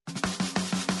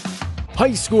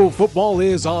High school football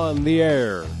is on the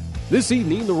air. This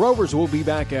evening, the Rovers will be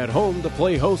back at home to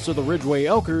play host to the Ridgway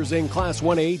Elkers in Class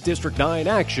 1A District 9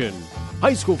 action.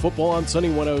 High school football on Sunny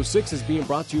 106 is being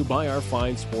brought to you by our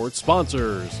fine sports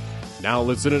sponsors. Now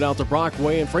let's send it out to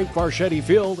Brockway and Frank Varchetti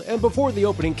Field, and before the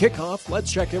opening kickoff,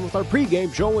 let's check in with our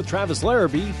pregame show with Travis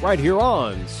Larrabee right here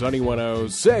on Sunny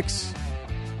 106.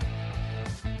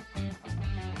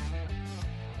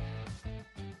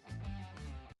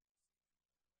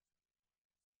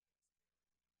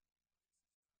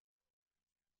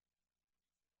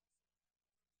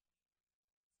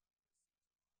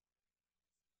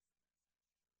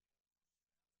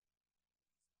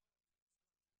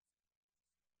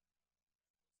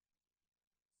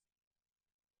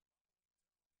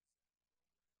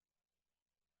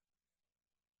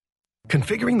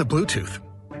 Configuring the Bluetooth,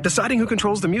 deciding who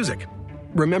controls the music,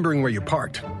 remembering where you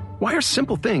parked. Why are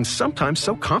simple things sometimes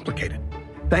so complicated?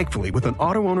 Thankfully, with an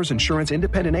auto owner's insurance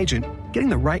independent agent, getting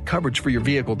the right coverage for your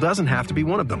vehicle doesn't have to be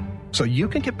one of them. So you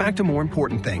can get back to more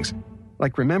important things,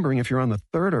 like remembering if you're on the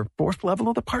third or fourth level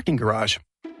of the parking garage.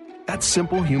 That's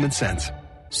simple human sense.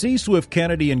 See Swift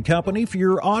Kennedy and Company for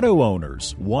your auto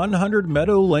owners. 100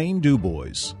 Meadow Lane,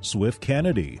 DuBois. Swift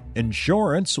Kennedy.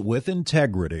 Insurance with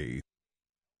integrity.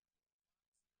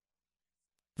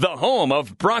 The home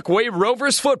of Brockway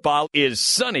Rovers football is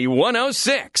Sunny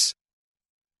 106.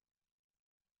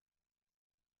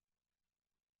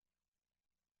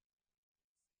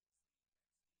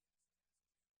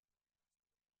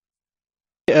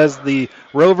 As the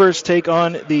Rovers take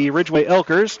on the Ridgway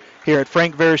Elkers here at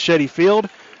Frank Varchetti Field.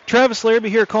 Travis Larrabee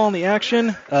here calling the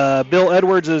action. Bill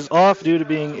Edwards is off due to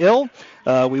being ill.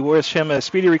 We wish him a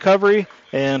speedy recovery,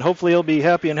 and hopefully he'll be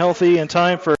happy and healthy in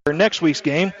time for next week's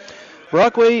game.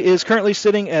 Brockway is currently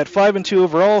sitting at 5-2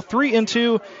 overall,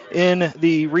 3-2 in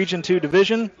the Region 2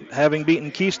 division, having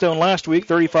beaten Keystone last week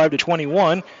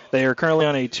 35-21. They are currently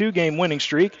on a 2-game winning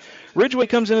streak. Ridgway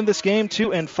comes into this game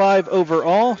 2-5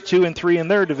 overall, 2-3 in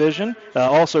their division,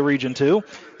 also Region 2.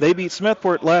 They beat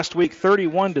Smethport last week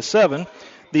 31-7.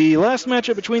 The last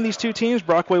matchup between these two teams,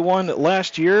 Brockway won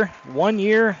last year, 1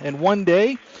 year and 1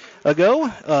 day ago.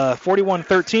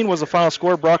 41-13 was the final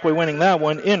score, Brockway winning that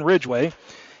one in Ridgway.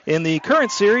 In the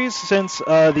current series, since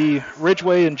the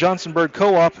Ridgway and Johnsonburg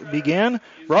co-op began,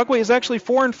 Brockway is actually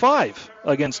 4-5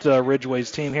 against Ridgway's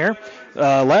team here.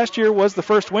 Last year was the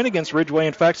first win against Ridgway.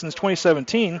 In fact, since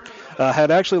 2017,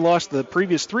 had actually lost the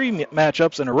previous 3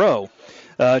 matchups in a row.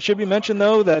 It should be mentioned,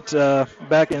 though, that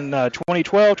back in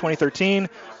 2012, 2013,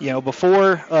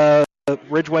 before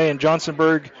Ridgway and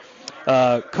Johnsonburg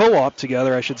co-op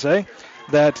together, I should say,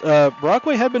 that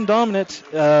Brockway had been dominant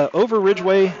over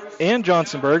Ridgway and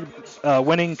Johnsonburg,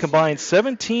 winning combined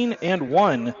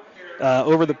 17-1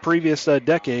 over the previous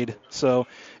decade. So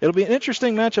it'll be an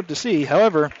interesting matchup to see.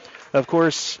 However, of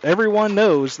course, everyone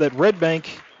knows that Red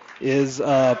Bank is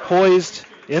poised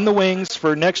in the wings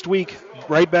for next week,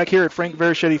 right back here at Frank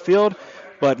Varchetti Field.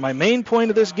 But my main point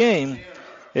of this game,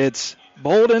 it's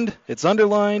boldened, it's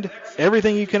underlined,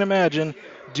 everything you can imagine.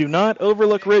 Do not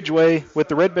overlook Ridgway with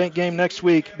the Red Bank game next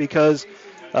week, because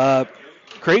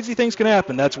crazy things can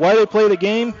happen. That's why they play the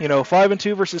game.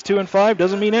 5-2 versus 2-5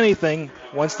 doesn't mean anything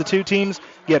once the two teams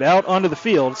get out onto the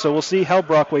field. So we'll see how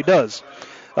Brockway does.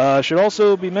 Should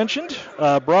also be mentioned,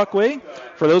 Brockway,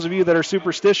 for those of you that are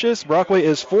superstitious, Brockway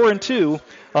is 4-2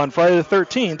 on Friday the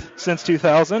 13th since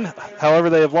 2000. However,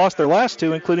 they have lost their last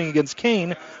 2, including against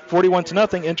Kane,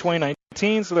 41-0 in 2019.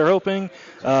 So they're hoping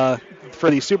for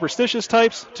the superstitious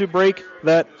types to break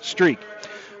that streak.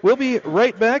 We'll be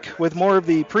right back with more of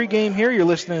the pregame here. You're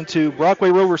listening to Brockway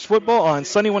Rovers football on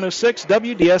Sunny 106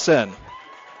 WDSN.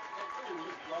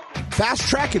 Fast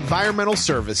Track Environmental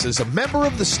Services, a member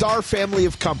of the Star family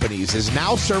of companies, is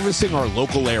now servicing our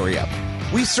local area.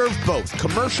 We serve both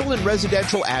commercial and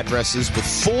residential addresses with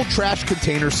full trash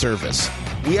container service.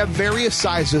 We have various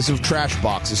sizes of trash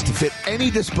boxes to fit any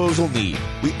disposal need.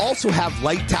 We also have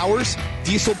light towers,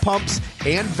 diesel pumps,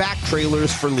 and vac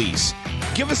trailers for lease.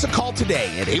 Give us a call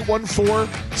today at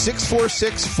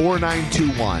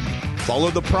 814-646-4921.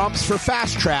 Follow the prompts for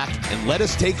Fast Track and let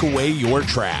us take away your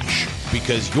trash,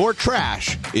 because your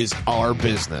trash is our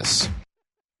business.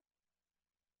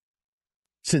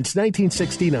 Since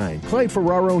 1969, Clyde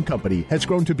Ferraro & Company has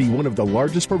grown to be one of the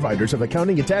largest providers of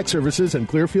accounting and tax services in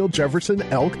Clearfield, Jefferson,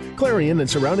 Elk, Clarion, and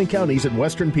surrounding counties in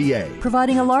western PA.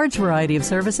 Providing a large variety of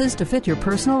services to fit your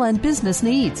personal and business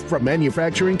needs. From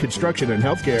manufacturing, construction, and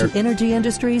healthcare to energy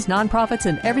industries, nonprofits,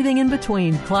 and everything in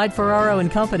between, Clyde Ferraro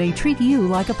 & Company treat you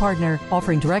like a partner,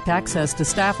 offering direct access to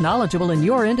staff knowledgeable in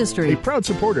your industry. A proud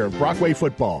supporter of Brockway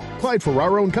football. Clyde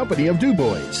Ferraro & Company of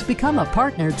DuBois. Become a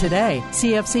partner today.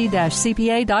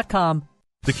 CFC-CPA.com.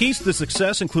 The keys to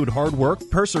success include hard work,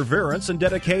 perseverance, and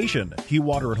dedication. Hugh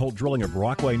Water and Holt Drilling of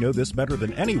Brockway know this better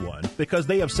than anyone because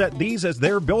they have set these as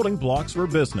their building blocks for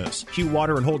business. Hugh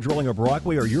Water and Holt Drilling of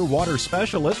Brockway are your water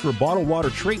specialists for bottled water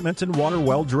treatment and water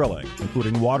well drilling,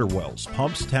 including water wells,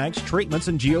 pumps, tanks, treatments,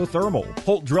 and geothermal.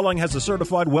 Holt Drilling has a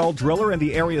certified well driller and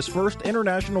the area's first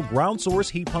international ground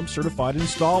source heat pump certified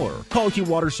installer. Call Hugh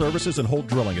Water Services and Holt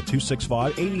Drilling at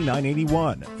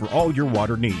 265-8981 for all your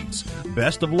water needs.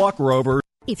 Best of luck, Rovers.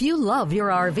 If you love your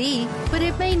RV, but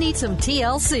it may need some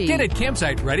TLC. Get it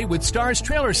campsite ready with Star's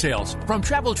Trailer Sales. From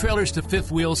travel trailers to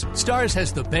fifth wheels, Star's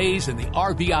has the bays and the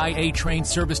RVIA trained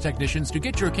service technicians to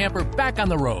get your camper back on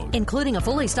the road. Including a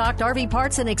fully stocked RV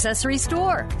parts and accessories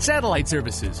store. Satellite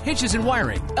services, hitches and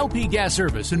wiring, LP gas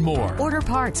service, and more. Order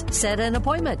parts, set an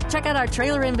appointment. Check out our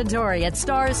trailer inventory at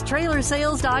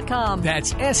starstrailersales.com.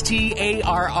 That's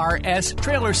STARRS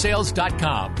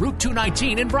trailersales.com. Route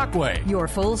 219 in Brockway. Your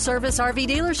full-service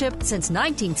RV dealership since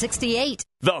 1968.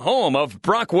 The home of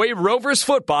Brockway Rovers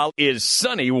football is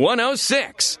Sunny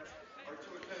 106.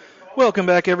 Welcome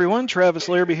back, everyone. Travis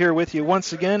Larrabee here with you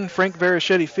once again. Frank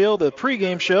Verischetti Field, the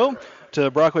pregame show to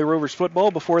Brockway Rovers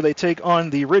football before they take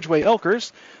on the Ridgway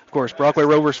Elkers. Of course, Brockway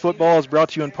Rovers football is brought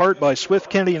to you in part by Swift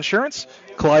Kennedy Insurance,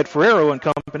 Clyde Ferrero and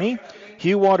Company,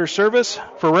 Hugh Water Service,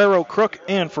 Ferrero Crook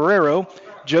and Ferrero,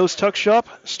 Joe's Tuck Shop,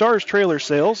 Stars Trailer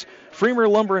Sales, Freemer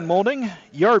Lumber and Molding,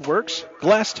 Yardworks,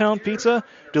 Glasstown Pizza,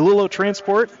 DeLillo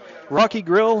Transport, Rocky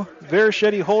Grill,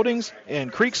 Verischetti Holdings,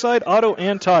 and Creekside Auto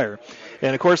and Tire.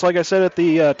 And, of course, like I said at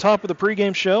the top of the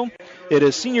pregame show, it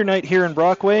is senior night here in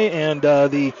Brockway, and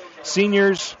the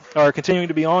seniors are continuing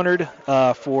to be honored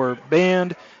for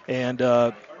band and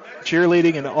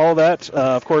cheerleading and all that.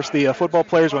 Of course, the football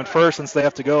players went first since they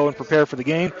have to go and prepare for the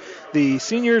game. The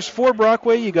seniors for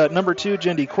Brockway, you got number 2,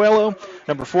 Jendi Coelho,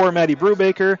 number 4, Maddie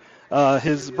Brubaker,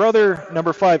 his brother,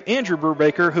 number 5, Andrew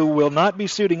Brubaker, who will not be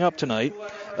suiting up tonight.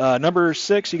 Number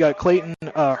 6, you got Clayton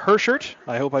Herschert.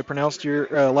 I hope I pronounced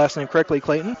your last name correctly,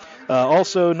 Clayton.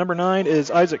 Also, number 9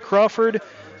 is Isaac Crawford.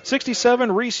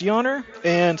 67, Reese Yonner.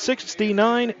 And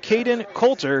 69, Caden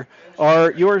Coulter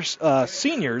are your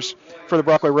seniors for the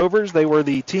Brockway Rovers. They were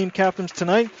the team captains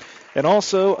tonight. And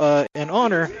also, in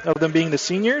honor of them being the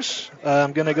seniors,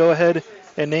 I'm going to go ahead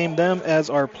and name them as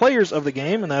our players of the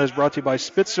game, and that is brought to you by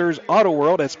Spitzer's Auto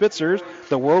World. At Spitzer's,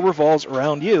 the world revolves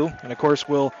around you. And, of course,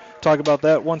 we'll talk about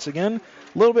that once again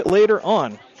a little bit later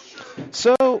on.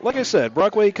 So, like I said,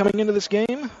 Brockway coming into this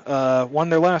game, won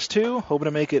their last 2, hoping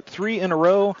to make it 3 in a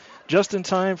row, just in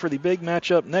time for the big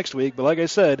matchup next week. But like I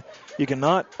said, you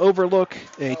cannot overlook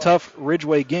a tough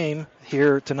Ridgway game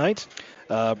here tonight.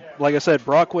 Like I said,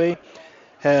 Brockway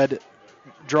had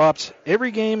dropped every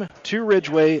game to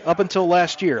Ridgway up until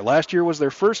last year. Last year was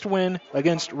their first win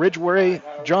against Ridgway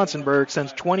Johnsonburg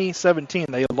since 2017.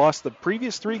 They had lost the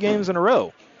previous 3 games in a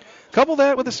row. Couple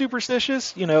that with the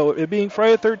superstitious, it being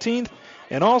Friday the 13th,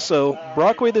 and also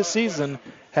Brockway this season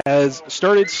has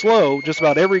started slow just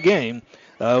about every game.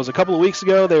 It was a couple of weeks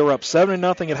ago. They were up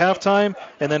 7-0 at halftime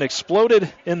and then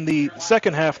exploded in the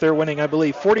second half. They're winning, I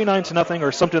believe, 49-0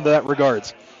 or something to that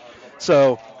regards.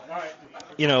 So,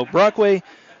 Brockway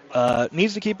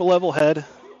needs to keep a level head,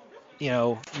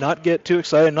 not get too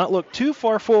excited, not look too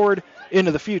far forward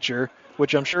into the future,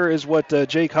 which I'm sure is what Coach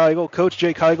Jake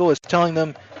Heigl is telling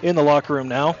them in the locker room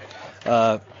now.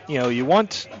 You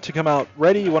want to come out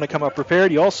ready. You want to come out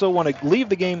prepared. You also want to leave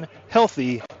the game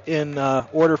healthy in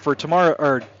order for tomorrow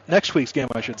or next week's game,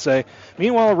 I should say.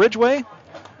 Meanwhile, Ridgway,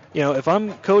 if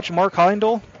I'm Coach Mark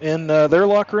Heindel in their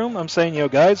locker room, I'm saying,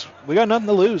 guys, we got nothing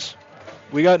to lose.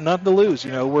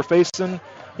 We're facing,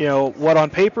 what on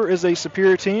paper is a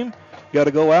superior team. Got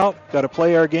to go out, got to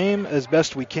play our game as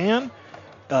best we can.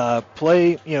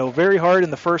 Play, very hard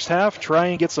in the first half, try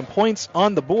and get some points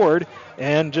on the board,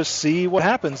 and just see what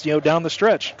happens, down the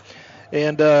stretch.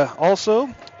 And also,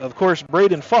 of course,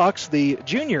 Braden Fox, the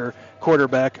junior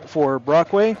quarterback for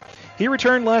Brockway, he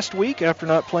returned last week after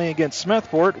not playing against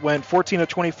Smethport, went 14 of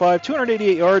 25,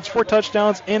 288 yards, 4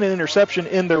 touchdowns, and an interception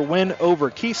in their win over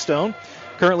Keystone.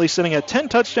 Currently sitting at 10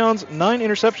 touchdowns, 9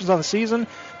 interceptions on the season,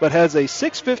 but has a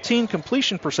 .615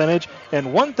 completion percentage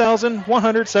and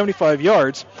 1,175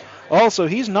 yards. Also,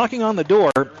 he's knocking on the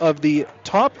door of the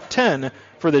top 10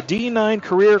 for the D9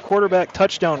 career quarterback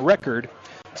touchdown record.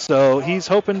 So he's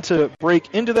hoping to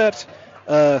break into that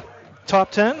top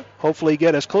 10, hopefully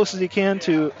get as close as he can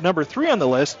to number 3 on the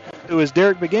list, who is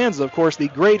Derek Beganza, of course, the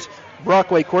great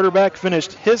Brockway quarterback,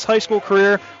 finished his high school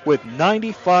career with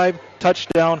 95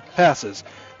 touchdown passes.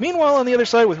 Meanwhile, on the other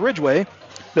side with Ridgway,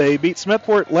 they beat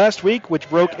Smethport last week, which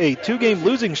broke a 2-game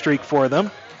losing streak for them.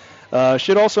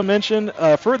 Should also mention,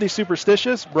 for the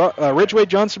superstitious, Ridgway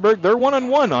Johnsonburg, they're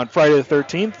 1-1 on Friday the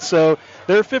 13th, so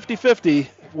they're 50-50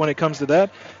 when it comes to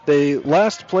that. They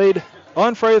last played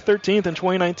on Friday the 13th in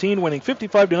 2019, winning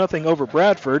 55-0 over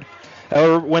Bradford.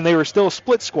 However, when they were still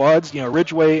split squads,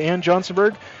 Ridgway and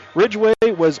Johnsonburg, Ridgway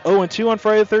was 0-2 on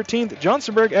Friday the 13th.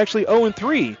 Johnsonburg actually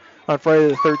 0-3 on Friday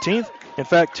the 13th. In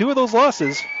fact, 2 of those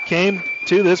losses came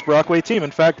to this Brockway team.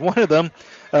 In fact, one of them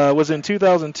was in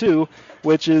 2002,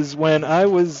 which is when I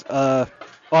was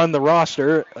on the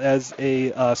roster as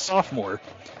a sophomore.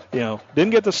 Didn't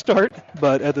get to start,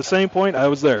 but at the same point, I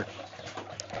was there.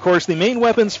 Of course, the main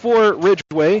weapons for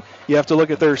Ridgway, you have to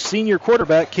look at their senior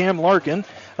quarterback, Cam Larkin.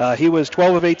 He was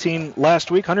 12 of 18 last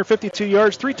week, 152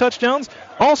 yards, 3 touchdowns.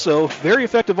 Also, very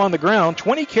effective on the ground,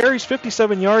 20 carries,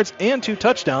 57 yards, and 2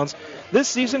 touchdowns. This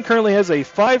season currently has a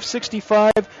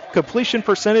 565 completion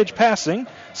percentage passing,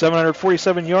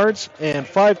 747 yards, and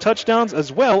 5 touchdowns,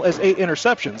 as well as 8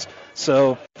 interceptions.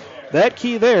 So that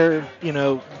key there,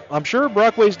 I'm sure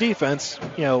Brockway's defense,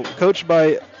 coached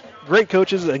by great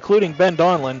coaches, including Ben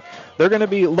Donlin, they're going to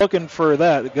be looking for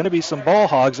that. Going to be some ball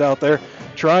hogs out there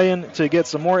trying to get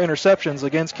some more interceptions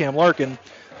against Cam Larkin.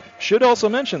 Should also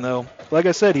mention, though, like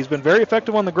I said, he's been very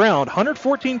effective on the ground.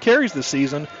 114 carries this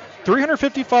season,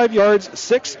 355 yards,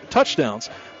 6 touchdowns.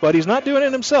 But he's not doing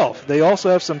it himself. They also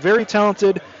have some very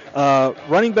talented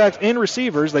running backs and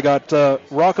receivers. They got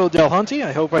Rocco Delhunty.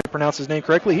 I hope I pronounced his name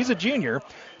correctly. He's a junior.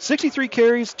 63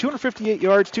 carries, 258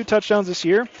 yards, 2 touchdowns this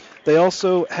year. They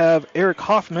also have Eric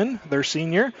Hoffman, their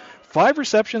senior. 5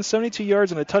 receptions, 72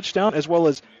 yards, and a touchdown, as well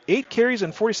as 8 carries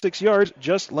and 46 yards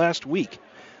just last week.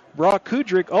 Brock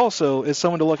Kudrick also is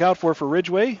someone to look out for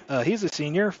Ridgway. He's a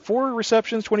senior. 4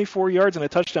 receptions, 24 yards, and a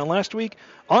touchdown last week.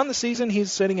 On the season,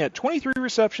 he's sitting at 23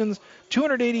 receptions,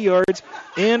 280 yards,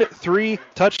 and 3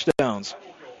 touchdowns.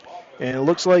 And it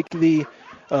looks like the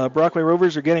Brockway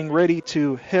Rovers are getting ready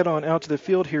to head on out to the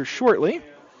field here shortly.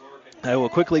 I will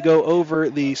quickly go over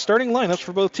the starting lineups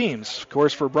for both teams. Of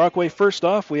course, for Brockway, first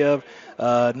off, we have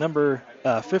number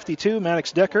 52,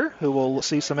 Maddox Decker, who will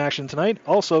see some action tonight.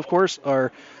 Also, of course,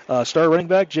 our star running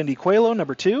back, Jindy Coelho,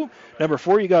 number 2. Number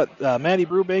 4, you got Maddie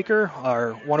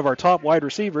Brubaker, one of our top wide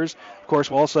receivers. Of course,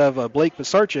 we'll also have Blake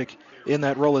Pisarczyk in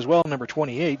that role as well, number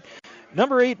 28.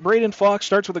 Number 8, Braden Fox,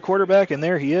 starts with the quarterback, and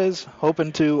there he is,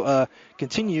 hoping to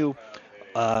continue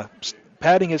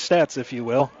padding his stats, if you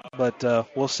will. But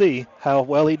we'll see how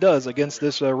well he does against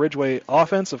this Ridgway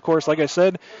offense. Of course, like I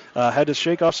said, had to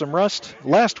shake off some rust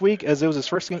last week as it was his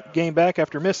first game back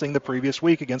after missing the previous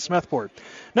week against Smethport.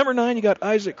 Number 9, you got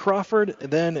Isaac Crawford.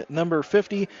 Then number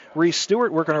 50, Reese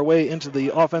Stewart, working our way into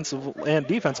the offensive and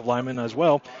defensive linemen as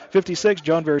well. 56,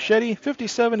 John Verichetti.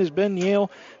 57 is Ben Yale.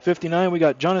 59, we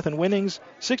got Jonathan Winnings.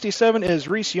 67 is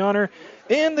Reese Yonner.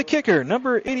 And the kicker,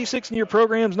 number 86 in your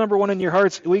programs, number 1 in your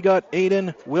hearts, we got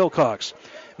Aiden Wilcox.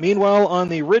 Meanwhile, on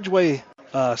the Ridgway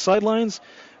sidelines,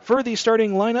 for the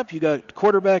starting lineup, you got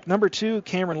quarterback number 2,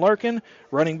 Cameron Larkin.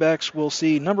 Running backs will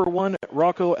see number 1,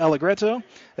 Rocco Allegretto,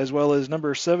 as well as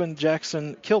number 7,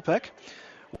 Jackson Kilpeck.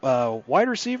 Wide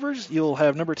receivers, you'll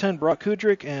have number 10, Brock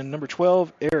Kudrick, and number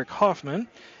 12, Eric Hoffman.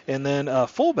 And then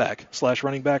fullback /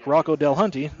 running back, Rocco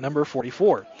Delhunty, number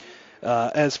 44.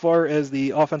 As far as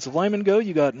the offensive linemen go,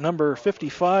 you got number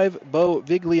 55, Bo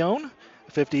Viglione.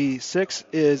 56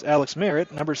 is Alex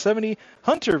Merritt. Number 70,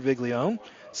 Hunter Viglione.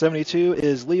 72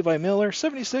 is Levi Miller.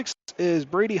 76 is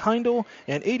Brady Heindel.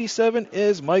 And 87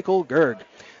 is Michael Gerg.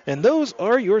 And those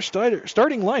are your starting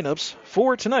lineups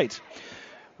for tonight.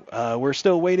 We're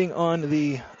still waiting on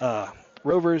the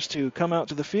Rovers to come out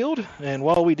to the field. And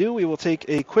while we do, we will take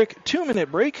a quick 2-minute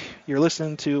break. You're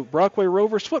listening to Brockway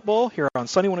Rovers football here on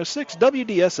Sunny 106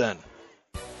 WDSN.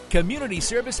 Community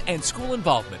service and school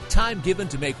involvement. Time given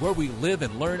to make where we live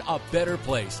and learn a better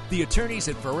place. The attorneys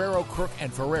at Ferrero, Crook,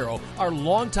 and Ferrero are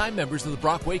longtime members of the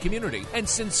Brockway community and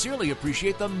sincerely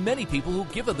appreciate the many people who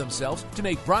give of themselves to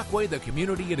make Brockway the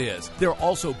community it is. They're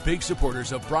also big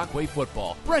supporters of Brockway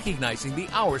football, recognizing the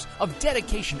hours of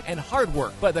dedication and hard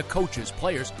work by the coaches,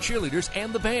 players, cheerleaders,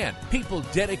 and the band. People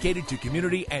dedicated to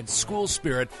community and school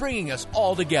spirit, bringing us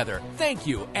all together. Thank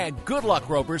you, and good luck,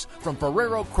 Rovers, from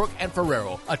Ferrero, Crook, and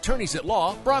Ferrero. Attorneys at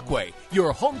Law, Brockway,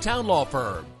 your hometown law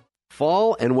firm.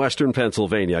 Fall in Western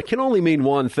Pennsylvania can only mean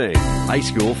one thing: high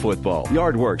school football.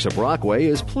 Yardworks of Brockway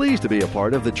is pleased to be a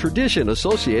part of the tradition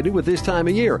associated with this time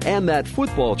of year, and that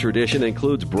football tradition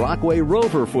includes Brockway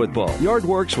Rover football.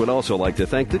 Yardworks would also like to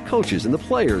thank the coaches and the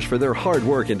players for their hard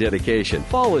work and dedication.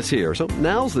 Fall is here, so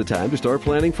now's the time to start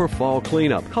planning for fall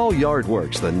cleanup. Call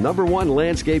Yardworks, the #1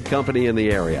 landscape company in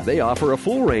the area. They offer a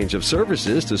full range of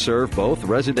services to serve both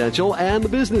residential and the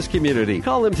business community.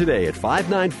 Call them today at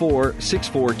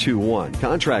 594-6421.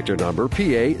 Contractor number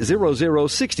PA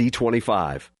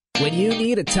 006025. When you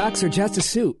need a tux or just a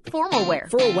suit, formal wear,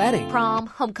 for a wedding, prom,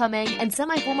 homecoming, and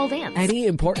semi-formal dance, any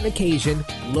important occasion,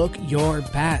 look your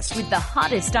best. With the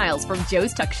hottest styles from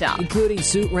Joe's Tuck Shop, including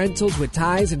suit rentals with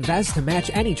ties and vests to match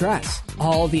any dress.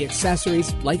 All the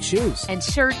accessories like shoes. And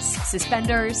shirts,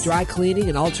 suspenders. Dry cleaning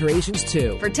and alterations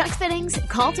too. For tux fittings,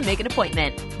 call to make an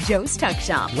appointment. Joe's Tuck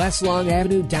Shop. West Long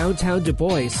Avenue, downtown Du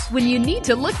Bois. When you need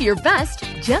to look your best,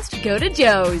 just go to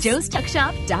Joe's.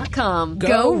 Joe'sTuckShop.com.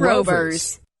 Go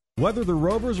Rovers! Whether the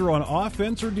Rovers are on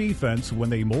offense or defense, when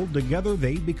they mold together,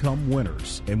 they become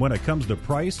winners. And when it comes to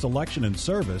price, selection, and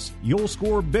service, you'll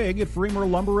score big at Freemer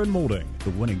Lumber and Molding,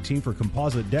 the winning team for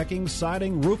composite decking,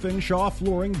 siding, roofing, Shaw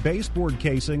flooring, baseboard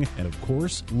casing, and of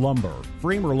course, lumber.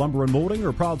 Freemer Lumber and Molding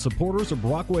are proud supporters of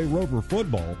Brockway Rover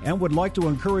football and would like to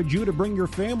encourage you to bring your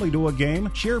family to a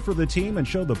game, cheer for the team, and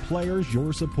show the players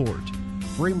your support.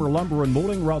 Freemer Lumber and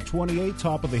Molding, Route 28,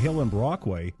 top of the hill in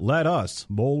Brockway. Let us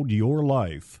mold your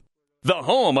life. The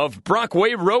home of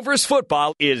Brockway Rovers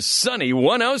football is Sunny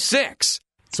 106.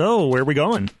 So, where are we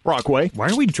going? Brockway. Why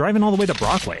are we driving all the way to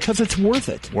Brockway? Because it's worth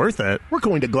it. Worth it? We're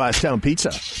going to Glasstown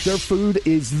Pizza. Their food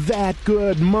is that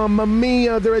good. Mamma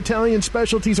mia, their Italian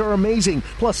specialties are amazing.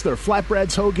 Plus, their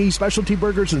flatbreads, hoagies, specialty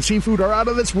burgers, and seafood are out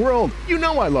of this world. You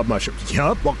know I love mushrooms.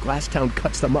 Yup. Well, Glasstown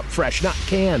cuts them up fresh, not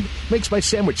canned. Makes my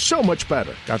sandwich so much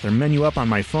better. Got their menu up on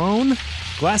my phone.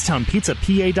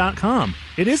 GlasstownPizzaPA.com.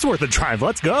 It is worth a drive.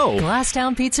 Let's go.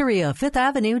 Glasstown Pizzeria, 5th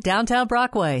Avenue, downtown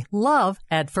Brockway. Love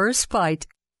at first bite.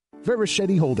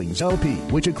 Vericchetti Holdings, LP,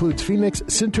 which includes Phoenix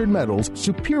Sintered Metals,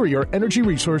 Superior Energy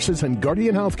Resources, and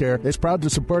Guardian Healthcare, is proud to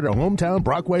support our hometown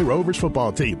Brockway Rovers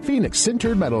football team. Phoenix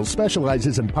Sintered Metals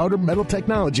specializes in powder metal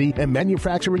technology and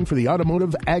manufacturing for the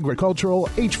automotive, agricultural,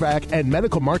 HVAC, and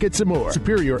medical markets and more.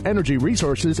 Superior Energy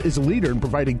Resources is a leader in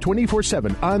providing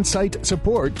 24/7 on-site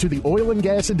support to the oil and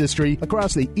gas industry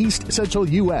across the East Central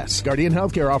U.S. Guardian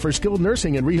Healthcare offers skilled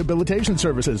nursing and rehabilitation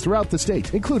services throughout the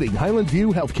state, including Highland View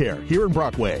Healthcare here in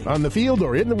Brockway. On the field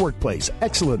or in the workplace,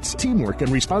 excellence, teamwork, and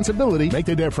responsibility make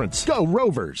the difference. Go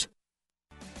Rovers!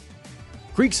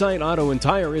 Creekside Auto and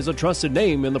Tire is a trusted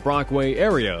name in the Brockway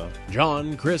area.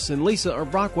 John, Chris, and Lisa are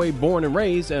Brockway born and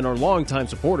raised and are longtime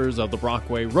supporters of the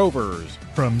Brockway Rovers.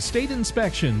 From state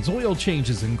inspections, oil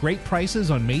changes, and great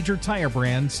prices on major tire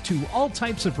brands to all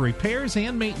types of repairs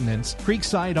and maintenance,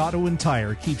 Creekside Auto and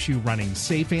Tire keeps you running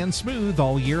safe and smooth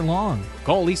all year long.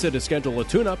 Call Lisa to schedule a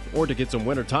tune-up or to get some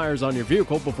winter tires on your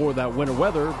vehicle before that winter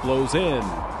weather blows in.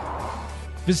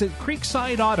 Visit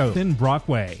Creekside Auto in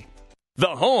Brockway.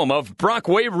 The home of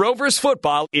Brockway Rovers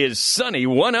football is Sunny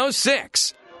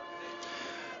 106.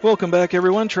 Welcome back,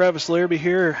 everyone. Travis Larrabee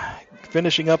here,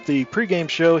 finishing up the pregame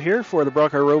show here for the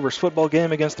Brockway Rovers football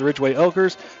game against the Ridgway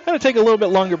Elkers. Going to take a little bit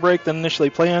longer break than initially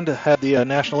planned. Had the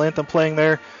national anthem playing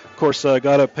there. Of course,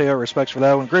 got to pay our respects for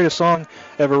that one. Greatest song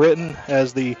ever written,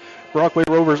 as the Brockway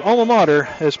Rovers alma mater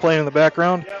is playing in the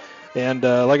background. And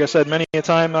like I said, many a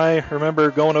time I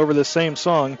remember going over this same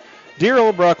song. Dear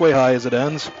old Brockway High as it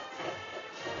ends.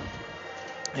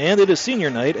 And it is senior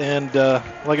night, and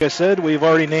like I said, we've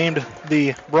already named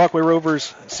the Brockway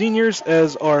Rovers seniors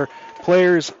as our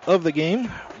players of the game.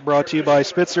 Brought to you by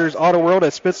Spitzer's Auto World.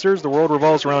 At Spitzer's, the world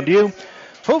revolves around you.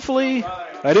 Hopefully,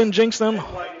 I didn't jinx them,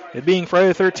 it being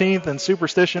Friday the 13th and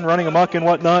superstition running amok and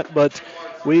whatnot, but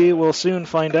we will soon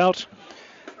find out.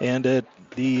 And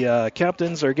the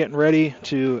captains are getting ready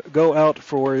to go out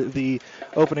for the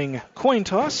opening coin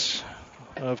toss.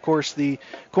 Of course, the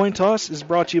coin toss is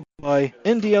brought to you by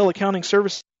NDL Accounting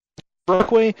Services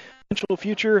Brockway. Potential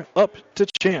future up to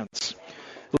chance.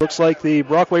 Looks like the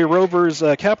Brockway Rovers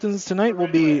captains tonight will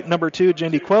be number 2,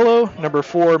 Jandy Quello, number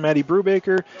 4, Maddie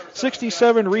Brubaker,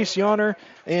 67, Reese Yonner,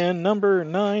 and number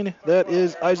 9, that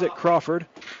is Isaac Crawford.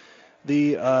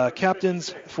 The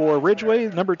captains for Ridgway,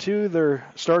 number 2, their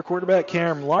star quarterback,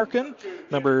 Cam Larkin.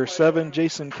 Number 7,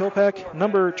 Jason Kilpack.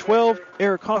 Number 12,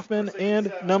 Eric Hoffman.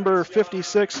 And number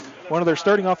 56, one of their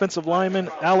starting offensive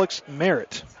linemen, Alex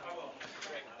Merritt.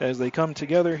 As they come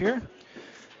together here.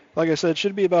 Like I said,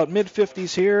 should be about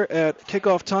mid-50s here at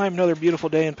kickoff time. Another beautiful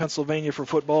day in Pennsylvania for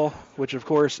football, which, of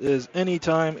course, is any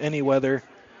time, any weather.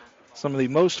 Some of the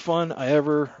most fun I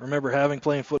ever remember having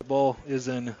playing football is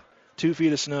in 2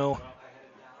 feet of snow,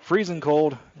 freezing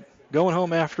cold, going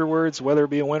home afterwards, whether it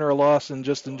be a win or a loss, and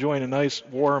just enjoying a nice,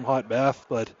 warm, hot bath.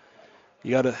 But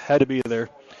you had to be there.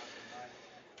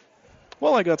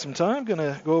 Well, I got some time. Going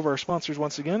to go over our sponsors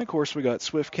once again. Of course, we got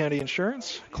Swift County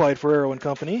Insurance, Clyde Ferrero and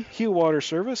Company, Hugh Water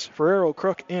Service, Ferrero,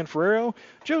 Crook and Ferrero,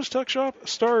 Joe's Tuck Shop,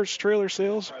 Stars Trailer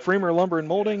Sales, Freemer Lumber and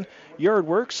Molding, Yard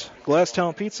Works,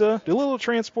 Glasstown Pizza, DeLillo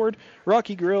Transport,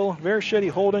 Rocky Grill, Verichetti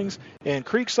Holdings, and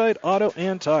Creekside Auto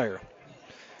and Tire.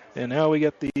 And now we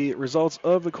get the results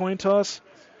of the coin toss.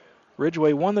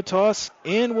 Ridgway won the toss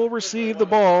and will receive the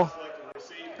ball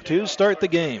to start the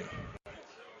game.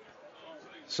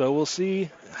 So we'll see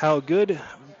how good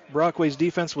Brockway's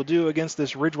defense will do against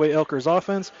this Ridgway Elkers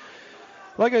offense.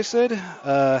 Like I said,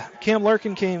 Cam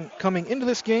Larkin coming into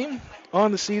this game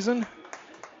on the season,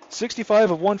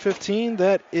 65 of 115.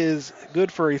 That is good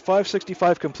for a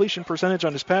 565 completion percentage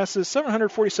on his passes,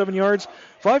 747 yards,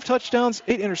 5 touchdowns,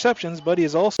 8 interceptions, but he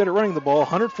is also good at running the ball,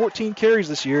 114 carries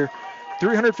this year,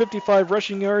 355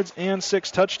 rushing yards, and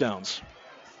 6 touchdowns.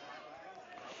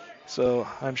 So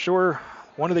I'm sure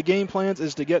one of the game plans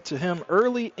is to get to him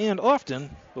early and often,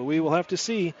 but we will have to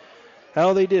see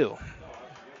how they do.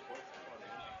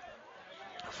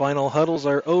 Final huddles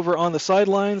are over on the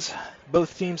sidelines.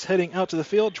 Both teams heading out to the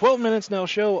field. 12 minutes now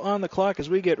show on the clock as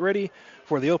we get ready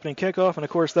for the opening kickoff. And, of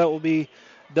course, that will be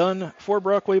done for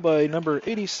Brockway by number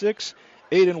 86,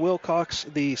 Aiden Wilcox,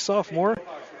 the sophomore.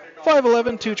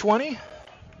 5'11", 220.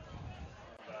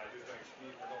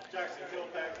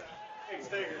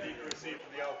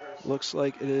 Looks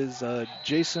like it is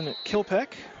Jason Kilpeck,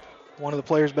 one of the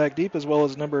players back deep, as well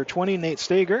as number 20, Nate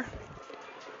Stager.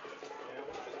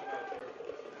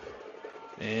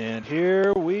 And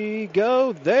here we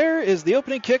go. There is the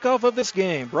opening kickoff of this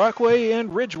game. Brockway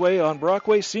and Ridgway on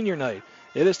Brockway Senior Night.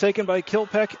 It is taken by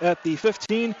Kilpeck at the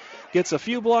 15, gets a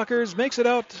few blockers, makes it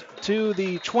out to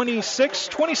the 26,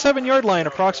 27-yard line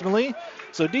approximately.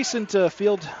 So decent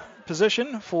field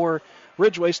position for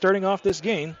Ridgway starting off this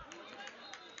game.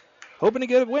 Hoping to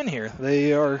get a win here.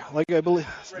 They are, like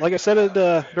I said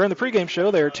during the pregame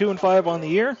show, they are 2-5 on the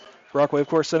year. Brockway, of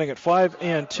course, sitting at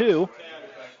 5-2.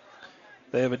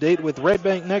 They have a date with Red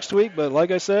Bank next week, but like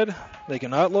I said, they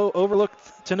cannot overlook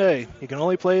today. You can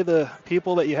only play the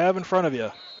people that you have in front of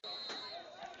you.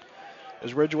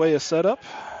 As Ridgway is set up,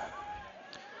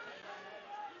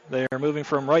 they are moving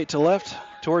from right to left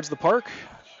towards the park.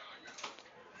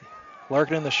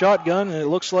 Larkin in the shotgun, and it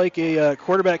looks like a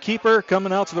quarterback keeper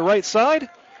coming out to the right side.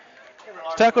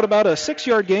 Tackled about a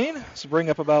 6-yard gain, so bring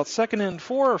up about 2nd and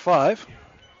 4 or 5.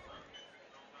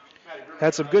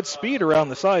 Had some good speed around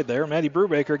the side there. Matty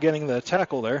Brubaker getting the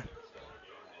tackle there.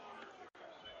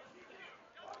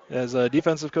 As a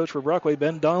defensive coach for Brockway,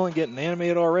 Ben Donlan getting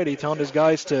animated already, telling his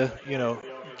guys to,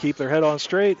 keep their head on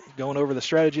straight, going over the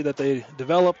strategy that they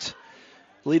developed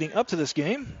leading up to this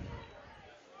game.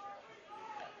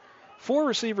 4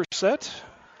 receivers set.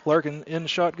 Larkin in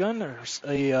shotgun. There's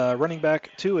a running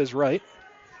back to his right.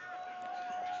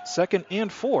 2nd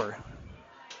and 4.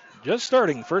 Just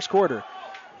starting first quarter.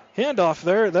 Handoff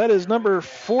there. That is number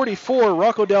 44,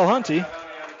 Rocco Delhunty.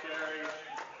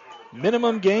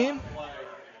 Minimum gain.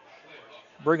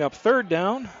 Bring up 3rd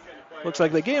down. Looks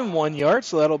like they gave him 1 yard,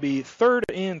 so that'll be 3rd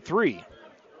and 3.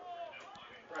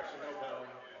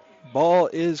 Ball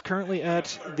is currently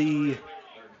at the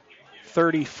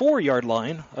 34-yard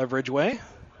line of Ridgway.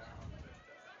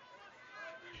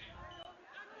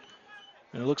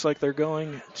 And it looks like they're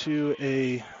going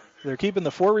to they're keeping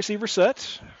the 4 receiver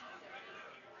set.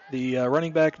 The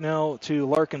running back now to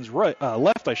Larkin's right,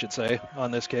 left, I should say,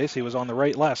 on this case. He was on the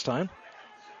right last time.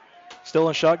 Still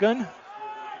in shotgun.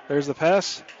 There's the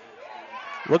pass.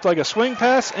 Looked like a swing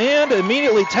pass and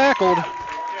immediately tackled.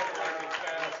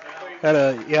 Had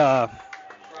a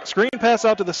screen pass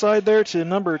out to the side there to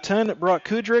number 10, Brock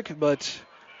Kudrick, but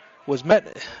was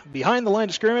met behind the line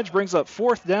of scrimmage. Brings up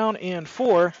 4th down and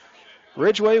 4.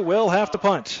 Ridgway will have to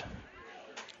punt.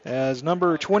 As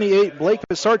number 28, Blake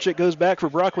Pisarchik, goes back for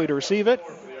Brockway to receive it.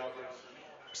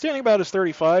 Standing about his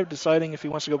 35, deciding if he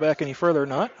wants to go back any further or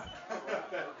not.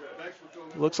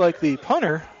 Looks like the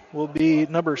punter will be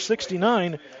number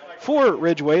 69 for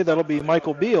Ridgway. That'll be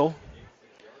Michael Beal.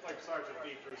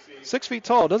 6 feet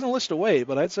tall. Doesn't list a weight,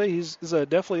 but I'd say he's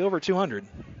definitely over 200.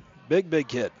 Big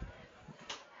kid.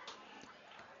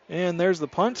 And there's the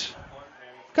punt.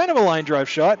 Kind of a line drive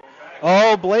shot.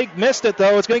 Oh, Blake missed it,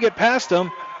 though. It's going to get past him.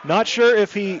 Not sure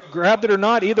if he grabbed it or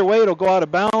not. Either way, it'll go out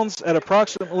of bounds at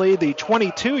approximately the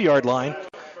 22-yard line.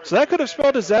 So that could have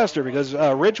spelled disaster because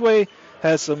Ridgway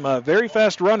has some very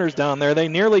fast runners down there. They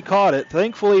nearly caught it.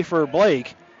 Thankfully for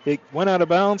Blake, It went out of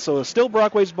bounds, so it's still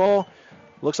Brockway's ball.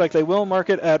 Looks like they will mark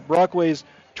it at Brockway's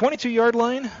 22-yard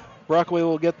line. Brockway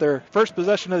will get their first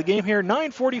possession of the game here.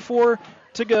 9:44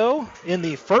 to go in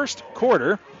the first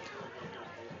quarter.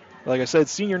 Like I said,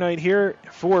 senior night here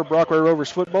for Brockway Rovers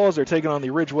football as they're taking on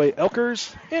the Ridgway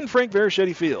Elkers in Frank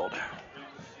Verichetti Field.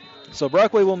 So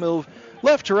Brockway will move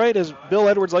left to right, as Bill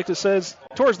Edwards like to says,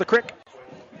 towards the crick.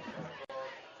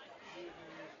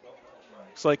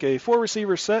 Looks like a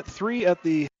 4-receiver set, 3 at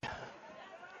the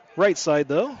right side,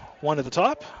 though, 1 at the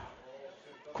top.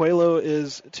 Coelho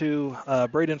is to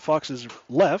Braden Fox's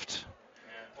left.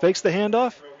 Fakes the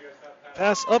handoff.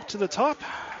 Pass up to the top.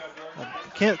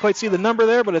 Can't quite see the number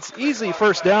there, but it's easy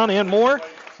first down and more.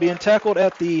 Being tackled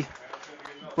at the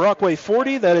Brockway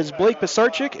 40. That is Blake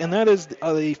Pisarczyk, and that is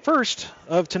the first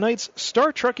of tonight's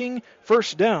Star Trucking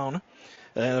first down.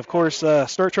 And, of course,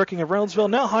 Star Trucking of Reynoldsville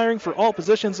now hiring for all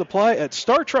positions. Apply at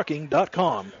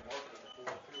startrucking.com.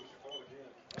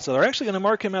 So they're actually going to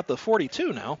mark him at the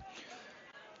 42 now.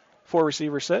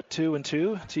 4-receiver set, 2 and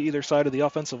 2 to either side of the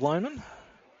offensive lineman.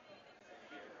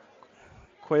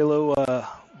 Coelho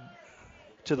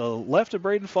to the left of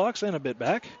Braden Fox and a bit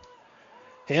back.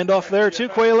 Handoff there to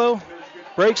Coelho.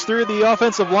 Breaks through the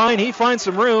offensive line. He finds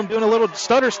some room, doing a little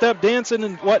stutter step dancing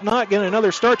and whatnot. Getting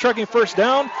another Star Trucking first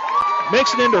down.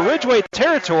 Makes it into Ridgway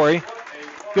territory.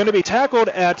 Going to be tackled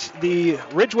at the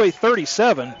Ridgway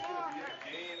 37.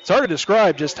 It's hard to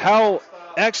describe just how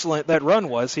excellent that run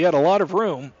was. He had a lot of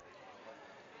room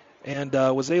and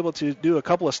was able to do a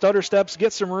couple of stutter steps,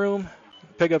 get some room,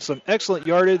 pick up some excellent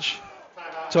yardage.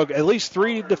 Took at least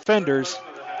 3 defenders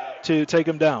to take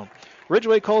him down.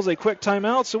 Ridgway calls a quick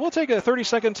timeout, so we'll take a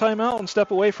 30-second timeout and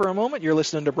step away for a moment. You're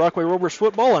listening to Brockway Rovers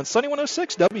football on Sunny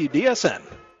 106 WDSN.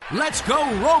 Let's go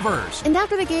Rovers! And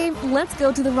after the game, let's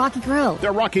go to the Rocky Grill.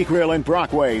 The Rocky Grill in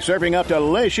Brockway, serving up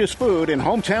delicious food and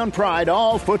hometown pride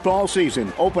all football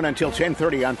season. Open until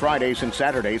 10:30 on Fridays and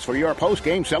Saturdays for your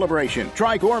post-game celebration.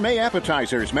 Try gourmet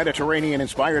appetizers,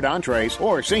 Mediterranean-inspired entrees,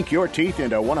 or sink your teeth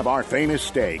into one of our famous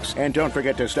steaks. And don't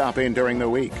forget to stop in during the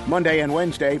week. Monday and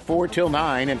Wednesday, 4 till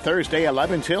 9, and Thursday,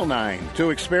 11 till 9. To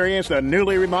experience the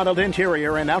newly remodeled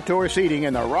interior and outdoor seating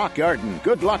in the Rock Garden.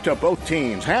 Good luck to both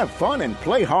teams. Have fun and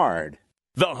play hard.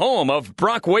 The home of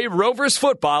Brockway Rovers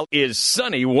football is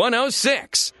Sunny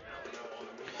 106.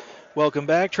 Welcome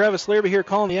back. Travis Larby here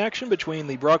calling the action between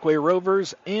the Brockway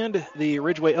Rovers and the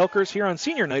Ridgway Elkers here on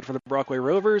senior night for the Brockway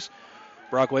Rovers.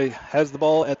 Brockway has the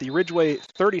ball at the Ridgway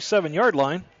 37-yard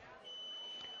line.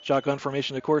 Shotgun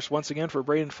formation, of course, once again for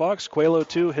Braden Fox. Coelho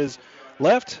to his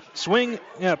left. Swing,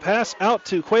 pass out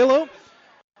to Coelho.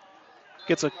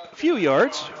 Gets a few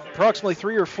yards, approximately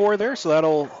 3 or 4 there, so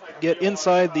that'll get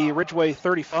inside the Ridgway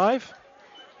 35.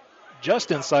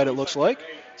 Just inside, it looks like.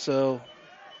 So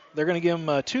they're going to give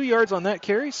him 2 yards on that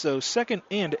carry, so 2nd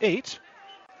and 8.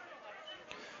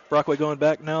 Brockway going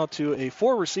back now to a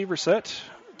 4-receiver set,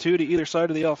 2 to either side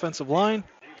of the offensive line.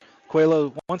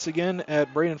 Coelho once again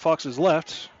at Braden Fox's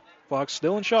left. Fox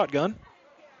still in shotgun.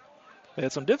 They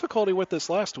had some difficulty with this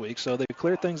last week, so they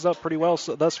cleared things up pretty well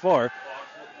thus far.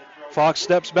 Fox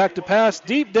steps back to pass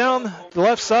deep down the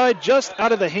left side, just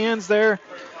out of the hands there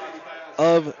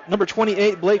of number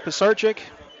 28, Blake Pisarczyk.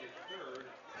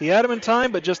 He had him in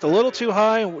time, but just a little too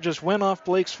high and just went off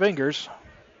Blake's fingers.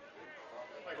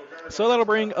 So that'll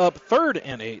bring up 3rd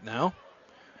and 8 now.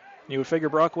 You would figure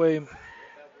Brockway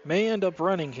may end up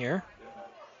running here,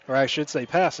 or I should say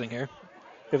passing here.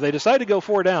 If they decide to go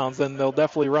 4 downs, then they'll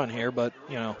definitely run here, but,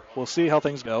 we'll see how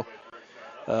things go.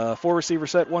 4-receiver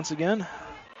set once again.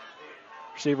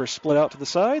 Receivers split out to the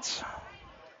sides.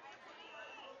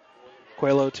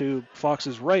 Coelho to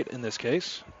Fox's right in this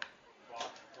case.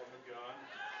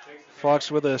 Fox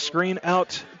with a screen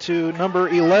out to number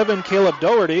 11, Caleb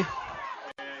Doherty.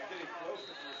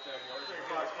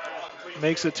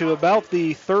 Makes it to about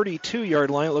the 32-yard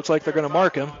line. It looks like they're going to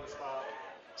mark him.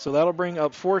 So that'll bring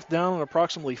up 4th down and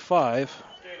approximately 5.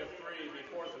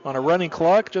 On a running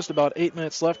clock, just about 8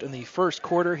 minutes left in the first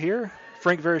quarter here.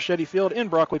 Frank Verichetti Field in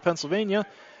Brockway, Pennsylvania.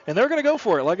 And they're going to go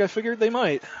for it like I figured they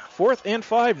might. 4th and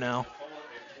 5 now.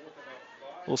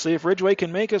 We'll see if Ridgway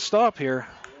can make a stop here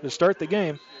to start the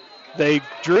game. They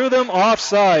drew them off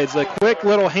sides. A quick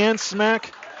little hand smack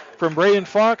from Braden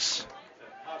Fox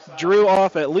drew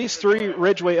off at least 3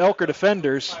 Ridgway Elker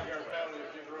defenders.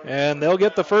 And they'll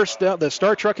get the first down, the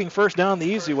Star Trucking first down the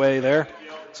easy way there.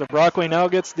 So Brockway now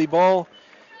gets the ball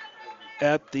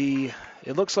at the,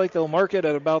 it looks like they'll mark it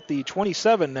at about the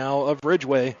 27 now of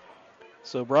Ridgway.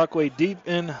 So Brockway deep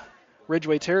in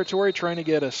Ridgway territory, trying to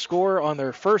get a score on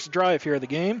their first drive here of the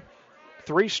game.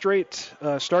 3 straight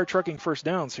Star Trucking first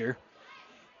downs here.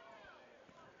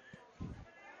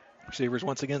 Receivers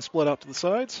once again split out to the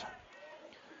sides.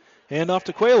 Hand off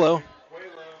to Coelho.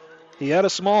 He had a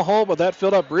small hole, but that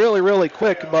filled up really, really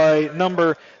quick by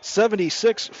number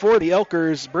 76 for the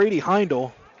Elkers, Brady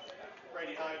Heindel.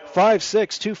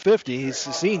 5'6", 250. He's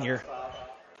a senior.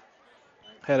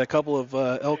 Had a couple of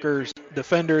Elkers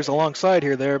defenders alongside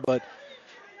there, but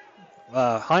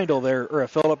Heindel there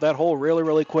filled up that hole really,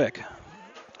 really quick.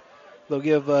 They'll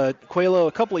give Coelho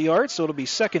a couple of yards, so it'll be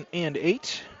 2nd and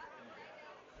 8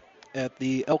 at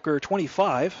the Elker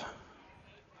 25.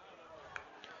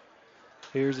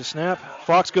 Here's the snap.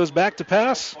 Fox goes back to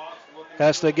pass.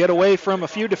 Has to get away from a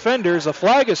few defenders. A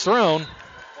flag is thrown.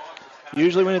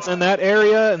 Usually when it's in that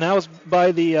area, and that was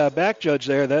by the back judge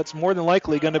there, that's more than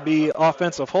likely going to be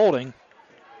offensive holding.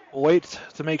 We'll wait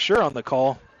to make sure on the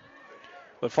call.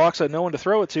 But Fox had no one to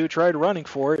throw it to, tried running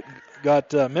for it,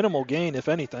 got minimal gain, if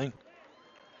anything.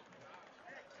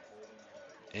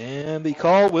 And the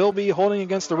call will be holding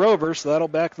against the Rovers, so that'll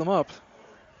back them up.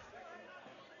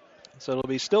 So it'll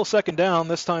be still 2nd down,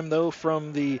 this time, though,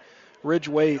 from the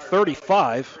Ridgway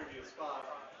 35.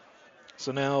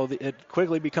 So now it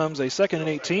quickly becomes a 2nd and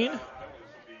 18.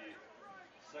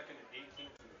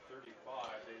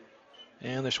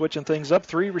 And they're switching things up.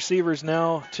 3 receivers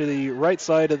now to the right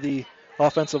side of the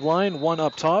offensive line, 1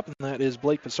 up top, and that is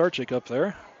Blake Pisarczyk up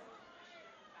there.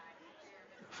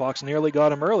 Fox nearly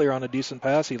got him earlier on a decent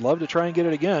pass. He'd love to try and get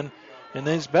it again. And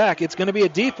then he's back. It's going to be a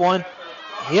deep one.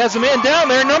 He has a man down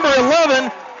there, number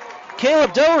 11,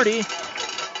 Caleb Doherty.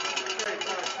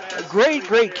 A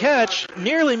great catch.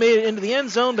 Nearly made it into the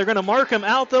end zone. They're going to mark him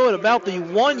out, though, at about the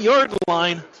 1-yard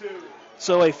line.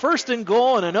 So a 1st and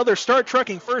goal and another start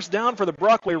trucking 1st down for the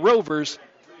Brockway Rovers.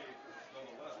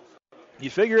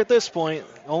 You figure at this point,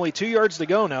 only 2 yards to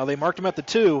go now. They marked him at the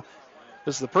 2.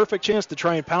 This is the perfect chance to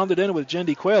try and pound it in with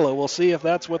Jendi Coelho. We'll see if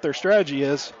that's what their strategy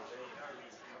is.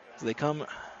 As they come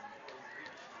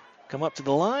up to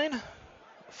the line.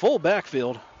 Full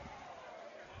backfield.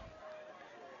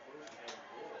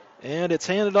 And it's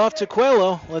handed off to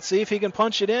Coelho. Let's see if he can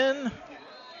punch it in.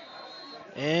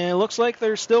 And it looks like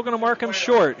they're still going to mark him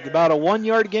short. About a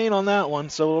 1-yard gain on that one.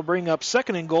 So it'll bring up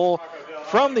 2nd and goal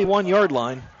from the 1-yard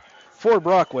line for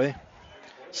Brockway.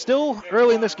 Still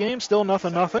early in this game, still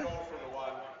nothing.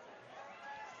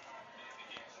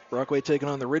 Brockway taking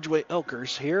on the Ridgway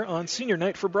Elkers here on senior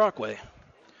night for Brockway.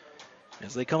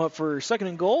 As they come up for 2nd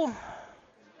and goal,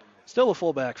 still a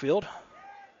full backfield.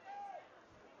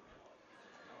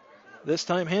 This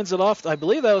time hands it off, I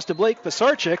believe that was to Blake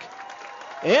Pisarczyk.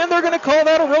 And they're going to call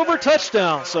that a Rover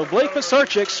touchdown. So Blake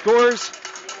Pisarczyk scores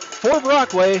for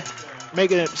Brockway,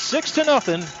 making it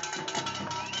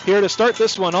 6-0 here to start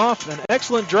this one off. An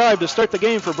excellent drive to start the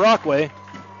game for Brockway.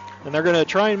 And they're going to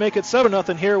try and make it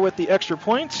 7-0 here with the extra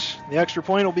point. The extra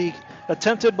point will be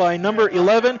attempted by number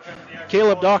 11,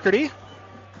 Caleb Doherty.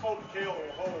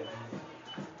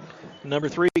 Number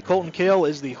 3, Colton Kale,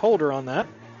 is the holder on that.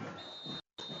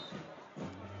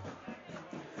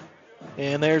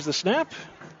 And there's the snap.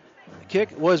 The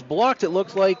kick was blocked, it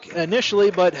looked like initially,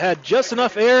 but had just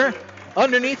enough air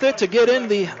underneath it to get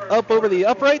up over the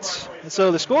uprights. And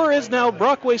so the score is now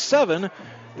Brockway 7,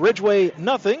 Ridgway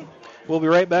 0. We'll be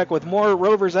right back with more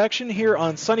Rovers action here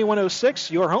on Sunny 106,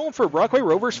 your home for Brockway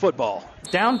Rovers football.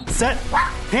 Down, set.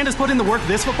 Panda's put in the work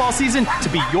this football season to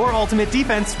be your ultimate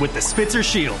defense with the Spitzer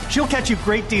Shield. She'll catch you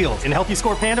great deals and help you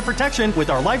score Panda protection with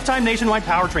our lifetime nationwide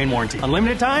powertrain warranty.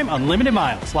 Unlimited time, unlimited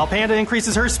miles. While Panda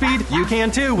increases her speed, you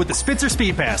can too with the Spitzer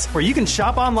Speed Pass, where you can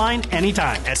shop online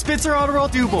anytime at Spitzer Auto Roll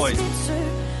Du Bois.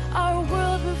 Our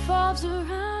world revolves around.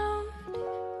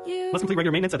 Must complete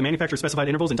regular maintenance at the manufacturer's specified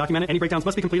intervals and documented. Any breakdowns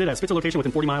must be completed at a Spitzer location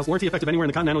within 40 miles. Warranty effective anywhere in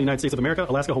the continental United States of America,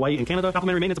 Alaska, Hawaii, and Canada.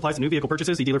 Complimentary maintenance applies to new vehicle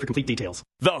purchases. See dealer for complete details.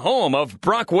 The home of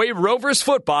Brockway Rovers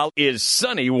football is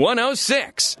Sunny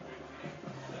 106.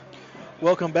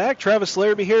 Welcome back. Travis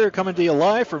Larrabee here, coming to you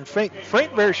live from Frank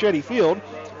Verschetti Field.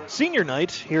 Senior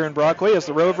night here in Brockway as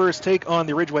the Rovers take on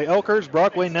the Ridgway Elkers.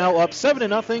 Brockway now up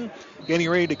 7-0, getting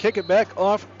ready to kick it back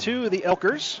off to the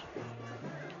Elkers.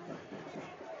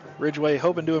 Ridgway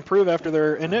hoping to improve after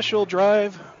their initial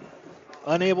drive,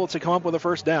 unable to come up with a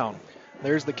 1st down.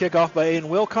 There's the kickoff by Aiden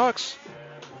Wilcox.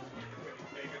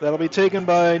 That'll be taken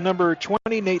by number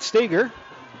 20, Nate Stager.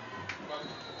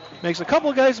 Makes a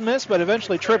couple of guys miss, but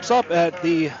eventually trips up at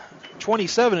the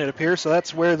 27, it appears, so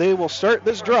that's where they will start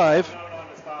this drive.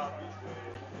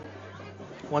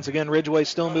 Once again, Ridgway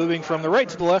still moving from the right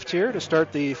to the left here to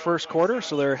start the first quarter,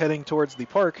 so they're heading towards the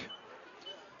park.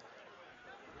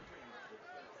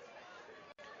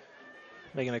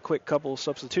 Making a quick couple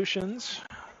substitutions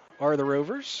are the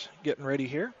Rovers getting ready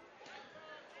here.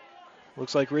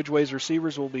 Looks like Ridgway's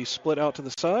receivers will be split out to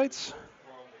the sides.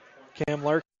 Cam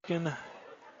Larkin in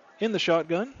the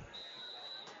shotgun.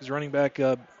 He's running back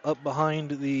up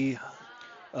behind the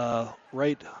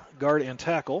right guard and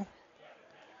tackle.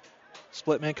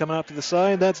 Split man coming out to the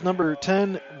side. That's number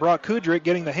 10, Brock Kudrick,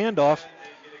 getting the handoff.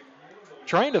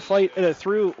 Trying to fight it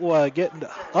through, getting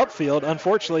upfield.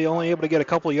 Unfortunately, only able to get a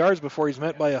couple yards before he's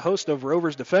met by a host of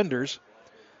Rovers defenders.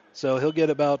 So he'll get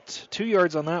about 2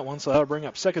 yards on that one, so that'll bring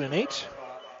up 2nd and 8.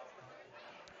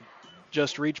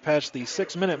 Just reached past the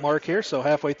 6-minute mark here, so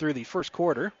halfway through the first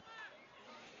quarter.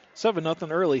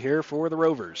 7-0 early here for the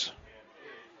Rovers.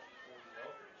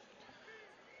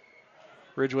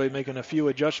 Ridgway making a few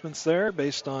adjustments there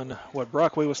based on what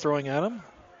Brockway was throwing at him.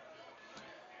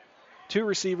 2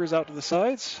 receivers out to the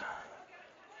sides.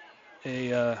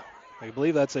 I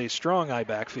believe that's a strong eye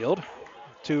backfield.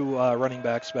 2 running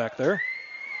backs back there.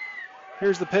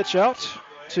 Here's the pitch out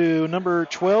to number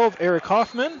 12, Eric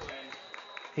Hoffman.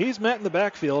 He's met in the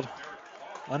backfield.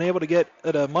 Unable to get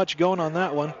much going on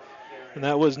that one. And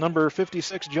that was number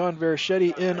 56, John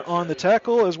Verichetti, in on the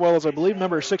tackle, as well as, I believe,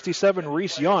 number 67,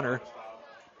 Reese Yonner.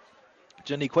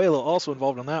 Jenny Quayla also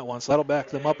involved on that one, so that'll back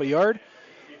them up a yard.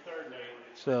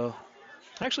 So,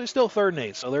 actually still 3rd and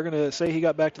 8, so they're going to say he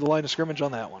got back to the line of scrimmage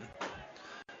on that one.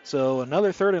 So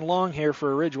another 3rd and long here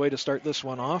for Ridgway to start this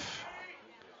one off.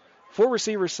 4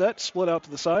 receivers set, split out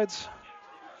to the sides.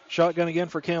 Shotgun again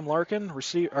for Cam Larkin,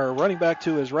 running back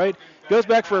to his right. Goes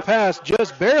back for a pass,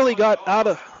 just barely got out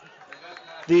of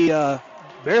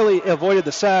barely avoided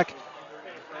the sack.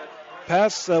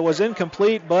 Pass was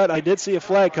incomplete, but I did see a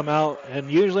flag come out,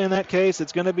 and usually in that case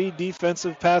it's going to be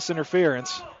defensive pass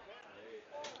interference.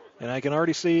 And I can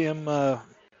already see him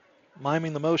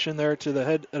miming the motion there to the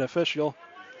head official.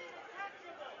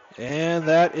 And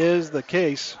that is the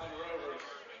case.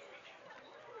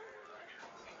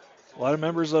 A lot of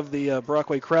members of the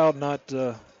Brockway crowd not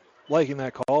liking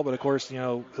that call, but of course,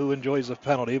 who enjoys a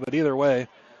penalty. But either way,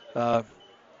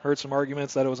 heard some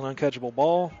arguments that it was an uncatchable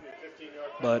ball.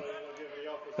 But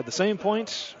at the same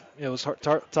point, it was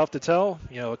tough to tell.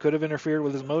 It could have interfered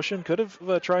with his motion, could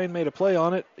have tried and made a play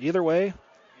on it. Either way,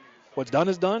 what's done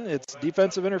is done. It's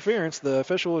defensive interference. The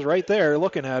official was right there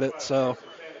looking at it. So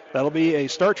that'll be a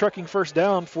Star Trucking first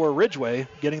down for Ridgway,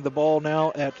 getting the ball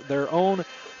now at their own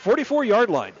 44-yard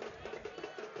line.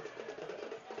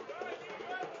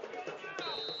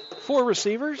 4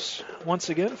 receivers. Once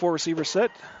again, 4 receivers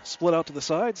set, split out to the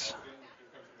sides.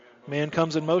 Man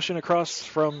comes in motion across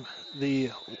from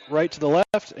the right to the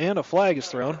left, and a flag is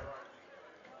thrown.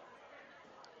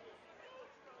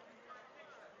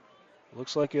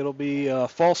 Looks like it'll be a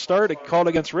false start called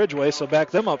against Ridgway, so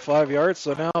back them up 5 yards.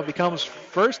 So now it becomes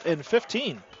 1st and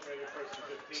 15.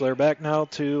 So they're back now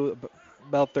to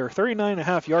about their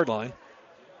 39.5-yard line.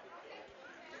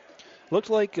 Looked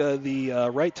like the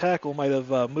right tackle might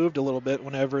have moved a little bit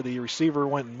whenever the receiver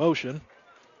went in motion.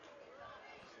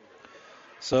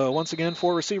 So once again,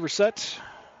 4 receivers set.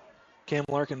 Cam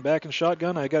Larkin back in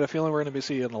shotgun. I got a feeling we're going to be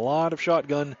seeing a lot of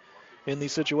shotgun in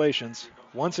these situations.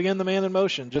 Once again, the man in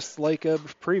motion, just like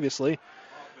previously.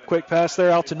 Quick pass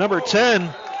there out to number 10,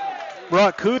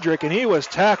 Brock Kudrick, and he was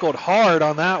tackled hard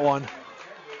on that one.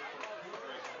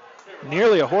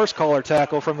 Nearly a horse collar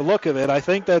tackle from the look of it. I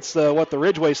think that's what the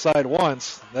Ridgway side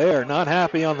wants. They are not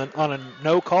happy on a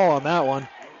no call on that one.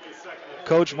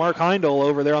 Coach Mark Heindel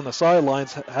over there on the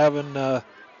sidelines having a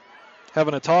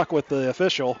talk with the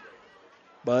official.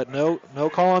 But no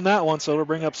call on that one, so it'll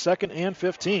bring up 2nd and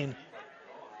 15.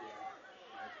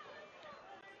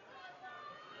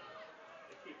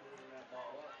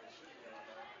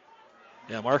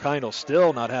 Yeah, Mark Heindel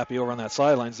still not happy over on that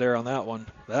sidelines there on that one.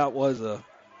 That was a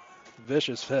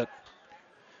vicious hit.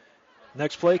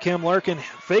 Next play, Cam Larkin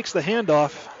fakes the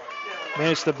handoff.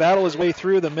 Managed to battle his way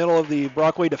through the middle of the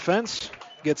Brockway defense.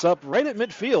 Gets up right at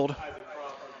midfield.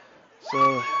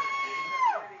 So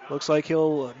looks like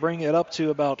he'll bring it up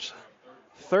to about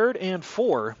 3rd and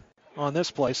 4 on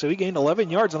this play. So he gained 11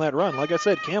 yards on that run. Like I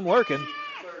said, Cam Larkin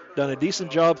done a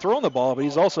decent job throwing the ball, but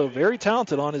he's also very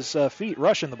talented on his feet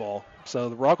rushing the ball. So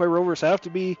the Brockway Rovers have to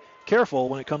be careful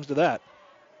when it comes to that.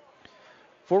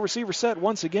 4 receiver set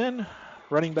once again.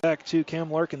 Running back to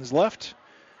Cam Larkin's left.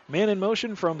 Man in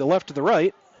motion from the left to the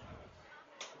right.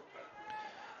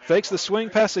 Fakes the swing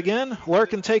pass again.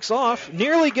 Larkin takes off.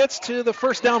 Nearly gets to the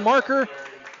first down marker.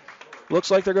 Looks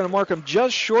like they're going to mark him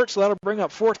just short, so that'll bring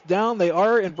up 4th down. They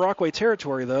are in Brockway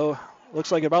territory, though.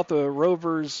 Looks like about the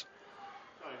Rovers,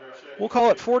 we'll call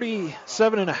it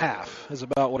 47.5 is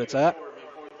about what it's at.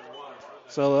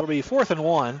 So that'll be 4th and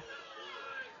 1.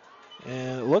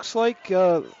 And it looks like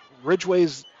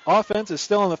Ridgway's offense is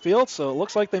still on the field, so it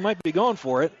looks like they might be going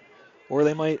for it. or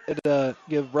they might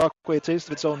give Brockway a taste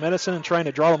of its own medicine and trying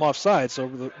to draw them offside. So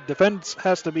the defense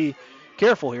has to be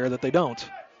careful here that they don't.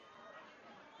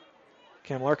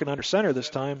 Cam Larkin under center this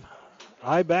time.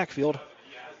 High backfield.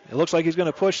 It looks like he's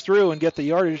going to push through and get the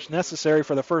yardage necessary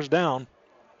for the first down.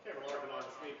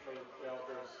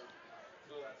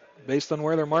 Based on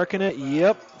where they're marking it,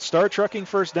 yep. Star trucking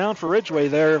first down for Ridgway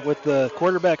there with the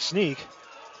quarterback sneak.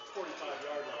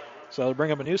 So they'll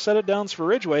bring up a new set of downs for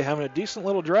Ridgway, having a decent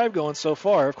little drive going so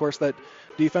far. Of course, that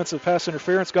defensive pass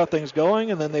interference got things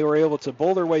going, and then they were able to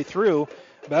bowl their way through,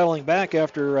 battling back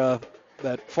after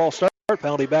that false start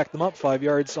penalty backed them up 5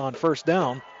 yards on first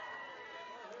down.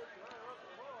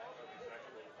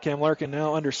 Cam Larkin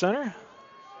now under center.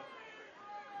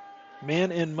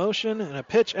 Man in motion, and a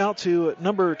pitch out to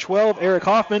number 12, Eric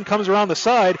Hoffman, comes around the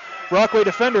side. Brockway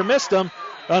defender missed him.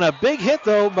 On a big hit,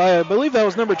 though, by I believe that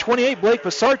was number 28, Blake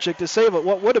Pisarczyk, to save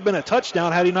what would have been a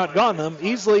touchdown had he not gotten him.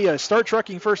 Easily a start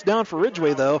trucking first down for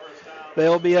Ridgway, though.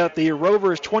 They'll be at the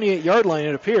Rovers' 28-yard line,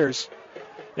 it appears.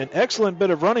 An excellent bit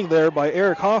of running there by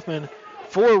Eric Hoffman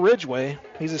for Ridgway.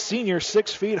 He's a senior,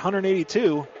 6 feet,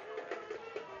 182.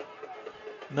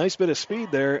 Nice bit of speed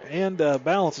there and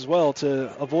balance as well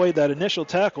to avoid that initial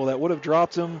tackle that would have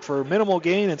dropped him for minimal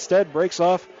gain. Instead, breaks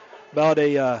off about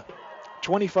a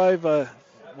 25,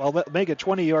 make a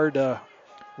 20-yard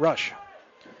rush.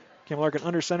 Cam Larkin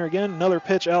under center again. Another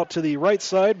pitch out to the right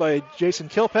side by Jason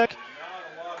Kilpeck.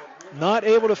 Not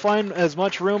able to find as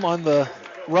much room on the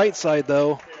right side,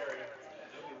 though,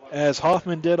 as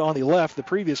Hoffman did on the left the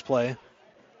previous play.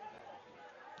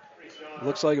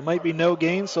 Looks like it might be no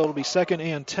gain, so it'll be 2nd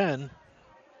and 10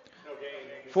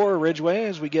 for Ridgway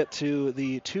as we get to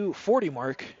the 2:40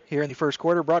 mark here in the first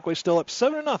quarter. Brockway still up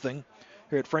 7-0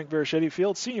 here at Frank Verichetti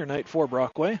Field, senior night for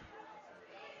Brockway.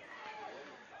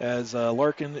 As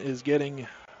Larkin is getting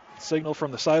signal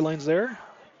from the sidelines there.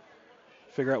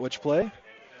 Figure out which play.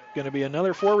 Going to be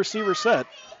another 4-receiver set.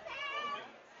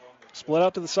 Split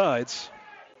out to the sides.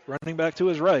 Running back to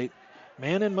his right.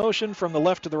 Man in motion from the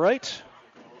left to the right.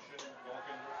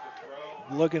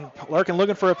 Larkin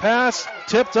looking for a pass.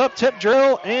 Tipped up, tip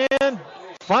drill, and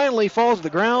finally falls to the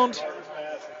ground.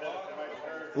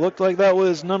 Looked like that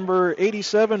was number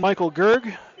 87, Michael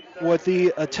Gerg, with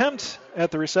the attempt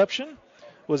at the reception.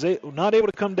 Was not able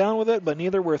to come down with it, but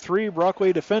neither were 3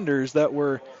 Brockway defenders that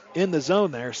were in the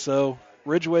zone there. So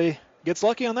Ridgway gets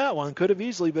lucky on that one. Could have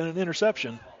easily been an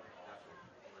interception.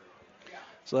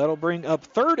 So that'll bring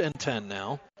up 3rd and 10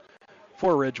 now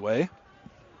for Ridgway,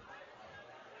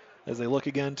 as they look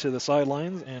again to the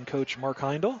sidelines and Coach Mark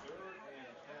Heindel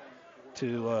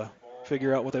to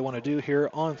figure out what they want to do here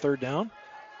on 3rd down.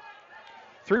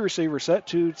 3 receiver set,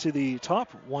 2 to the top,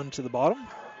 1 to the bottom.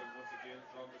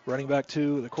 Running back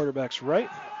to the quarterback's right.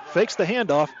 Fakes the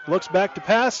handoff, looks back to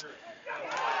pass.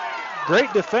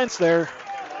 Great defense there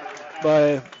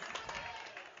by,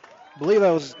 I believe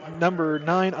that was number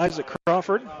 9, Isaac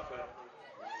Crawford.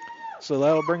 So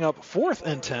that'll bring up 4th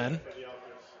and 10.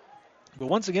 But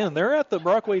once again, they're at the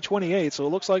Brockway 28, so it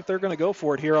looks like they're going to go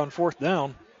for it here on 4th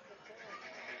down.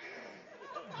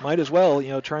 Might as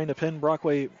well, trying to pin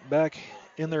Brockway back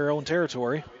in their own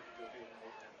territory.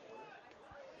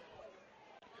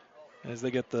 As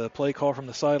they get the play call from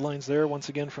the sidelines there, once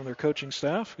again from their coaching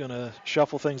staff. Going to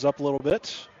shuffle things up a little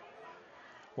bit.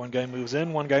 One guy moves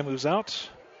in, one guy moves out.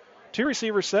 2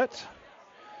 receivers set.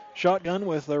 Shotgun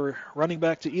with a running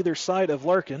back to either side of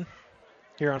Larkin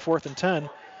here on 4th and 10.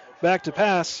 Back to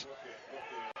pass.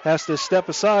 Has to step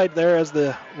aside there as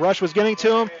the rush was getting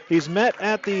to him. He's met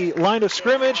at the line of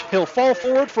scrimmage. He'll fall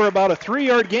forward for about a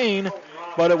 3-yard gain,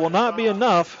 but it will not be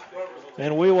enough.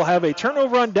 And we will have a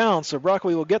turnover on down, so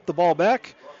Brockway will get the ball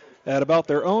back at about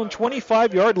their own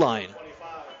 25-yard line.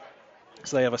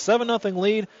 So they have a 7-0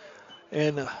 lead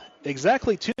and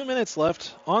exactly 2 minutes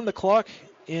left on the clock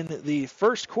in the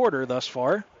first quarter thus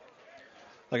far.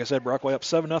 Like I said, Brockway up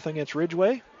 7-0 against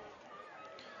Ridgway.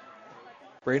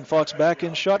 Braden Fox back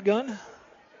in shotgun.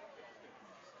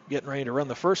 Getting ready to run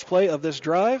the first play of this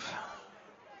drive.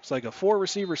 It's like a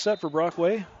 4-receiver set for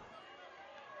Brockway.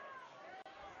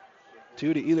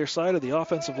 2 to either side of the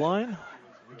offensive line.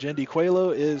 Jendi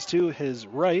Coelho is to his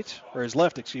right, or his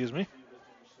left, excuse me.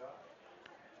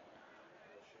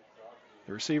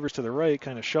 The receivers to the right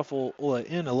kind of shuffle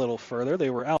in a little further. They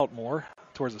were out more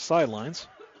towards the sidelines.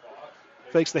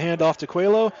 Fakes the handoff to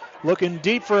Coelho. Looking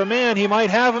deep for a man. He might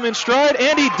have him in stride,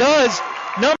 and he does.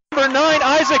 Number 9,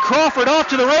 Isaac Crawford, off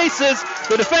to the races.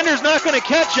 The defender's not going to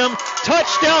catch him.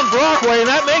 Touchdown Brockway, and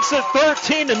that makes it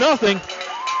 13-0.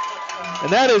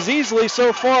 And that is easily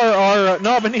so far our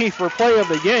nominee for play of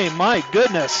the game. My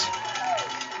goodness.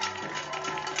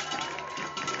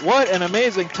 What an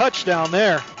amazing touchdown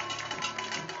there.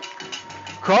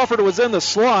 Crawford was in the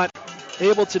slot,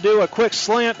 able to do a quick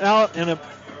slant out, and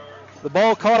the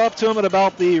ball caught up to him at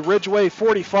about the Ridgway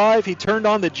 45. He turned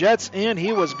on the jets, and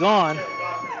he was gone.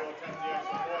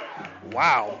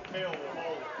 Wow.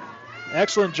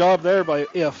 Excellent job there by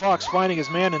Fox finding his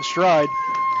man in stride.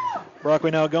 Brockway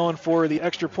now going for the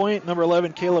extra point. Number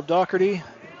 11, Caleb Doherty.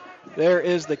 There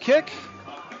is the kick,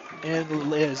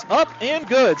 and is up and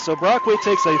good. So Brockway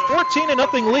takes a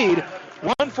 14-0 lead.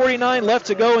 1:49 left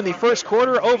to go in the first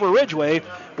quarter over Ridgway.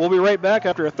 We'll be right back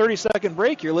after a 30-second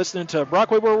break. You're listening to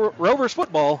Brockway Rovers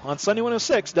football on Sunday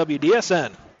 106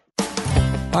 WDSN.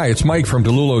 Hi, it's Mike from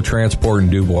DeLulo Transport in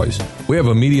DuBois. We have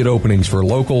immediate openings for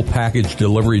local package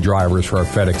delivery drivers for our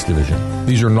FedEx division.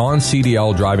 These are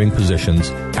non-CDL driving positions.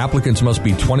 Applicants must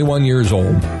be 21 years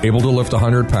old, able to lift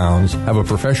 100 pounds, have a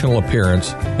professional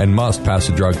appearance, and must pass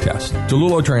a drug test.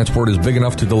 DeLulo Transport is big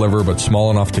enough to deliver but small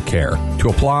enough to care. To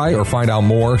apply or find out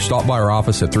more, stop by our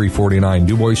office at 349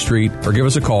 DuBois Street or give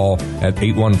us a call at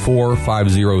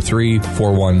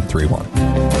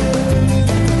 814-503-4131.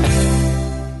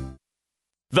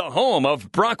 The home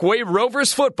of Brockway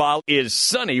Rovers football is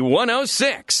Sunny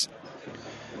 106.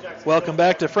 Welcome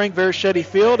back to Frank Verschetti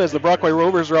Field as the Brockway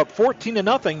Rovers are up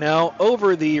 14-0 now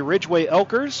over the Ridgway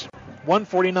Elkers.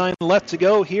 1:49 left to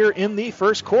go here in the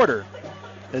first quarter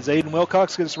as Aiden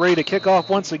Wilcox gets ready to kick off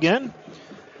once again.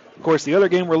 Of course, the other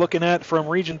game we're looking at from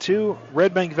Region 2,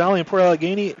 Red Bank Valley and Port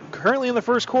Allegheny. Currently in the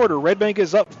first quarter, Red Bank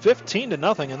is up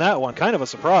 15-0 in that one. Kind of a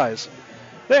surprise.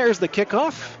 There's the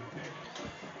kickoff.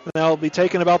 Now will be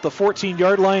taken about the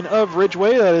 14-yard line of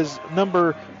Ridgway. That is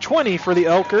number 20 for the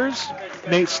Elkers,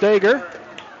 Nate Stager,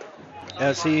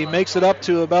 as he makes it up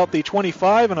to about the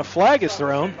 25, and a flag is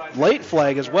thrown. Late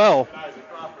flag as well.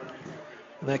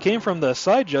 And that came from the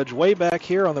side judge way back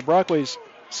here on the Brockway's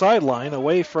sideline,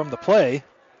 away from the play.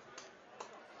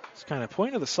 It's kind of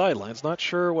pointing to the sidelines. Not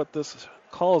sure what this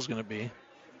call is going to be.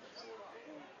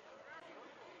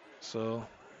 So,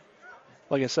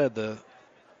 like I said, the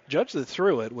judge that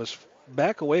threw it was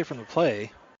back away from the play,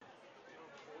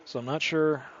 so I'm not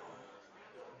sure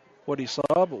what he saw,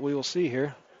 but we will see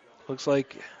here. Looks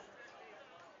like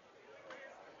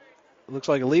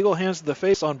illegal hands to the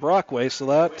face on Brockway, so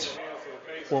that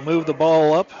will move the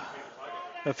ball up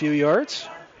a few yards.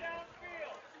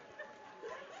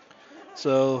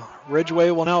 So Ridgway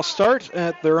will now start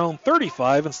at their own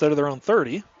 35 instead of their own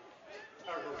 30.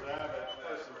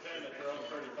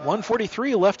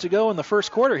 1:43 left to go in the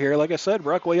first quarter here. Like I said,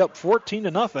 Brockway up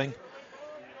 14-0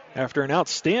 after an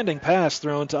outstanding pass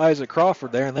thrown to Isaac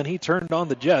Crawford there, and then he turned on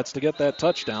the jets to get that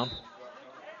touchdown.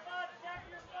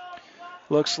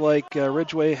 Looks like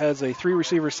Ridgway has a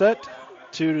 3-receiver set,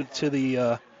 two to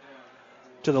the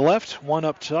left, one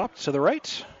up top to the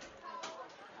right.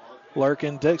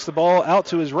 Larkin takes the ball out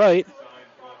to his right.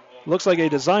 Looks like a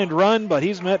designed run, but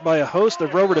he's met by a host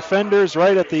of Rover defenders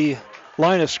right at the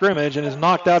line of scrimmage and is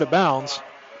knocked out of bounds.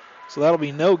 So that'll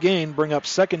be no gain. Bring up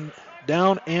second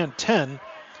down and 10.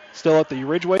 Still at the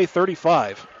Ridgway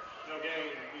 35.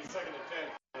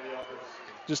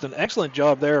 Just an excellent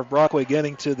job there of Brockway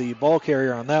getting to the ball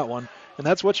carrier on that one. And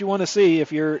that's what you want to see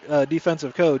if you're a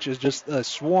defensive coach, is just a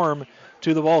swarm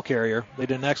to the ball carrier. They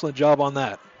did an excellent job on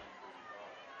that.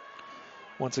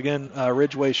 Once again,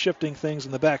 Ridgway shifting things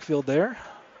in the backfield there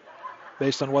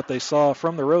based on what they saw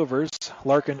from the Rovers.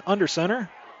 Larkin under center.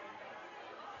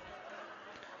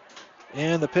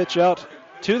 And the pitch out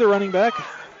to the running back.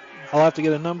 I'll have to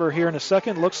get a number here in a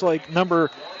second. Looks like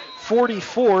number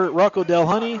 44, Rocco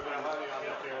Delhoney,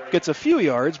 gets a few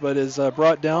yards, but is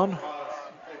brought down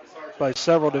by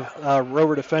several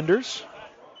Rover defenders,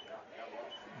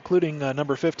 including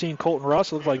number 15, Colton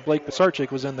Ross. It looks like Blake Pisarczyk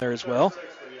was in there as well.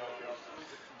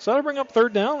 So that'll bring up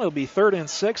third down. It'll be 3rd and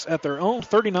 6 at their own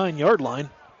 39-yard line.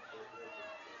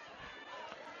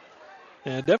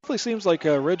 And it definitely seems like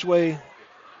Ridgway,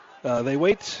 they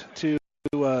wait to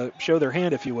show their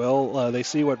hand, if you will. They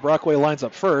see what Brockway lines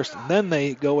up first, and then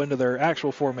they go into their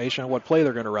actual formation, what play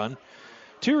they're going to run.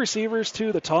 2 receivers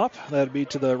to the top. That would be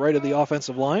to the right of the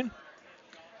offensive line.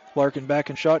 Larkin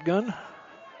back in shotgun.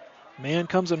 Man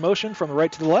comes in motion from the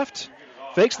right to the left.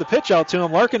 Fakes the pitch out to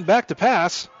him. Larkin back to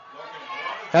pass.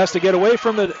 Has to get away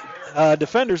from the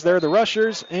defenders there, the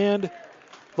rushers, and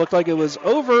looked like it was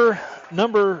over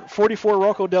number 44,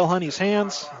 Rocco Delhoney's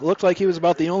hands. Looked like he was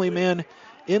about the only man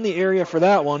in the area for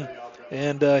that one,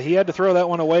 and he had to throw that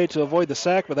one away to avoid the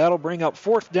sack, but that'll bring up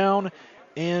 4th down,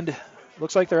 and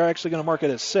looks like they're actually going to mark it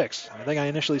as 6. I think I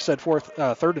initially said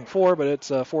 3rd and 4, but it's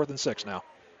 4th and 6 now.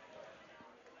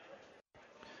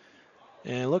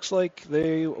 And it looks like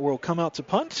they will come out to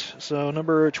punt. So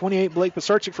number 28, Blake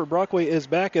Pisarcik for Brockway, is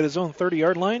back at his own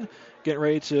 30-yard line, getting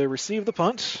ready to receive the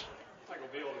punt.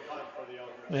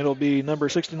 It'll be number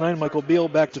 69, Michael Beal,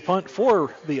 back to punt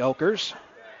for the Elkers.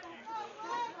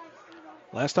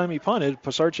 Last time he punted,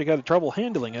 Pisarcik had trouble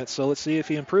handling it, so let's see if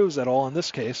he improves at all in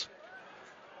this case.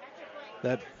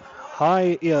 That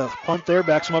high punt there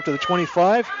backs him up to the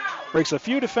 25. Breaks a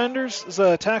few defenders'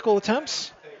 tackle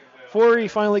attempts before he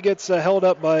finally gets held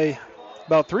up by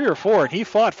about 3 or 4, and he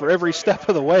fought for every step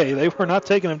of the way. They were not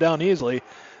taking him down easily.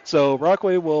 So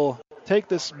Brockway will take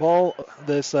this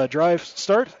drive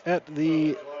start at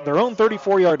their own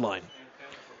 34-yard line.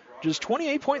 Just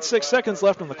 28.6 seconds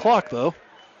left on the clock, though.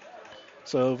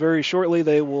 So very shortly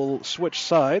they will switch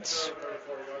sides,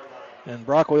 and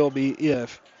Brockway will be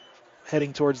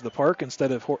heading towards the park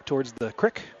instead of towards the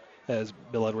creek, as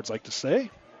Bill Edwards like to say.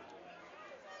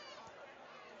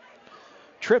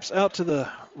 Trips out to the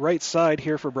right side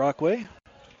here for Brockway.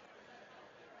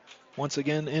 Once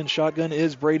again in shotgun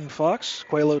is Braden Fox.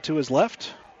 Coelho to his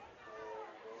left.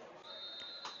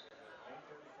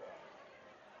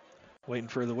 Waiting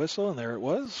for the whistle, and there it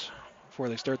was before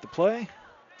they start the play.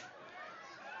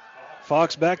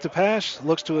 Fox back to pass,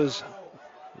 looks to his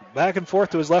back and forth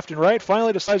to his left and right,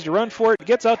 finally decides to run for it,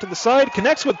 gets out to the side,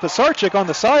 connects with Pisarcik on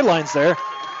the sidelines there.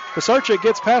 Pisarcik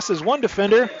gets past his one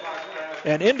defender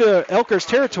and into Elkers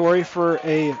territory for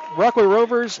a Brockway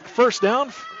Rovers first down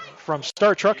from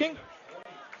Star Trucking.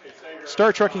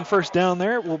 Star Trucking first down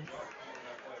there will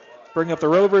bring up the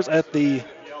Rovers at the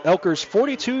Elkers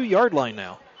 42-yard line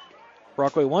now.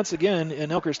 Brockway once again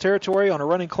in Elkers territory on a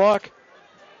running clock.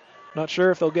 Not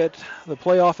sure if they'll get the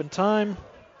play off in time.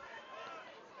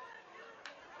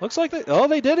 Looks like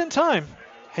they did in time.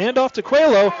 Hand off to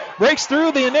Coelho. Breaks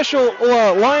through the initial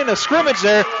line of scrimmage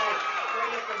there.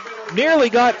 Nearly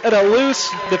got at a loose.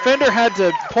 Defender had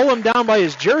to pull him down by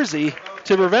his jersey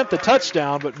to prevent the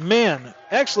touchdown. But, man,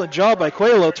 excellent job by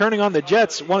Coelho turning on the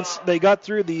Jets once they got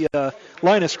through the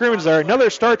line of scrimmage there. Another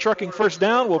Star Trucking first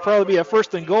down will probably be a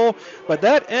first and goal. But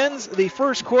that ends the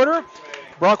first quarter.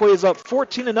 Brockway is up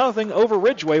 14-0 over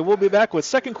Ridgway. We'll be back with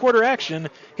second quarter action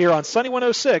here on Sunny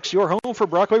 106, your home for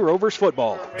Brockway Rovers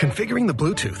football. Configuring the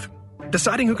Bluetooth,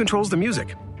 deciding who controls the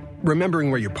music, remembering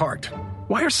where you parked.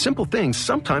 Why are simple things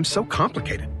sometimes so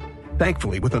complicated?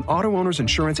 Thankfully, with an auto owner's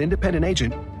insurance independent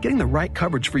agent, getting the right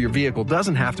coverage for your vehicle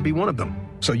doesn't have to be one of them.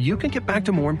 So you can get back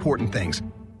to more important things,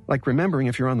 like remembering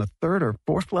if you're on the third or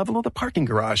fourth level of the parking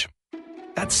garage.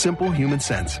 That's simple human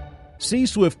sense. See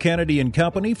Swift Kennedy and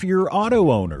Company for your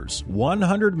auto owners.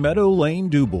 100 Meadow Lane,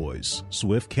 DuBois.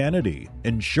 Swift Kennedy.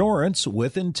 Insurance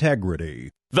with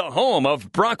integrity. The home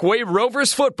of Brockway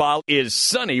Rovers football is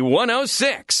Sunny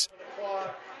 106.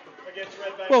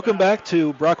 Welcome back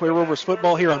to Brockway Rovers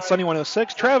football here on Sunny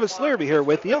 106. Travis Larrabee here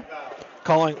with you,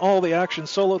 calling all the action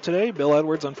solo today. Bill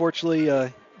Edwards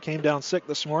unfortunately came down sick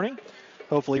this morning.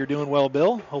 Hopefully you're doing well,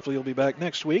 Bill. Hopefully you'll be back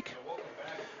next week.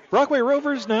 Brockway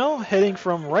Rovers now heading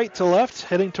from right to left,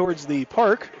 heading towards the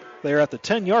park. They're at the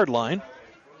 10-yard line,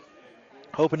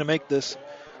 hoping to make this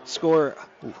score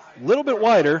a little bit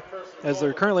wider as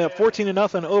they're currently up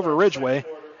 14-0 over Ridgway.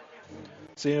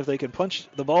 Seeing if they can punch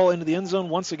the ball into the end zone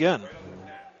once again.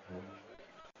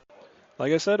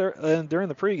 Like I said during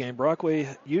the pregame,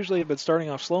 Brockway usually have been starting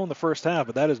off slow in the first half,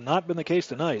 but that has not been the case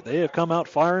tonight. They have come out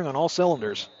firing on all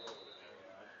cylinders.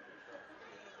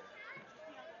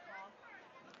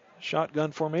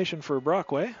 Shotgun formation for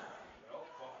Brockway.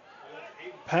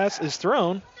 Pass is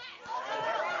thrown.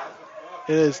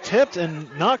 It is tipped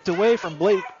and knocked away from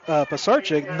Blake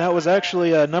Pisarcik, and that was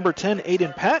actually number 10,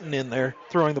 Aiden Patton, in there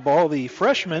throwing the ball. The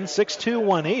freshman, 6'2",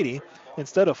 180,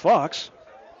 instead of Fox.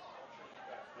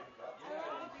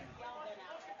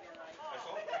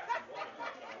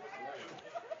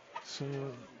 So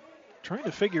trying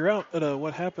to figure out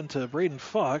what happened to Braden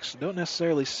Fox. Don't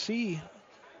necessarily see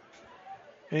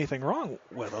anything wrong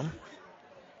with him.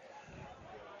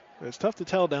 But it's tough to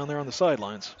tell down there on the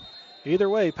sidelines. Either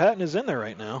way, Patton is in there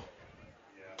right now.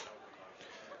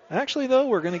 Actually, though,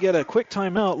 we're going to get a quick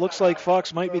timeout. Looks like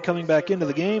Fox might be coming back into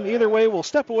the game. Either way, we'll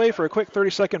step away for a quick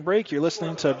 30-second break. You're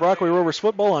listening to Brockway Rovers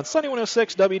football on Sunny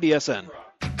 106 WDSN.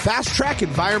 Fast Track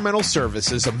Environmental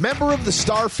Services, a member of the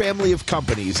Star family of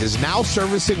companies, is now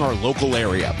servicing our local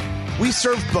area. We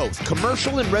serve both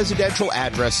commercial and residential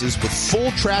addresses with full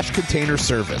trash container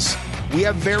service. We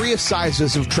have various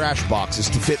sizes of trash boxes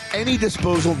to fit any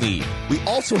disposal need. We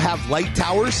also have light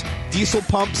towers, diesel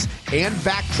pumps, and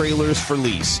vac trailers for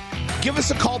lease. Give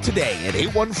us a call today at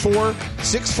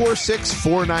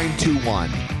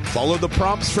 814-646-4921. Follow the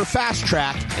prompts for Fast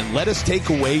Track and let us take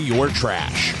away your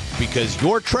trash. because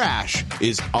your trash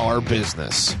is our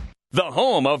business. The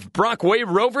home of Brockway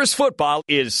Rovers football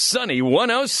is Sunny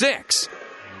 106.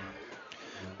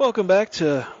 Welcome back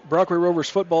to Brockway Rovers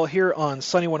football here on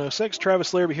Sunny 106.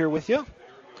 Travis Larrabee here with you.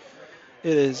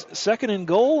 It is 2nd and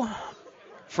goal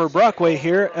for Brockway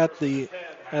here at the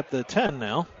 10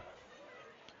 now.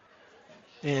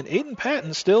 And Aiden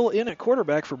Patton still in at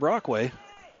quarterback for Brockway.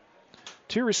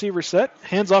 2 receiver set.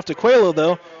 Hands off to Coelho,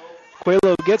 though.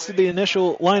 Coelho gets to the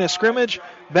initial line of scrimmage,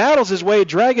 battles his way,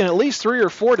 dragging at least 3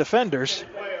 or 4 defenders.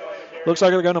 Looks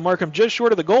like they're going to mark him just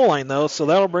short of the goal line, though, so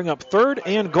that'll bring up 3rd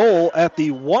and goal at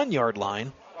the 1-yard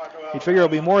line. You'd figure it'll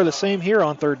be more of the same here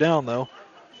on 3rd down, though.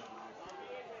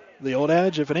 The old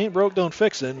adage, if it ain't broke, don't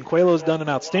fix it. And Coelho's done an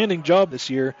outstanding job this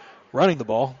year running the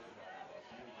ball.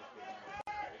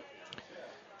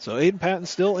 So Aiden Patton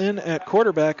still in at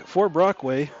quarterback for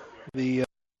Brockway, the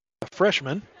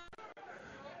freshman.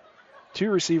 2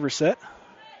 receiver set.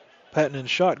 Patton in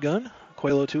shotgun.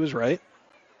 Coelho to his right.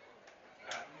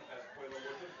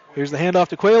 Here's the handoff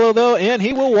to Coelho, though, and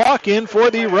he will walk in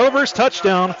for the Rovers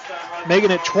touchdown,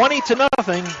 making it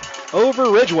 20-0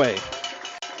 over Ridgway.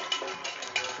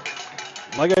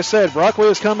 Like I said, Brockway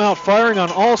has come out firing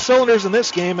on all cylinders in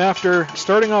this game after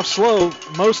starting off slow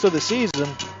most of the season.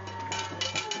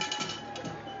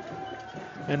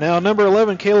 And now number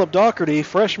 11, Caleb Doherty,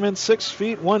 freshman, 6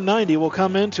 feet, 190, will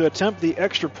come in to attempt the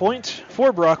extra point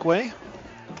for Brockway.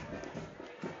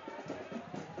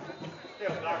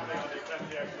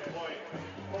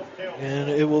 And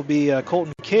it will be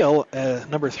Colton Kale,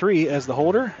 number 3, as the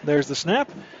holder. There's the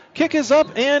snap. Kick is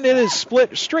up, and it is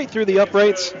split straight through the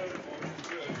uprights.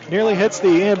 Nearly hits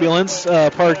the ambulance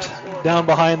parked down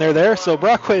behind there. So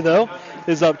Brockway, though,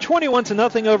 is up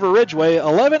 21-0 over Ridgway.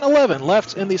 11-11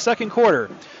 left in the second quarter.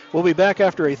 We'll be back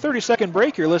after a 30-second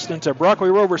break. You're listening to Brockway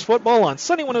Rovers football on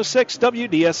Sunny 106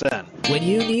 WDSN. When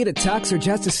you need a tux or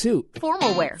just a suit,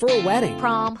 formal wear for a wedding,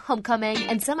 prom, homecoming,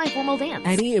 and semi-formal dance,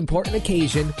 any important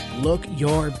occasion, look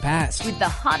your best with the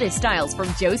hottest styles from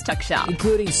Joe's Tuck Shop,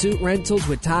 including suit rentals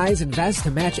with ties and vests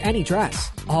to match any dress,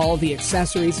 all the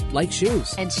accessories like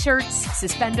shoes and shirts,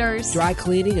 suspenders, dry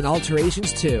cleaning and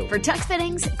alterations too. For tux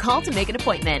fittings, call to make an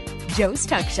appointment. Joe's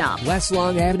Tuck Shop, West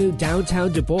Long Avenue,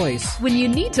 downtown Du Bois. When you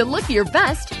need to look your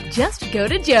best, just go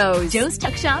to Joe's.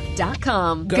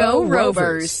 Joe'sTuckShop.com. Go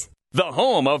Rovers! The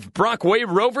home of Brockway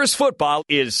Rovers football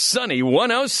is Sunny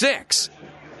 106.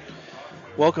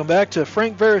 Welcome back to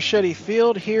Frank Verischetti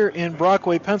Field here in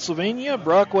Brockway, Pennsylvania.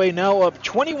 Brockway now up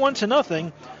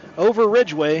 21-0 over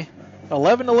Ridgway.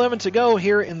 11-11 to go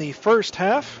here in the first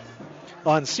half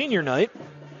on senior night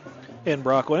in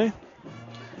Brockway.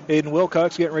 Aiden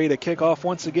Wilcox getting ready to kick off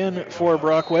once again for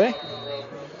Brockway.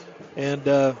 And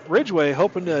Ridgway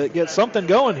hoping to get something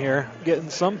going here, getting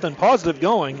something positive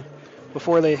going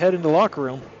before they head into the locker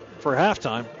room for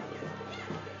halftime.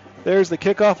 There's the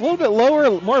kickoff, a little bit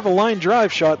lower, more of a line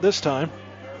drive shot this time.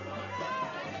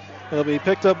 It'll be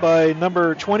picked up by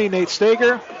number 20, Nate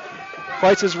Stager.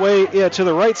 Fights his way to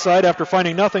the right side after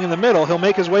finding nothing in the middle. He'll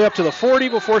make his way up to the 40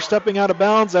 before stepping out of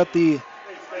bounds at the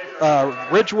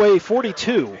Ridgway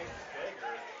 42.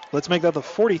 Let's make that the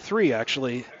 43,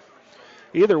 actually.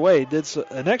 Either way, did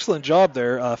an excellent job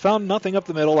there. Found nothing up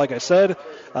the middle, like I said.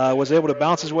 Was able to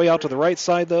bounce his way out to the right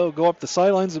side, though. Go up the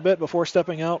sidelines a bit before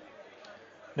stepping out.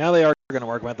 Now they are going to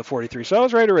mark him at the 43. So I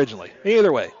was right originally.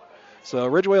 Either way. So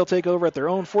Ridgway will take over at their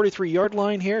own 43-yard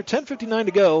line here. 10:59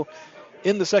 to go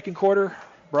in the second quarter.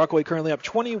 Brockway currently up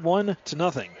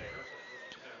 21-0.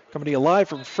 Coming to you live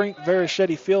from Frank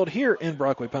Verischetti Field here in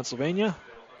Brockway, Pennsylvania.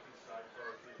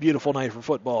 Beautiful night for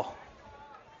football.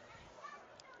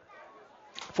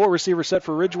 4 receiver set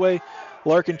for Ridgway.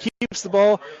 Larkin keeps the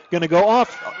ball. Going to go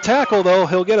off tackle, though.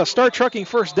 He'll get a start trucking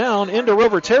first down into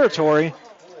Rover territory.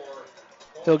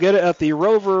 He'll get it at the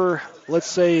Rover, let's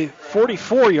say,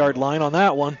 44-yard line on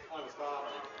that one.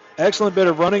 Excellent bit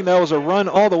of running. That was a run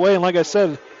all the way. And like I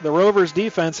said, the Rovers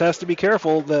defense has to be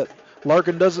careful that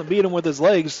Larkin doesn't beat him with his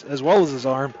legs as well as his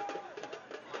arm.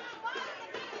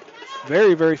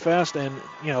 Very, very fast and,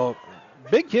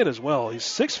 big kid as well. He's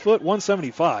 6 foot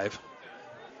 175.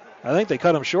 I think they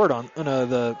cut him short on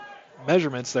the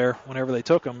measurements there whenever they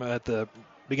took him at the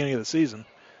beginning of the season.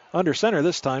 Under center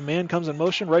this time. Man comes in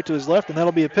motion right to his left, and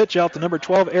that'll be a pitch out to number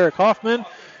 12, Eric Hoffman.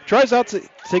 Tries out to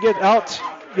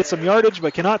get some yardage,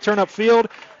 but cannot turn upfield. In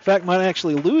fact, might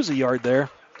actually lose a yard there.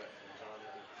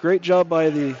 Great job by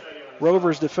the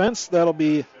Rovers defense. That'll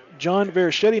be John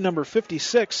Verischetti, number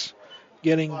 56,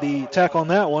 getting the tackle on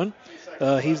that one.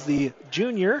 He's the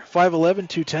junior, 5'11",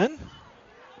 210.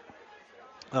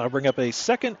 That'll bring up a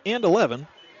 2nd and 11.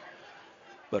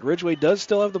 But Ridgway does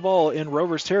still have the ball in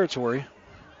Rovers territory.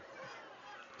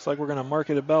 Looks like we're going to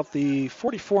mark it about the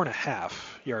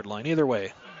 44.5-yard line. Either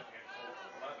way.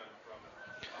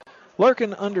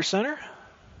 Larkin under center.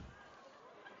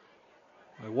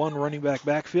 One running back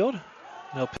backfield.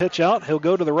 He'll pitch out. He'll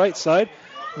go to the right side.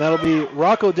 That'll be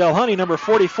Rocco Delhoney, number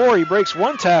 44. He breaks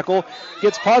one tackle,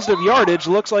 gets positive yardage.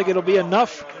 Looks like it'll be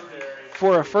enough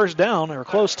for a first down or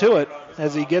close to it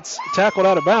as he gets tackled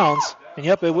out of bounds. And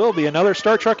yep, it will be another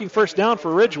Star Trucking first down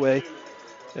for Ridgway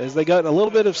as they got a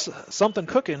little bit of something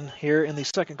cooking here in the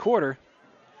second quarter.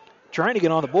 Trying to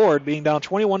get on the board, being down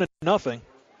 21-0.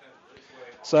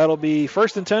 So that'll be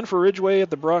 1st and 10 for Ridgway at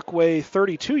the Brockway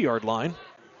 32-yard line.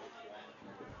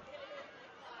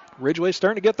 Ridgway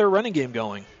starting to get their running game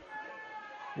going,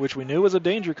 which we knew was a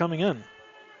danger coming in.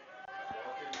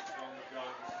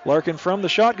 Larkin from the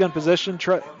shotgun position.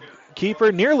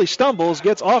 Keeper nearly stumbles,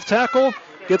 gets off tackle,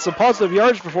 gets some positive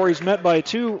yards before he's met by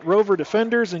two Rover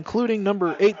defenders, including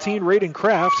number 18, Raiden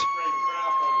Kraft.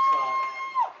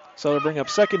 So they'll bring up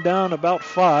second down, about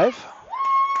 5.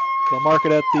 They'll mark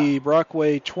it at the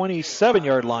Brockway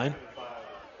 27-yard line.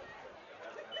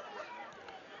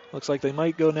 Looks like they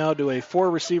might go now to a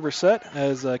 4-receiver set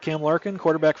as Cam Larkin,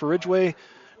 quarterback for Ridgway,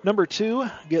 number 2,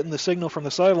 getting the signal from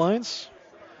the sidelines.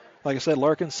 Like I said,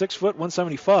 Larkin, 6 foot,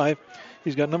 175.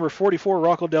 He's got number 44,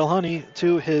 Rocco Delhoney,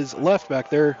 to his left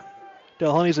back there.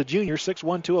 Delhoney's a junior,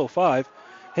 6'1", 205.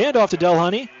 Handoff to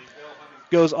Delhoney.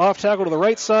 Goes off tackle to the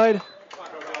right side.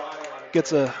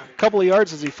 Gets a couple of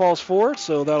yards as he falls forward,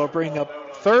 so that'll bring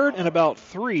up third and about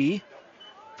 3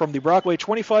 from the Brockway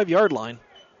 25-yard line.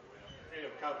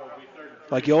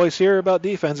 Like you always hear about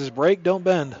defenses, break, don't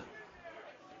bend.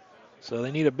 So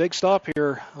they need a big stop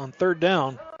here on third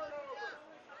down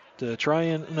to try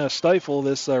and stifle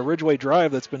this Ridgway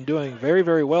drive that's been doing very,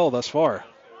 very well thus far.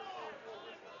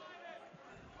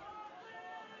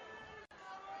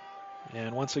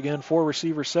 And once again,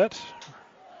 4-receiver set.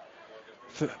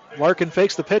 Larkin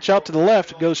fakes the pitch out to the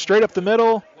left, goes straight up the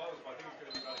middle.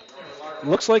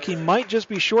 Looks like he might just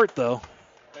be short, though.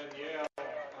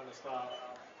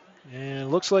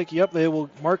 And looks like, yep, they will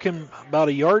mark him about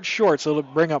a yard short, so it'll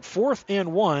bring up 4th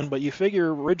and 1, but you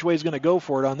figure Ridgway's going to go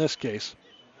for it on this case.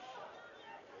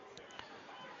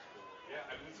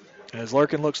 As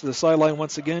Larkin looks to the sideline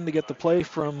once again to get the play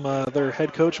from their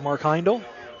head coach, Mark Heindel.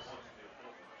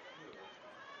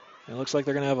 It looks like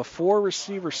they're going to have a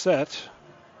 4-receiver set.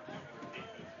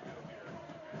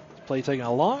 Play taking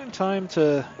a long time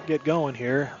to get going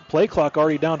here. Play clock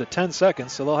already down to 10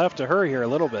 seconds, so they'll have to hurry here a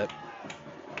little bit.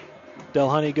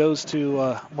 Delhoney goes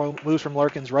to, moves from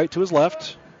Larkin's right to his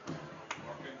left.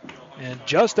 And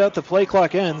just at the play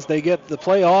clock ends, they get the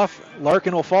play off.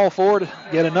 Larkin will fall forward,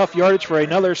 get enough yardage for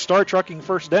another Star Trucking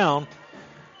first down.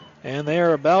 And they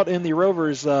are about in the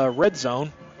Rovers' red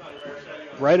zone,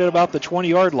 right at about the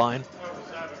 20-yard line.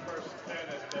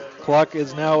 Clock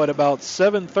is now at about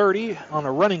 7:30 on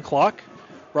a running clock.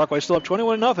 Brockway still up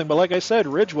 21-0, but like I said,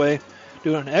 Ridgway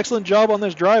doing an excellent job on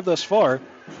this drive thus far.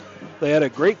 They had a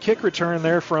great kick return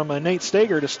there from Nate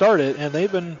Stager to start it, and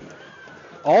they've been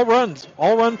all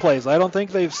run plays. I don't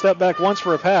think they've stepped back once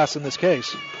for a pass in this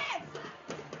case.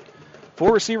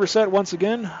 4-receiver set once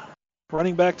again.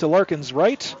 Running back to Larkin's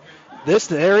right.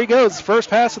 There he goes. First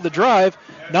pass of the drive.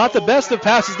 Not the best of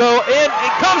passes, though, and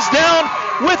it comes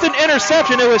down with an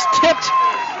interception. It was tipped.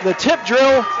 The tip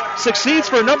drill succeeds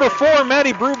for number 4,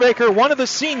 Matty Brubaker, one of the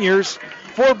seniors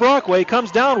for Brockway, comes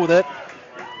down with it.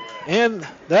 And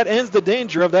that ends the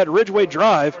danger of that Ridgway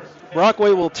drive.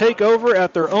 Brockway will take over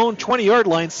at their own 20-yard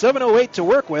line, 7:08 to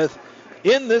work with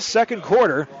in this second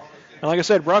quarter. And like I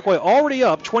said, Brockway already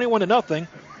up 21-0.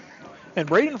 And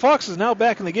Braden Fox is now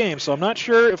back in the game, so I'm not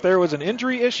sure if there was an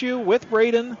injury issue with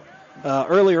Braden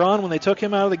earlier on when they took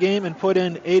him out of the game and put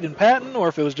in Aiden Patton, or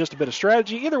if it was just a bit of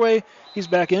strategy. Either way, he's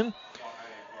back in.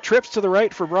 Trips to the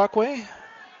right for Brockway.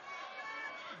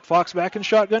 Fox back in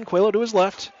shotgun, Coelho to his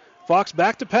left. Fox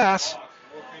back to pass.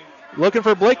 Looking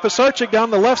for Blake Pisarcik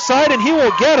down the left side, and he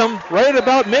will get him right at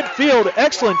about midfield.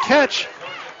 Excellent catch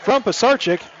from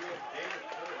Pisarcik.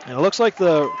 And it looks like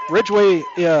the Ridgway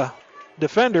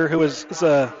defender who is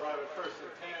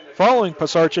following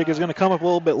Pisarcik is going to come up a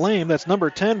little bit lame. That's number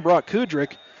 10, Brock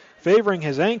Kudrick, favoring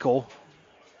his ankle.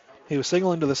 He was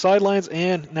signaling to the sidelines,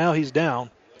 and now he's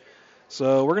down.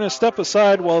 So we're going to step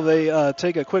aside while they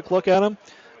take a quick look at him.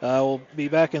 We'll be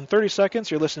back in 30 seconds.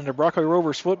 You're listening to Brockway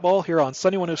Rovers football here on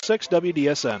Sunny 106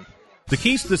 WDSN. The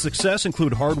keys to success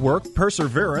include hard work,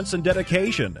 perseverance, and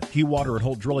dedication. Hugh Water and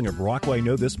Holt Drilling of Brockway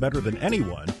know this better than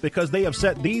anyone because they have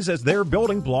set these as their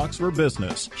building blocks for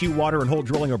business. Hugh Water and Holt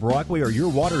Drilling of Brockway are your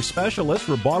water specialists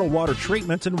for bottled water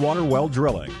treatment and water well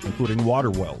drilling, including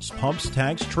water wells, pumps,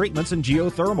 tanks, treatments, and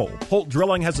geothermal. Holt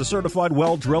Drilling has a certified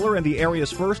well driller and the area's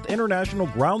first international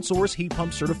ground source heat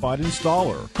pump certified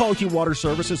installer. Call Hugh Water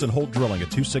Services and Holt Drilling at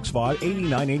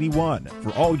 265-8981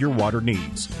 for all your water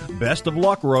needs. Best of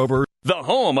luck, Rovers. The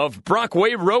home of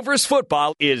Brockway Rovers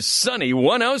football is Sunny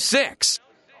 106.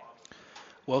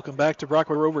 Welcome back to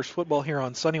Brockway Rovers football here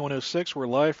on Sunny 106. We're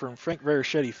live from Frank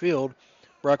Verschetti Field.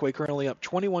 Brockway currently up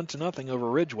 21-0 over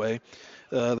Ridgway.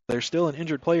 There's still an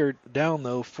injured player down,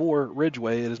 though, for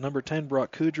Ridgway. It is number 10,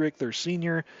 Brock Kudrick, their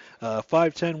senior, 5'10",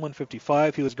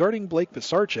 155. He was guarding Blake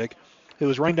Pisarczyk, who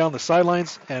was running down the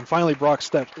sidelines, and finally Brock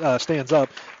stands up.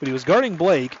 But he was guarding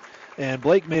Blake, and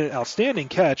Blake made an outstanding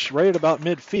catch right at about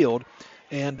midfield.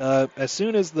 And as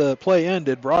soon as the play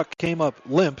ended, Brock came up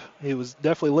limp. He was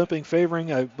definitely limping,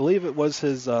 favoring, I believe it was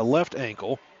his left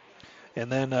ankle.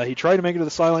 And then he tried to make it to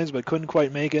the sidelines, but couldn't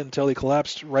quite make it until he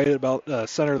collapsed right at about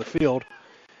center of the field.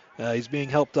 He's being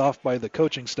helped off by the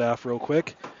coaching staff real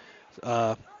quick.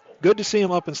 Good to see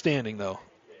him up and standing, though.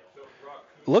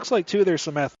 Looks like, too, there's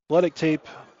some athletic tape.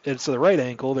 It's the right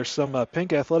ankle. There's some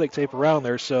pink athletic tape around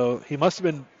there, so he must have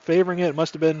been favoring it. It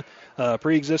must have been a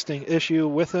pre-existing issue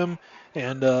with him,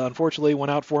 and unfortunately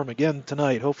went out for him again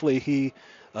tonight. Hopefully he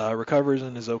recovers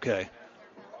and is okay.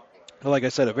 Like I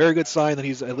said, a very good sign that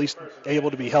he's at least able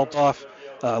to be helped off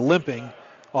limping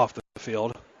off the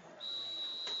field.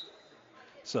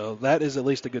 So that is at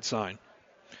least a good sign.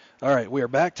 All right, we are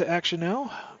back to action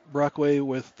now. Brockway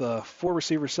with 4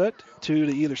 receivers set, 2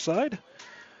 to either side.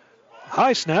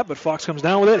 High snap, but Fox comes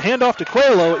down with it. Handoff to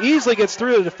Coelho. Easily gets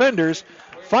through the defenders.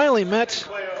 Finally met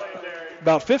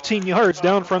about 15 yards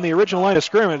down from the original line of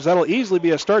scrimmage. That'll easily be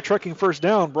a start trucking first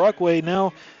down. Brockway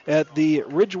now at the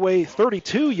Ridgway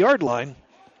 32-yard line,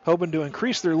 hoping to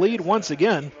increase their lead once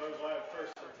again.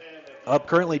 Up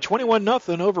currently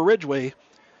 21-0 over Ridgway.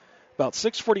 About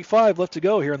 6:45 left to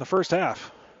go here in the first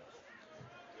half.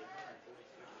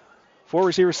 4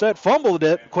 receiver set, fumbled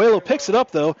it. Coelho picks it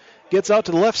up, though. Gets out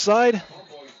to the left side.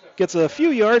 Gets a few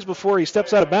yards before he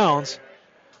steps out of bounds.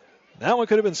 That one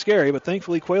could have been scary, but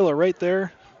thankfully Coelho right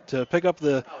there to pick up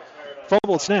the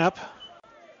fumbled snap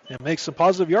and make some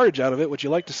positive yardage out of it, which you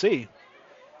like to see.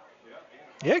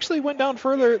 He actually went down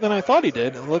further than I thought he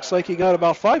did. It looks like he got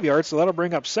about 5 yards, so that'll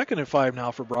bring up 2nd and 5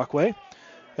 now for Brockway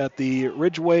at the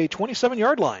Ridgway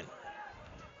 27-yard line.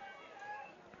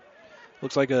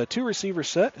 Looks like a 2 receiver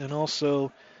set and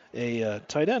also a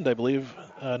tight end, I believe,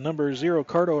 number 0,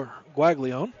 Cardo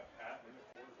Guaglione.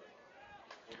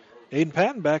 Aiden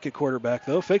Patton back at quarterback,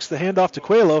 though. Fakes the handoff to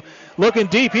Coelho. Looking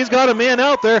deep. He's got a man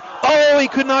out there. Oh, he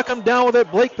could not come down with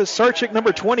it. Blake Pisarczyk,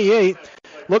 number 28.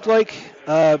 Looked like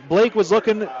Blake was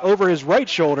looking over his right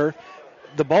shoulder.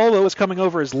 The ball, though, was coming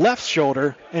over his left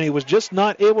shoulder, and he was just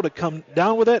not able to come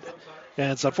down with it.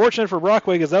 And it's unfortunate for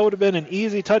Brockway because that would have been an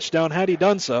easy touchdown had he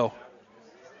done so.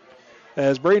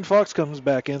 As Braden Fox comes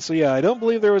back in. So, yeah, I don't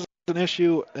believe there was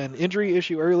an injury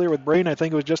issue earlier with Braden. I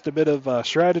think it was just a bit of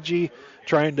strategy,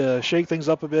 trying to shake things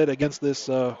up a bit against this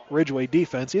Ridgway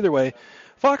defense. Either way,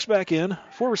 Fox back in,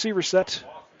 4 receiver set.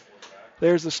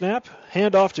 There's the snap,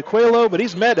 handoff to Coelho, but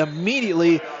he's met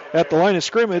immediately at the line of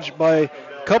scrimmage by a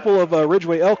couple of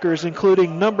Ridgway Elkers,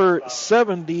 including number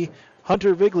 70,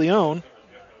 Hunter Viglione.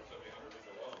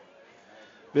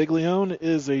 Viglione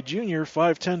is a junior,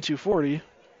 5'10", 240.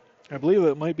 I believe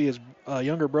it might be his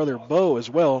younger brother, Bo, as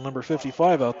well. Number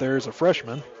 55 out there is a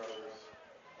freshman.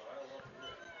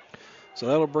 So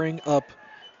that'll bring up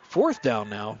 4th down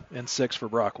now and 6 for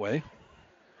Brockway.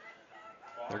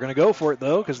 They're going to go for it,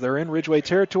 though, because they're in Ridgway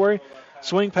territory.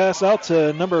 Swing pass out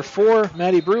to number 4,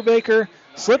 Matty Brubaker.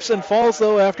 Slips and falls,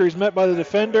 though, after he's met by the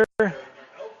defender.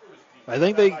 I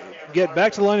think they get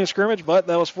back to the line of scrimmage, but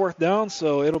that was 4th down,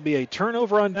 so it'll be a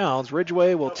turnover on downs.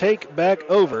 Ridgway will take back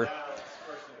over.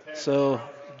 So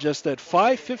just at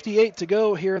 5:58 to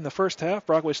go here in the first half.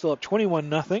 Brockway still up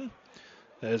 21-0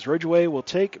 as Ridgway will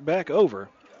take back over.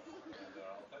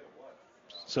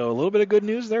 So a little bit of good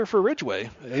news there for Ridgway,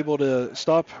 able to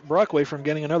stop Brockway from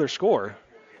getting another score.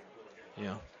 An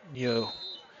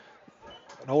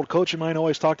old coach of mine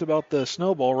always talked about the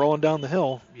snowball rolling down the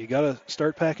hill. You got to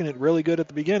start packing it really good at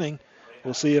the beginning.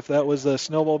 We'll see if that was the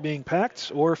snowball being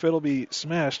packed or if it'll be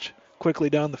smashed quickly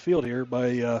down the field here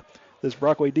by this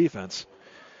Brockway defense.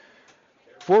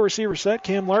 4 receiver set.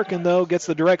 Cam Larkin, though, gets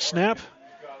the direct snap.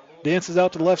 Dances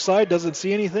out to the left side. Doesn't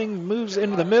see anything. Moves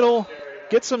into the middle.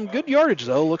 Gets some good yardage,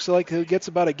 though. Looks like he gets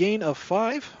about a gain of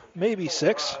 5, maybe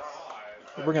 6.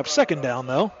 We'll bring up second down,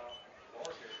 though.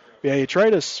 Yeah, he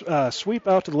tried to sweep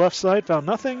out to the left side, found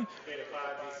nothing,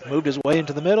 moved his way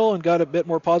into the middle, and got a bit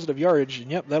more positive yardage.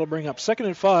 And, yep, that'll bring up 2nd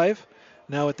and 5,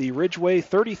 now at the Ridgway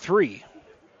 33.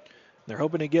 They're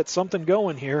hoping to get something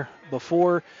going here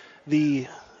before the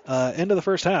end of the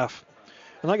first half.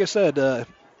 And like I said,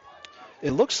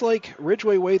 it looks like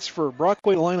Ridgway waits for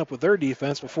Brockway to line up with their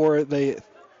defense before they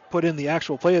put in the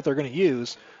actual play that they're going to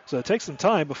use. So it takes some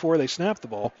time before they snap the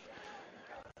ball.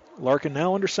 Larkin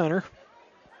now under center.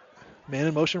 Man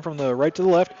in motion from the right to the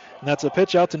left. And that's a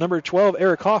pitch out to number 12,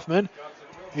 Eric Hoffman.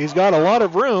 He's got a lot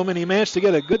of room, and he managed to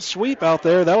get a good sweep out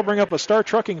there. That'll bring up a Star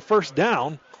Trucking first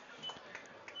down.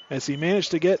 As he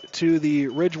managed to get to the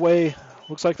Ridgway,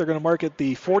 looks like they're going to mark it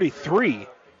the 43.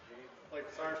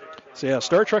 So, yeah,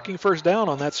 Star Trucking first down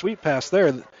on that sweep pass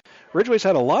there. Ridgway's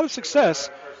had a lot of success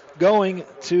going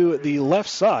to the left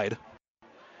side.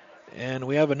 And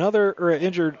we have another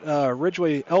injured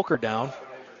Ridgway Elker down.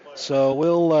 So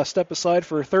we'll step aside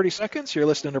for 30 seconds. You're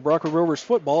listening to Brockway Rovers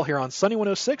football here on Sunny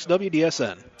 106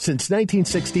 WDSN. Since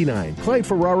 1969, Clyde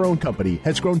Ferraro & Company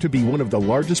has grown to be one of the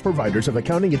largest providers of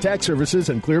accounting and tax services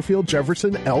in Clearfield,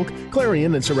 Jefferson, Elk,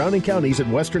 Clarion, and surrounding counties in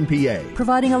western PA.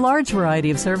 Providing a large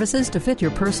variety of services to fit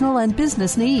your personal and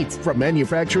business needs. From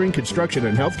manufacturing, construction,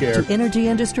 and healthcare to energy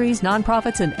industries,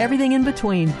 nonprofits, and everything in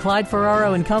between, Clyde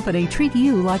Ferraro & Company treat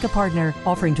you like a partner,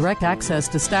 offering direct access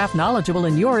to staff knowledgeable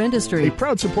in your industry. A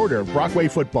proud supporter of Brockway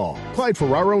football. Clyde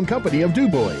Ferraro & Company of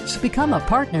DuBois. Become a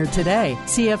partner today.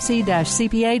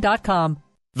 CFC-CPA.com.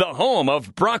 The home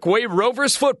of Brockway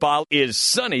Rovers football is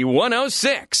Sunny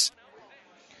 106.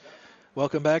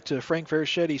 Welcome back to Frank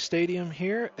Verschetti Stadium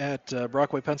here at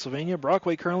Brockway, Pennsylvania.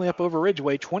 Brockway currently up over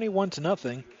Ridgway,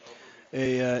 21-0.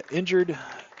 A injured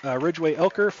Ridgway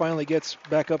Elker finally gets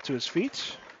back up to his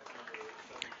feet.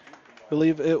 I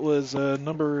believe it was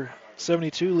number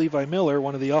 72, Levi Miller,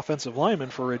 one of the offensive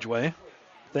linemen for Ridgway.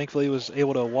 Thankfully, he was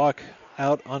able to walk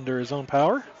out under his own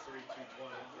power.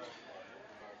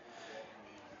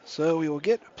 So we will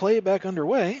get play back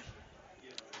underway.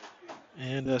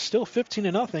 And still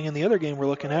 15-0 in the other game we're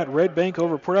looking at. Red Bank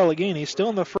over Port Allegheny, still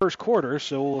in the first quarter,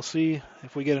 so we'll see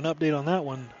if we get an update on that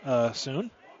one soon.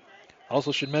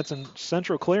 Also should mention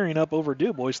Central Clarion up over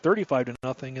DuBois,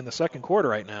 35-0 in the second quarter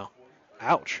right now.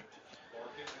 Ouch.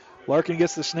 Larkin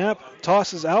gets the snap,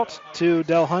 tosses out to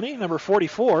Del Honey, number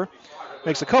 44.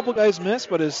 Makes a couple guys miss,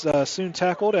 but is soon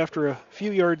tackled after a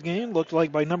few yard gain. Looked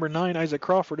like by number 9, Isaac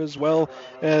Crawford, as well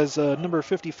as number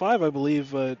 55, I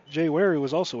believe, Jay Wary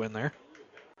was also in there.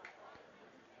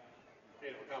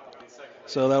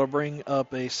 So that'll bring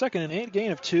up a 2nd and 8,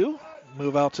 gain of 2.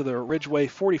 Move out to the Ridgway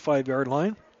 45-yard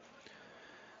line.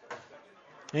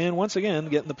 And once again,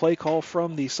 getting the play call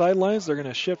from the sidelines. They're going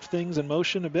to shift things in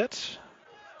motion a bit.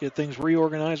 Get things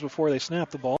reorganized before they snap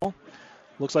the ball.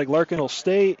 Looks like Larkin will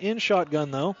stay in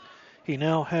shotgun, though. He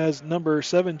now has number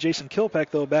 7, Jason Kilpack,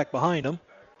 though, back behind him.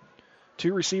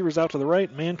 2 receivers out to the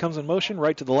right. Man comes in motion,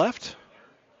 right to the left.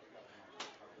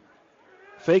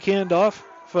 Fake handoff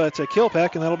to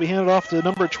Kilpack, and that'll be handed off to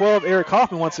number 12, Eric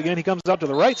Hoffman once again. He comes out to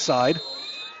the right side.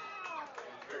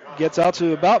 Gets out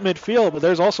to about midfield, but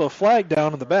there's also a flag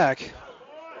down in the back.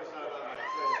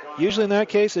 Usually in that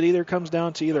case, it either comes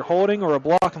down to either holding or a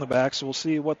block in the back, so we'll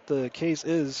see what the case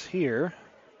is here.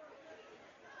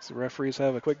 So the referees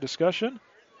have a quick discussion.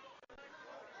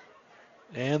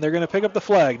 And they're going to pick up the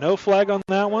flag. No flag on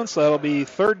that one, so that'll be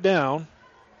 3rd down.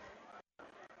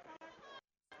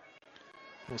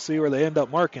 We'll see where they end up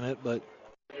marking it, but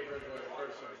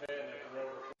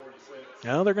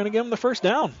now they're going to give them the first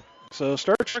down. So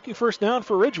start checking first down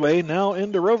for Ridgway, now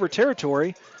into Rover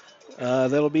territory.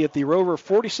 That'll be at the Rover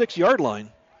 46-yard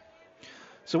line.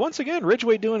 So once again,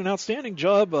 Ridgway doing an outstanding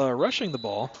job rushing the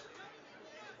ball.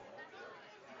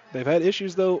 They've had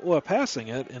issues, though, passing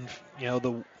it. And,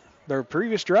 their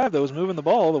previous drive that was moving the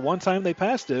ball, the one time they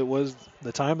passed it was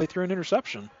the time they threw an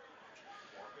interception.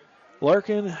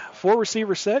 Larkin,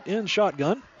 4-receiver set in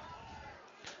shotgun.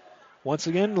 Once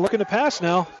again, looking to pass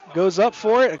now. Goes up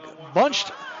for it.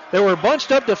 There were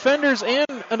bunched up defenders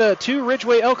and 2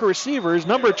 Ridgway Elker receivers.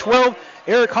 Number 12,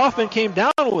 Eric Hoffman, came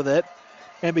down with it.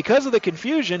 And because of the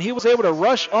confusion, he was able to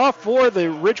rush off for the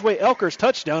Ridgway Elkers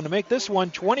touchdown to make this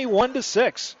one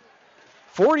 21-6.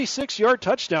 46-yard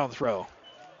touchdown throw.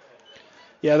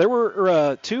 Yeah, there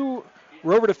were 2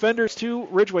 Rover defenders, 2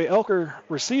 Ridgway Elker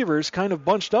receivers kind of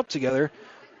bunched up together.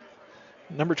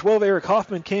 Number 12, Eric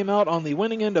Hoffman, came out on the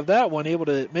winning end of that one, able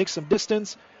to make some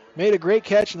distance. Made a great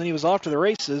catch, and then he was off to the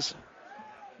races,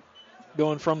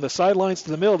 going from the sidelines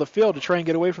to the middle of the field to try and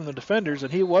get away from the defenders,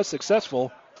 and he was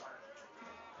successful.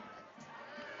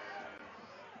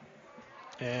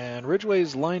 And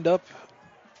Ridgway's lined up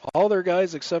all their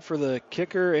guys except for the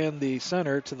kicker and the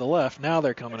center to the left. Now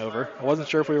they're coming over. I wasn't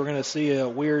sure if we were going to see a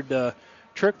weird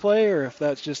trick play or if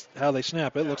that's just how they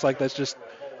snap it. Looks like that's just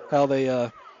how they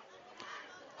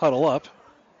huddle up.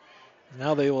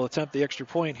 Now they will attempt the extra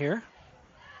point here.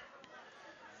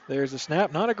 There's a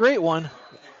snap. Not a great one.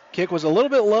 Kick was a little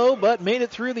bit low, but made it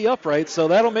through the upright, so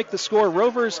that'll make the score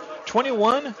Rovers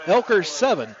 21, Elkers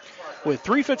 7, with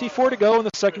 3:54 to go in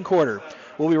the second quarter.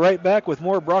 We'll be right back with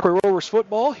more Brockway Rovers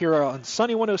football here on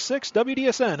Sunny 106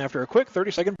 WDSN after a quick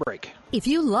 30-second break. If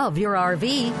you love your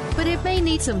RV, but it may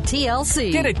need some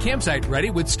TLC. Get it campsite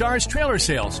ready with Star's Trailer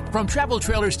Sales. From travel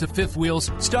trailers to fifth wheels,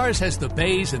 Star's has the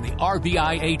bays and the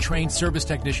RVIA-trained service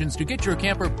technicians to get your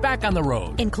camper back on the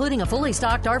road. Including a fully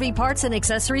stocked RV parts and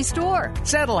accessory store.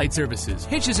 Satellite services,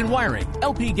 hitches and wiring,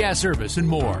 LP gas service, and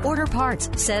more. Order parts,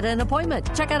 set an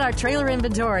appointment. Check out our trailer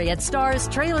inventory at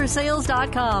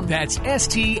starstrailersales.com. That's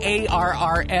STARRS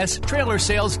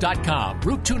trailersales.com.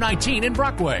 Route 219 in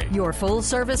Brockway. Your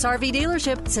full-service RV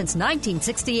dealership since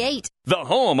 1968. The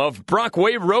home of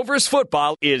Brockway Rovers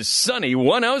football is Sunny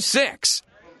 106.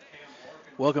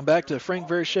 Welcome back to Frank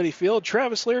Verschetti Field.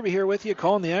 Travis Learby here with you,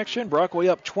 calling the action. Brockway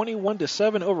up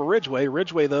 21-7 over Ridgway.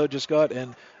 Ridgway, though, just got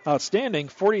an outstanding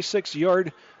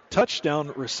 46-yard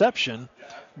touchdown reception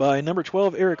by number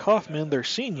 12, Eric Hoffman, their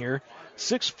senior,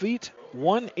 6 feet,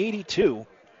 182.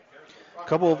 A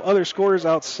couple of other scores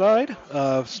outside.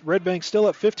 Red Bank still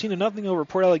up 15-0 over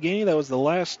Port Allegheny. That was the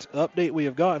last update we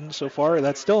have gotten so far.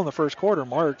 That's still in the first quarter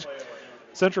marked.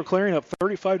 Central Clarion up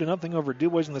 35-0 over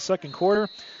DuBois in the second quarter.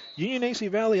 Union AC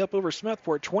Valley up over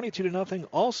Smethport 22-0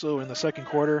 also in the second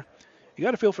quarter. You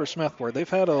got to feel for Smethport. They've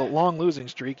had a long losing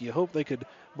streak. You hope they could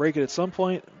break it at some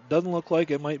point. Doesn't look like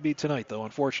it might be tonight, though,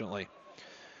 unfortunately.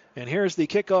 And here's the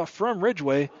kickoff from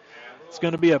Ridgway. It's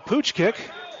going to be a pooch kick,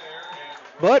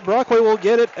 but Brockway will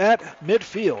get it at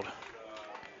midfield.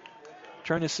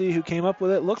 Trying to see who came up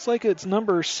with it. Looks like it's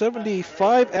number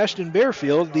 75, Ashton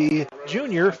Bearfield, the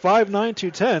junior, 5'9",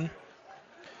 210.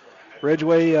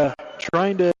 Ridgway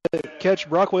trying to catch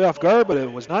Brockway off guard, but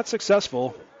it was not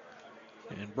successful.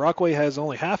 And Brockway has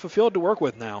only half a field to work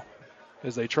with now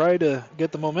as they try to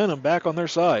get the momentum back on their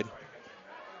side.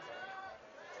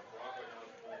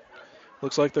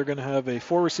 Looks like they're going to have a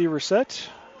 4-receiver set,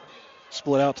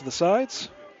 split out to the sides.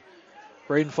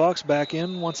 Braden Fox back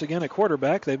in once again at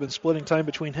quarterback. They've been splitting time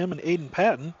between him and Aiden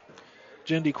Patton.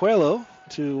 Jen DiQuelo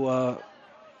to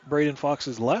Braden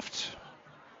Fox's left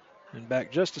and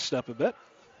back just a step a bit.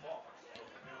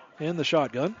 And the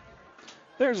shotgun.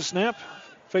 There's a snap.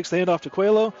 Fakes the handoff to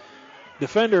Quelo.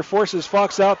 Defender forces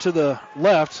Fox out to the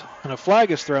left, and a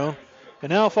flag is thrown. And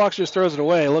now Fox just throws it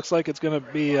away. It looks like it's going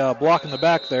to be blocking the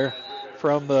back there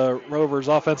from the Rovers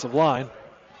offensive line.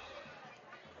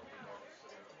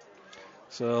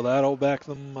 So that'll back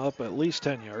them up at least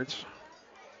 10 yards.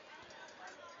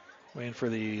 Waiting for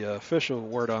the official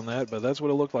word on that, but that's what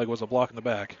it looked like, was a block in the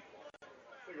back.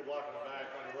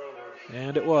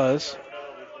 And it was.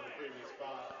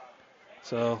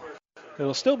 So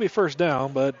it'll still be first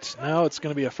down, but now it's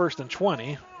going to be a 1st and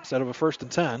 20 instead of a 1st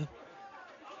and 10.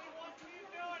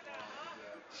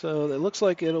 So it looks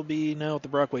like it'll be now at the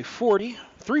Brockway 40.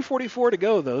 3:44 to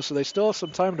go, though, so they still have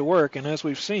some time to work. And as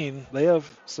we've seen, they have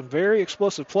some very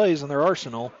explosive plays in their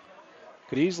arsenal.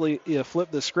 Could easily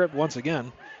flip the script once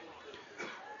again.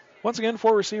 Once again,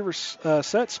 4 receivers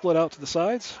set, split out to the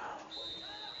sides.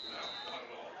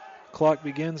 Clock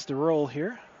begins to roll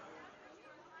here.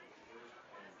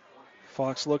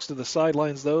 Fox looks to the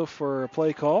sidelines, though, for a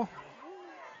play call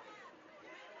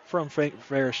from Frank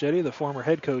Verschetti, the former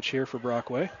head coach here for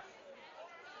Brockway.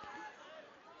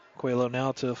 Quelo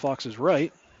now to Fox's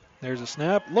right. There's a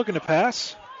snap, looking to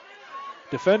pass.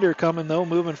 Defender coming, though,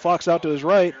 moving Fox out to his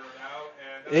right.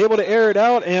 Able to air it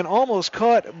out and almost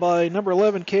caught by number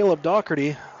 11, Caleb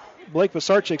Doherty. Blake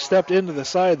Pisarczyk stepped into the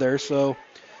side there, so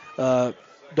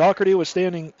Doherty was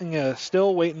standing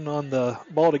still, waiting on the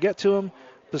ball to get to him.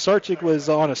 Pisarczyk was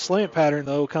on a slant pattern,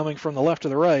 though, coming from the left to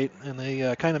the right, and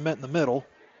they kind of met in the middle.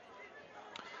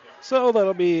 So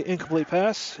that'll be incomplete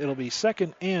pass. It'll be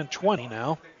 2nd and 20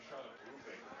 now.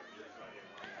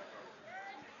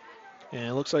 And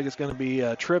it looks like it's going to be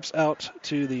trips out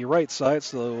to the right side,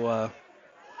 so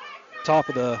top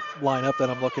of the lineup that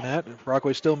I'm looking at.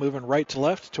 Brockway still moving right to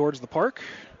left towards the park.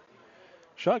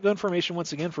 Shotgun formation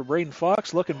once again for Braden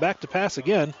Fox, looking back to pass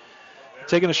again.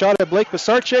 Taking a shot at Blake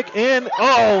Pisarczyk, and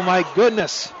oh my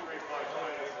goodness.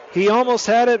 He almost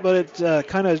had it, but it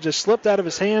kind of just slipped out of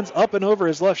his hands up and over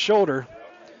his left shoulder.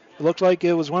 It looked like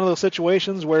it was one of those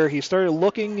situations where he started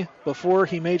looking before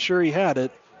he made sure he had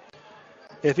it.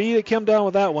 If he had come down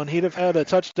with that one, he'd have had a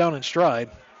touchdown in stride.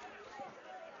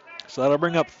 So that'll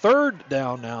bring up third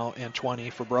down now and 20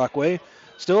 for Brockway.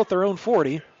 Still at their own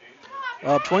 40.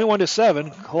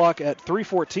 21-7. Clock at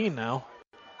 3:14 now.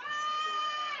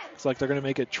 Looks like they're going to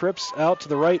make it trips out to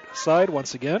the right side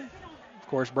once again. Of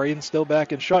course, Braden still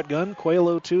back in shotgun.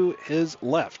 Coelho to his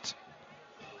left.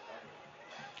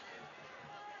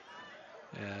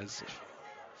 As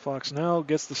Fox now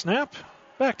gets the snap.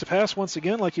 Back to pass once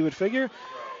again, like you would figure.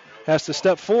 Has to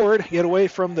step forward, get away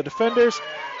from the defenders.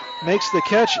 Makes the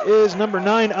catch is number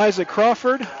 9, Isaac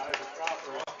Crawford.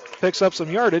 Picks up some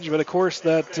yardage, but of course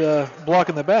that block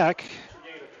in the back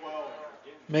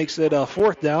makes it a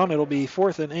fourth down. It'll be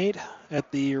 4th and 8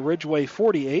 at the Ridgway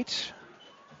 48.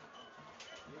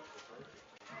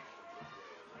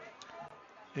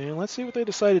 And let's see what they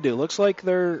decide to do. Looks like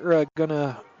they're going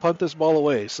to punt this ball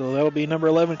away. So that'll be number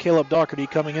 11, Caleb Doherty,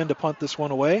 coming in to punt this one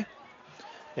away.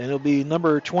 And it'll be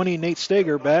number 20, Nate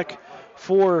Steger, back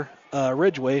for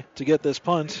Ridgway to get this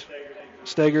punt.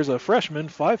 Steger's a freshman,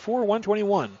 5'4",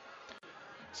 121.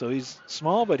 So he's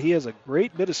small, but he has a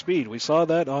great bit of speed. We saw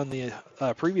that on the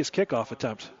previous kickoff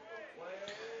attempt.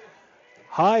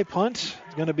 High punt,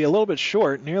 going to be a little bit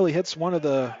short. Nearly hits one of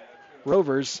the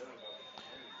Rovers.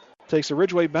 Takes a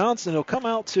Ridgway bounce, and it'll come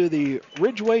out to the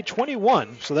Ridgway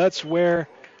 21. So that's where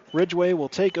Ridgway will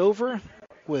take over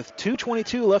with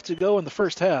 2:22 left to go in the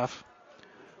first half.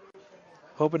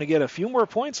 Hoping to get a few more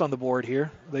points on the board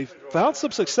here. They've found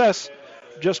some success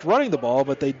just running the ball,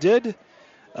 but they did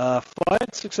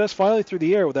find success finally through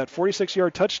the air with that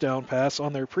 46-yard touchdown pass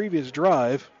on their previous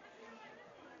drive.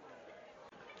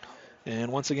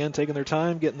 And once again, taking their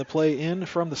time, getting the play in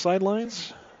from the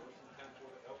sidelines.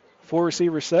 4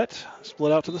 receiver set,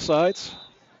 split out to the sides.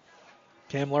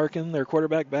 Cam Larkin, their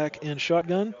quarterback, back in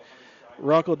shotgun.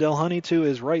 Rocco Delhoney to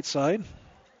his right side.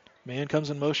 Man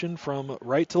comes in motion from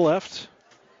right to left.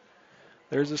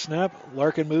 There's a snap.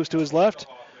 Larkin moves to his left.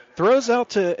 Throws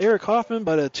out to Eric Hoffman,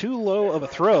 but too low of a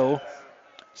throw.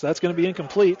 So that's going to be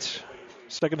incomplete.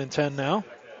 2nd and 10 now.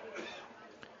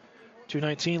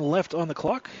 2:19 left on the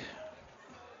clock.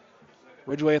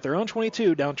 Ridgway at their own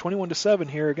 22, down 21-7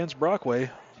 here against Brockway.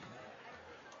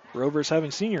 Rovers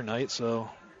having senior night, so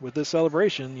with this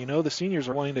celebration, you know the seniors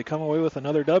are wanting to come away with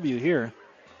another W here.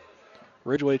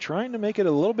 Ridgway trying to make it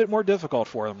a little bit more difficult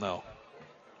for them, though.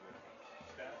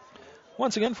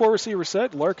 Once again, 4 receiver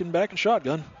set. Larkin back in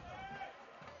shotgun.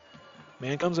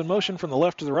 Man comes in motion from the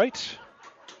left to the right.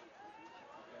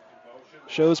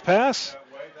 Shows pass.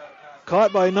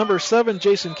 Caught by number 7,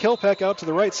 Jason Kilpack, out to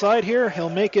the right side here. He'll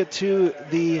make it to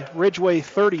the Ridgway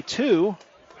 32.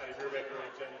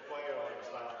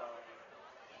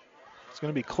 It's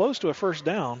going to be close to a first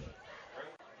down.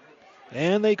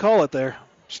 And they call it there.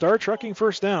 Star Trucking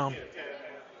first down.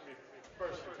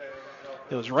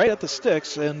 It was right at the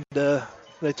sticks, and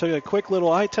they took a quick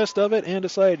little eye test of it and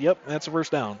decided, yep, that's a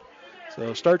first down.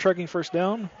 So Star Trucking first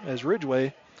down as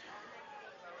Ridgway.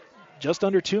 Just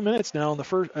under 2 minutes now in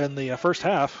the first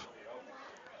half.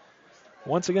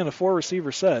 Once again, a 4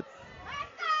 receiver set.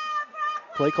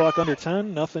 Play clock under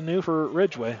 10. Nothing new for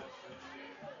Ridgway.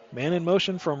 Man in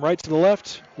motion from right to the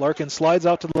left. Larkin slides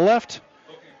out to the left.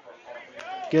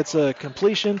 Gets a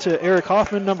completion to Eric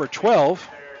Hoffman, number 12.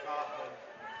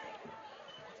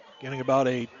 Getting about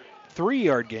a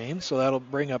 3-yard gain, so that'll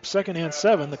bring up 2nd and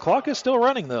 7. The clock is still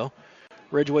running, though.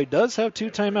 Ridgway does have 2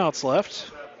 timeouts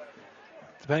left.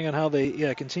 Depending on how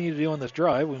they continue to do on this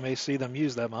drive, we may see them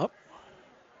use them up.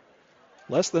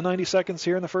 Less than 90 seconds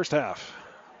here in the first half.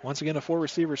 Once again, a 4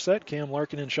 receiver set. Cam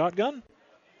Larkin in shotgun.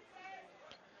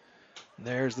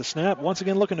 There's the snap. Once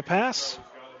again, looking to pass.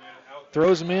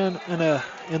 Throws him in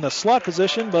the slot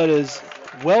position, but is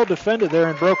well defended there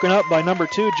and broken up by number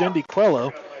 2, Jendi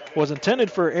Quello. Was intended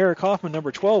for Eric Hoffman,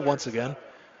 number 12, once again.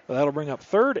 But that'll bring up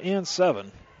 3rd and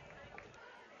 7.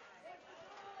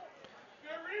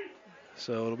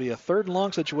 So it'll be a 3rd and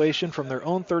long situation from their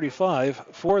own 35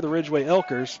 for the Ridgway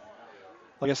Elkers.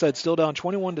 Like I said, still down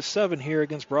 21-7 here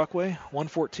against Brockway.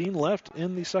 1:14 left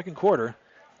in the second quarter.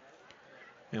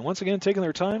 And once again, taking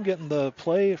their time, getting the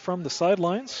play from the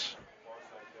sidelines.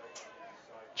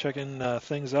 Checking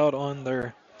things out on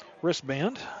their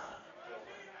wristband.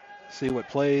 See what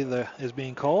play is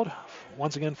being called.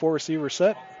 Once again, 4 receiver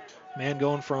set. Man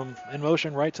going from in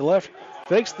motion right to left.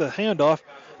 Fakes the handoff.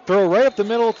 Throw right up the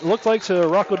middle. Looked like to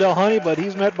Rocco Delhoney, but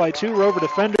he's met by 2 Rover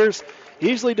defenders.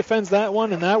 Easily defends that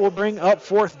one, and that will bring up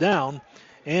 4th down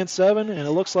and 7. And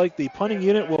it looks like the punting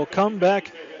unit will come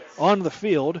back on the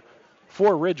field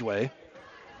for Ridgway.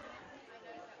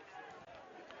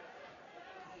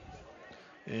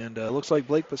 And looks like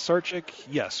Blake Pisarczyk.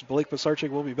 Yes, Blake Pisarczyk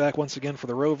will be back once again for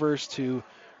the Rovers to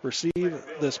receive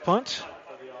this punt.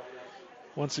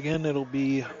 Once again, it'll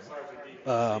be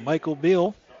Michael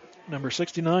Beal, number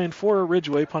 69 for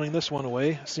Ridgway, punting this one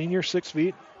away. Senior, 6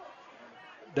 feet,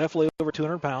 definitely over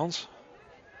 200 pounds.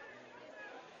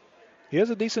 He has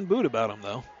a decent boot about him,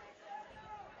 though.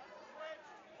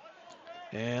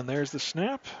 And there's the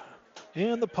snap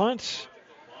and the punt.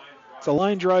 It's a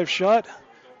line drive shot.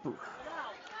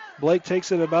 Blake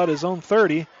takes it about his own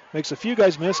 30, makes a few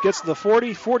guys miss, gets to the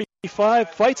 40, 45,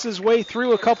 fights his way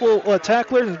through a couple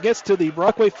tacklers and gets to the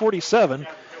Brockway 47.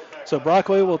 So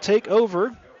Brockway will take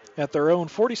over at their own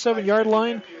 47-yard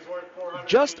line.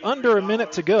 Just under a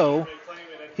minute to go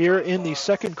here in the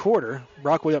second quarter.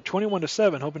 Brockway up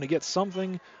 21-7, hoping to get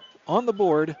something on the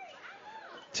board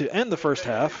to end the first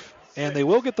half. And they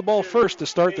will get the ball first to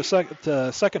start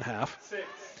the second half.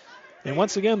 And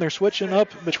once again, they're switching up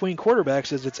between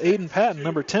quarterbacks as it's Aiden Patton,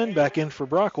 number 10, back in for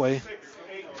Brockway.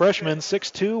 Freshman,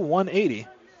 6'2", 180.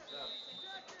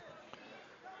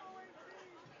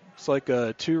 It's like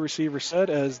a two-receiver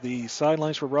set as the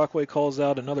sidelines for Brockway calls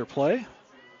out another play.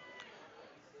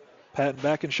 Patton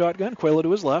back in shotgun, Coelho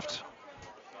to his left.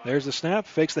 There's the snap,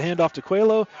 fakes the handoff to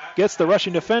Coelho, gets the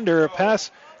rushing defender, a pass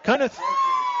kind of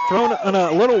thrown on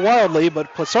a little wildly,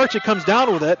 but Plasarchik comes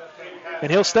down with it,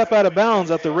 and he'll step out of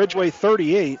bounds at the Ridgway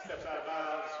 38.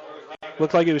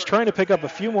 Looked like he was trying to pick up a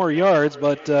few more yards,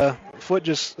 but foot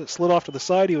just slid off to the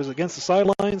side. He was against the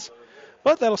sidelines,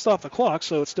 but that'll stop the clock,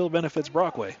 so it still benefits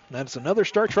Brockway. That's another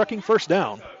Star Trucking first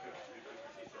down.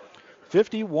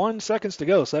 51 seconds to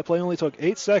go, so that play only took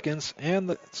 8 seconds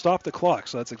and stopped the clock,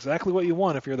 so that's exactly what you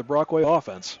want if you're the Brockway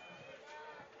offense.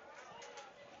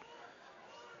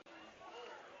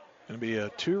 Going to be a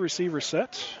two-receiver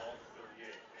set.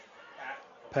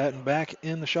 Patton back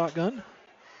in the shotgun.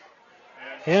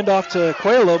 Handoff to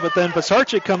Coelho, but then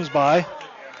Plasarchik comes by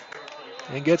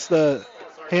and gets the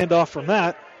handoff from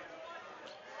that.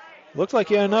 Looks like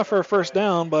he had enough for a first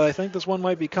down, but I think this one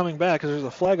might be coming back because there's a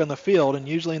flag on the field, and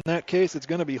usually in that case it's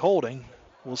going to be holding.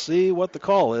 We'll see what the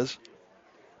call is.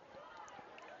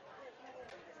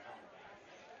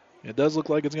 It does look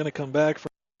like it's going to come back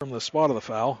from the spot of the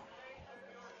foul.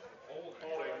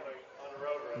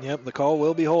 Yep, the call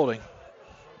will be holding.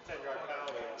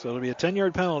 So it'll be a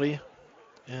 10-yard penalty,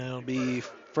 and it'll be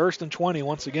 1st and 20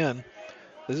 once again.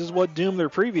 This is what doomed their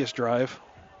previous drive.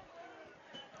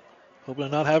 Hoping to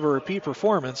not have a repeat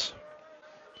performance.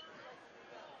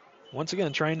 Once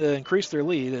again, trying to increase their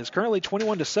lead. It's currently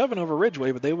 21-7 over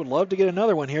Ridgway, but they would love to get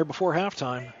another one here before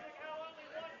halftime.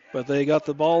 But they got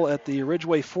the ball at the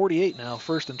Ridgway 48 now,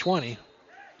 1st and 20.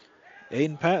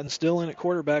 Aiden Patton still in at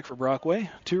quarterback for Brockway.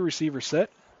 Two-receiver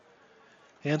set.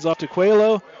 Hands off to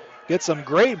Coelho. Gets some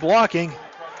great blocking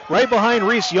right behind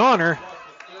Reese Yonner.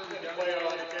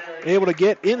 Able to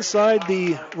get inside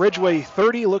the Ridgway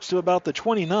 30, looks to about the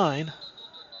 29.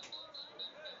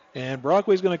 And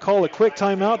Brockway's going to call a quick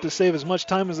timeout to save as much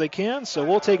time as they can, so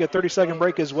we'll take a 30-second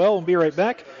break as well and be right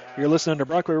back. You're listening to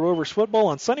Brockway Rovers football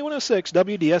on Sunny 106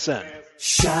 WDSN.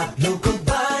 Shop local,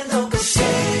 buy local,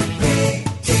 save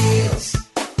big deals.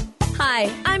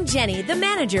 Hi, I'm Jenny, the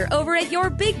manager over at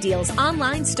Your Big Deals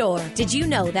online store. Did you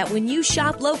know that when you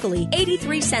shop locally,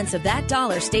 83 cents of that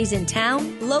dollar stays in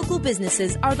town? Local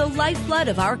businesses are the lifeblood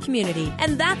of our community,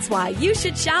 and that's why you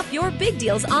should shop Your Big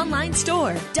Deals online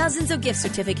store. Dozens of gift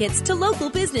certificates to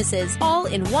local businesses, all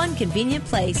in one convenient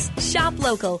place. Shop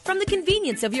local from the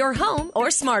convenience of your home or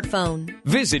smartphone.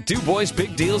 Visit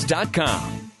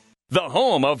DuBoisBigDeals.com. The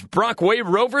home of Brockway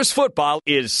Rovers football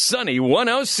is Sunny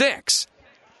 106.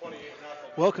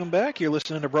 Welcome back. You're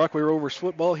listening to Brockway Rovers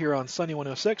football here on Sunny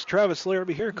 106. Travis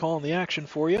Larrabee here calling the action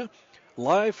for you.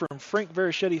 Live from Frank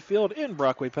Verichetti Field in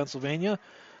Brockway, Pennsylvania.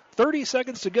 30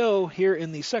 seconds to go here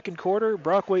in the second quarter.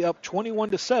 Brockway up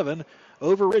 21-7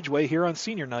 over Ridgway here on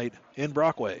senior night in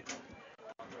Brockway.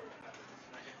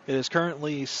 It is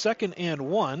currently 2nd and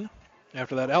 1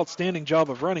 after that outstanding job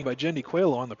of running by Jendi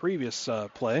Coelho on the previous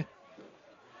play.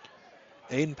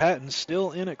 Aiden Patton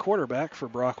still in at quarterback for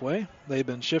Brockway. They've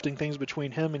been shifting things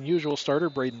between him and usual starter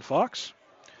Braden Fox.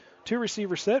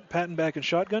 Two-receiver set, Patton back in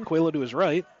shotgun, Coelho to his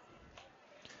right.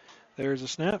 There's a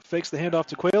snap, fakes the handoff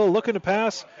to Coelho, looking to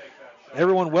pass.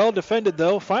 Everyone well defended,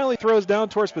 though. Finally throws down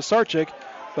towards Plasarchik,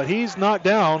 but he's knocked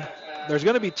down. There's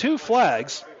going to be 2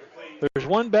 flags. There's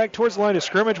one back towards the line of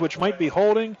scrimmage, which might be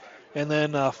holding, and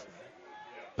then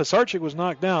Plasarchik was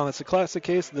knocked down. That's a classic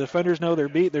case. The defenders know they're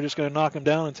beat. They're just going to knock him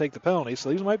down and take the penalty. So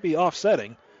these might be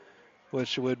offsetting,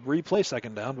 which would replay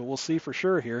second down, but we'll see for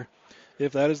sure here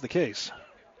if that is the case.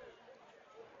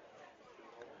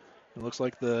 It looks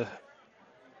like the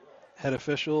head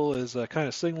official is kind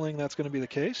of signaling that's going to be the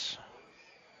case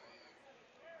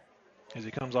as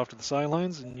he comes off to the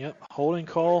sidelines. And, yep, holding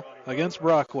call against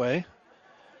Brockway.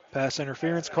 Pass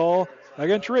interference call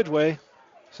against Ridgway.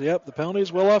 So, yep, the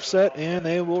penalties will offset, and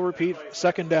they will repeat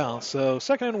second down. So,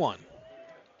 2nd and 1.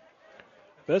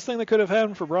 Best thing that could have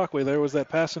happened for Brockway there was that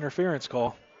pass interference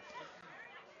call.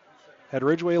 Had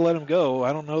Ridgway let him go,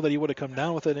 I don't know that he would have come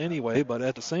down with it anyway, but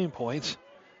at the same point,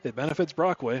 it benefits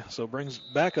Brockway, so brings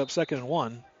back up 2nd and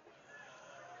 1.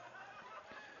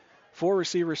 4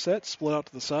 receiver set, split out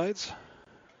to the sides.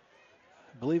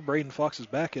 I believe Braden Fox is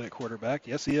back in at quarterback.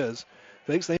 Yes, he is.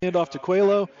 Fakes the handoff to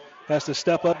Coelho. Has to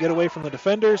step up, get away from the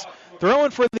defenders.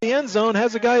 Throwing for the end zone.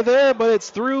 Has a guy there, but it's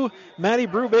through Matty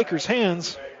Brubaker's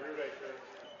hands.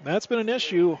 That's been an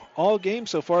issue all game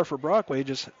so far for Brockway.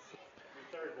 Just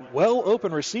well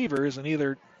open receivers, and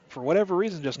either, for whatever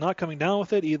reason, just not coming down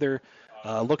with it. Either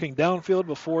looking downfield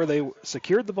before they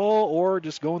secured the ball or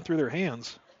just going through their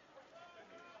hands.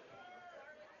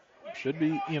 Should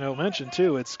be, mentioned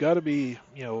too. It's got to be,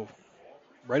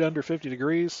 right under 50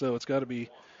 degrees, so it's got to be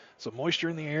some moisture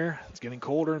in the air. It's getting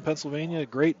colder in Pennsylvania.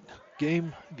 Great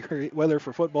game, great weather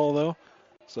for football, though.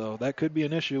 So that could be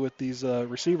an issue with these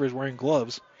receivers wearing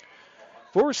gloves.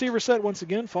 4 receiver set once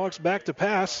again. Fox back to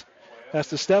pass. Has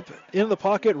to step into the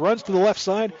pocket, runs to the left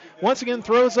side. Once again,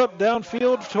 throws up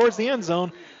downfield towards the end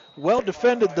zone. Well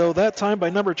defended, though, that time by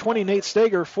number 20, Nate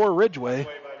Stager, for Ridgway.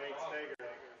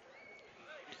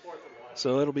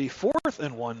 So it'll be 4th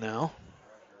and 1 now.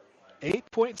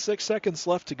 8.6 seconds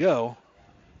left to go.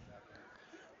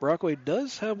 Brockway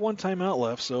does have 1 timeout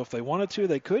left, so if they wanted to,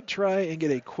 they could try and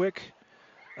get a quick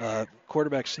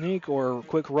quarterback sneak or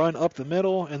quick run up the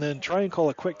middle and then try and call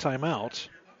a quick timeout.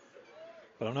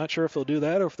 But I'm not sure if they'll do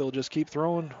that or if they'll just keep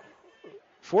throwing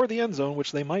for the end zone,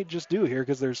 which they might just do here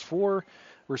because there's 4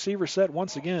 receiver set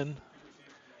once again.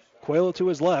 Coelho to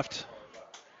his left.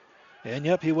 And,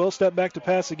 yep, he will step back to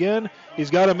pass again.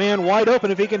 He's got a man wide open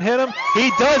if he can hit him.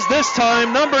 He does this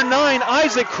time. Number 9,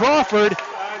 Isaac Crawford,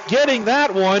 getting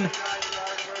that one.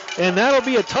 And that'll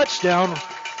be a touchdown.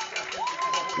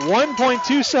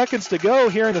 1.2 seconds to go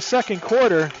here in the second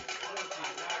quarter.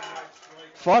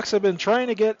 Fox have been trying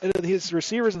to get his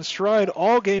receivers in stride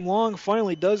all game long.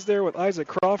 Finally does there with Isaac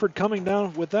Crawford coming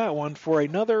down with that one for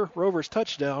another Rovers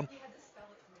touchdown,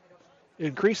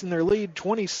 increasing their lead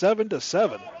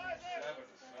 27-7.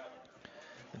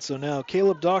 And so now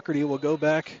Caleb Doherty will go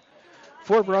back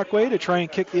for Brockway to try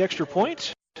and kick the extra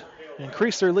point,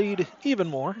 increase their lead even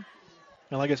more.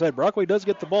 And like I said, Brockway does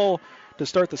get the ball to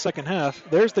start the second half.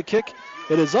 There's the kick.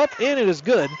 It is up and it is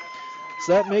good.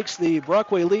 So that makes the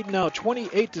Brockway lead now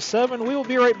 28-7. We will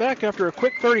be right back after a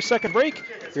quick 30-second break.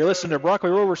 You're listening to Brockway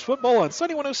Rovers football on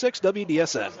Sunny 106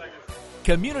 WDSN.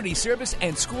 Community service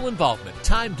and school involvement.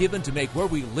 Time given to make where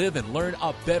we live and learn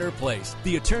a better place.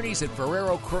 The attorneys at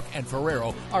Ferrero, Crook, and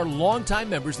Ferrero are longtime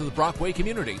members of the Brockway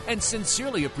community and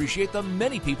sincerely appreciate the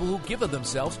many people who give of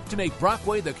themselves to make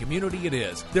Brockway the community it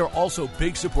is. They're also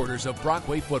big supporters of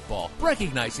Brockway football,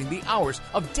 recognizing the hours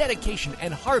of dedication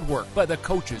and hard work by the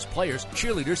coaches, players,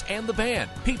 cheerleaders, and the band.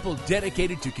 People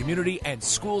dedicated to community and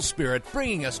school spirit,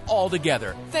 bringing us all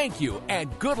together. Thank you,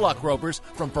 and good luck, Rovers,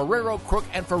 from Ferrero, Crook,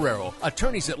 and Ferrero.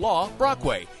 Attorneys at Law,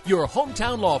 Brockway, your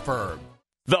hometown law firm.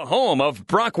 The home of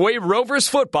Brockway Rovers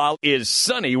football is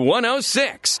Sunny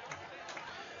 106.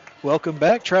 Welcome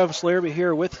back. Travis Larrabee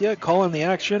here with you, calling the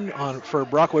action for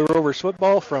Brockway Rovers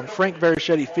football from Frank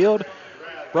Verschetti Field.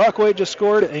 Brockway just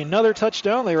scored another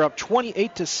touchdown. They are up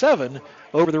 28-7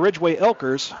 over the Ridgway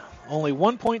Elkers. Only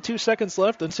 1.2 seconds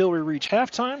left until we reach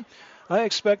halftime. I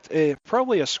expect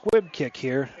probably a squib kick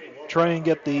here. Try and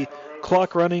get the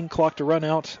clock to run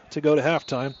out to go to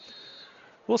halftime.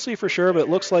 We'll see for sure, but it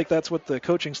looks like that's what the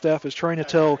coaching staff is trying to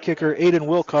tell kicker Aiden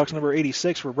Wilcox, number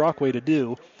 86, for Brockway to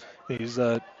do. He's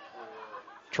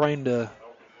trying to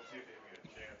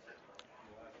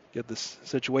get this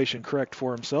situation correct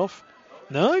for himself.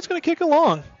 No, he's going to kick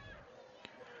along.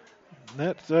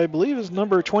 That, I believe, is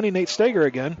number 20, Nate Stager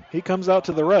again. He comes out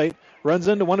to the right, runs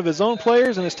into one of his own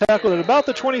players, and is tackled at about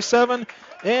the 27,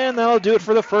 and that'll do it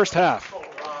for the first half.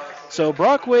 So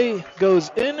Brockway goes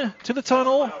into the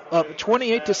tunnel, up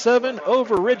 28-7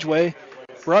 over Ridgway.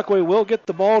 Brockway will get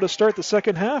the ball to start the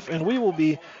second half, and we will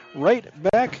be right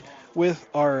back with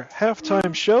our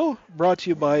halftime show, brought to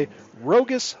you by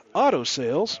Rogus Auto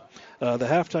Sales. The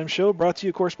halftime show brought to you,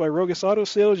 of course, by Rogus Auto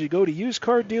Sales. You go to used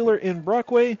car dealer in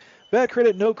Brockway. Bad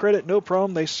credit, no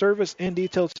problem. They service and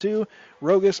detail too.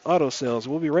 Rogus Auto Sales.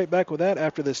 We'll be right back with that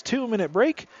after this 2-minute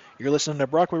break. You're listening to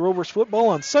Brockway Rovers football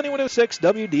on Sunny 106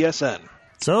 WDSN.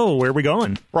 So, where are we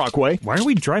going? Brockway. Why are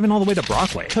we driving all the way to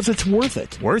Brockway? Because it's worth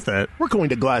it. Worth it? We're going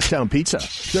to Glasstown Pizza.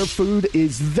 Their food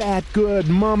is that good.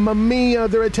 Mamma mia,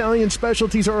 their Italian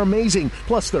specialties are amazing.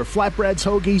 Plus, their flatbreads,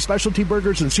 hoagie, specialty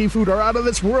burgers, and seafood are out of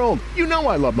this world. You know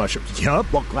I love mushrooms.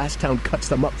 Yup. Well, Glasstown cuts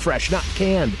them up fresh, not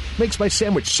canned. Makes my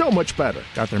sandwich so much better.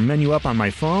 Got their menu up on my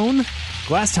phone?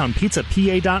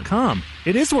 GlasstownPizzaPA.com.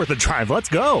 It is worth a drive. Let's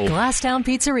go. Glasstown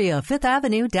Pizzeria, 5th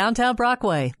Avenue, downtown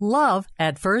Brockway. Love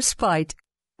at first bite.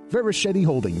 Verschetti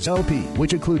Holdings, LP,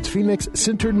 which includes Phoenix,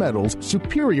 Sintered Metals,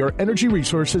 Superior Energy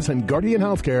Resources, and Guardian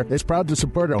Healthcare, is proud to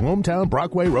support our hometown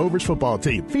Brockway Rovers football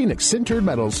team. Phoenix Sintered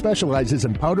Metals specializes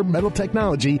in powder metal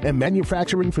technology and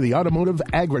manufacturing for the automotive,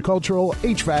 agricultural,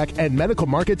 HVAC, and medical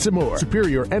markets and more.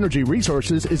 Superior Energy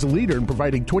Resources is a leader in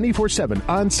providing 24/7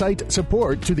 on-site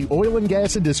support to the oil and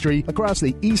gas industry across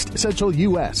the East Central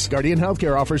U.S. Guardian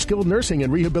Healthcare offers skilled nursing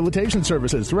and rehabilitation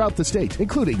services throughout the state,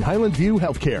 including Highland View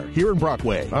Healthcare here in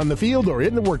Brockway. On the field or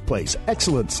in the workplace,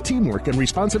 excellence, teamwork, and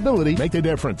responsibility make the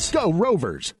difference. Go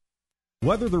Rovers!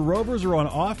 Whether the Rovers are on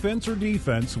offense or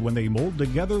defense, when they mold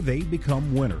together, they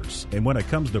become winners. And when it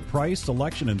comes to price,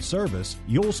 selection, and service,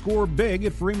 you'll score big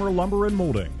at Freemer Lumber and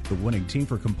Molding, the winning team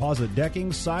for composite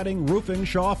decking, siding, roofing,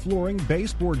 shaw flooring,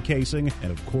 baseboard casing,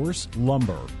 and of course,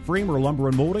 lumber. Freemer Lumber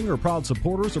and Molding are proud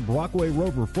supporters of Brockway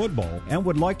Rover football and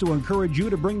would like to encourage you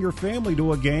to bring your family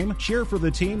to a game, cheer for the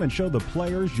team, and show the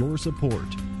players your support.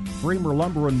 Freemer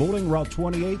Lumber and Molding, Route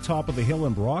 28, top of the hill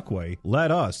in Brockway. Let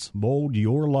us mold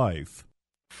your life.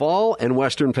 Fall in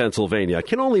Western Pennsylvania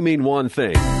can only mean one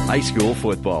thing: high school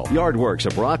football. Yardworks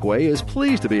of Brockway is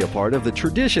pleased to be a part of the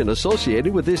tradition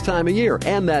associated with this time of year,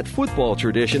 and that football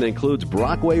tradition includes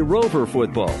Brockway Rover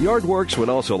football. Yardworks would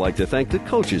also like to thank the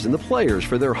coaches and the players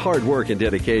for their hard work and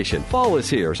dedication. Fall is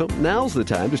here, so now's the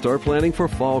time to start planning for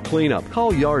fall cleanup.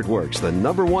 Call Yardworks, the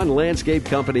 #1 landscape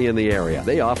company in the area.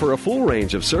 They offer a full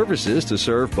range of services to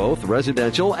serve both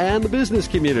residential and the business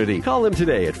community. Call them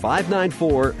today at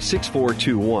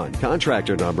 594-6421.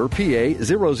 Contractor number PA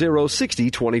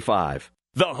 006025.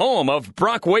 The home of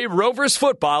Brockway Rovers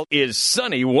football is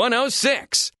Sunny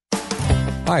 106.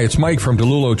 Hi, it's Mike from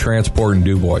DeLulo Transport in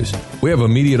DuBois. We have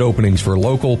immediate openings for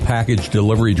local package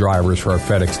delivery drivers for our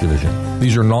FedEx division.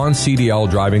 These are non-CDL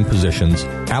driving positions.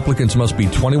 Applicants must be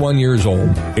 21 years old,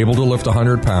 able to lift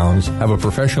 100 pounds, have a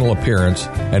professional appearance,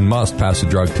 and must pass a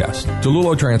drug test.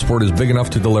 DeLulo Transport is big enough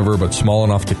to deliver but small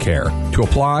enough to care. To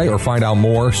apply or find out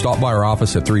more, stop by our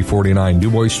office at 349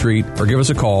 DuBois Street or give us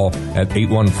a call at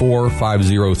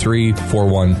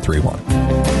 814-503-4131.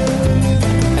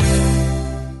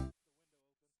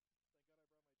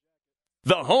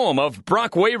 The home of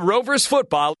Brockway Rovers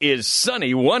football is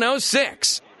Sunny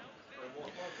 106.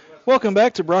 Welcome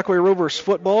back to Brockway Rovers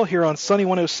football here on Sunny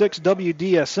 106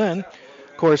 WDSN.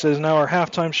 Of course, it is now our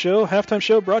halftime show. Halftime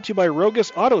show brought to you by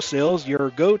Rogus Auto Sales, your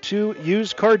go-to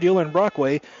used car dealer in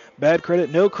Brockway. Bad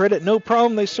credit, no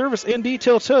problem. They service and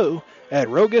detail too at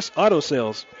Rogus Auto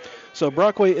Sales. So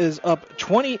Brockway is up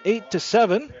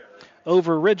 28-7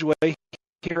 over Ridgway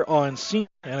here on senior.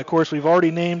 And of course, we've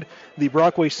already named the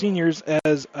Brockway seniors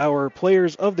as our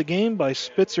players of the game by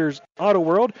Spitzer's Auto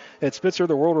World. At Spitzer,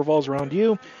 the world revolves around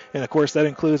you. And of course, that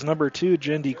includes number 2,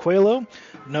 Jen DiQuelo,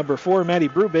 number 4, Maddie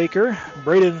Brubaker,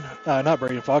 not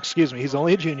Braden Fox, excuse me, he's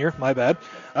only a junior, my bad.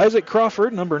 Isaac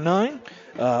Crawford, number 9,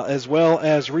 as well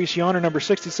as Reese Yonner, number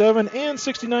 67, and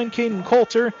 69, Caden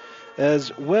Coulter,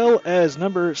 as well as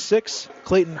number 6,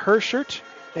 Clayton Herschert.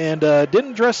 And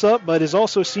didn't dress up, but is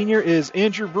also senior, is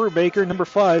Andrew Brubaker, number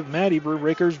 5, Maddie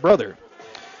Brubaker's brother.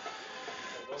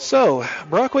 So,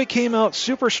 Brockway came out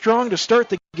super strong to start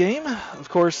the game. Of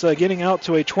course, getting out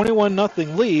to a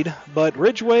 21-0 lead, but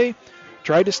Ridgway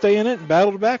tried to stay in it and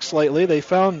battled back slightly. They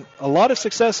found a lot of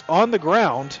success on the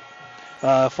ground,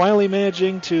 finally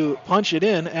managing to punch it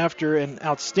in after an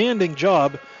outstanding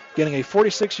job getting a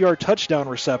 46-yard touchdown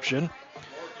reception.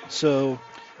 So,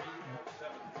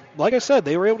 like I said,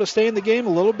 they were able to stay in the game. A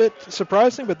little bit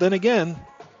surprising, but then again,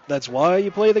 that's why you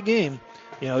play the game.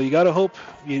 You know, you got to hope.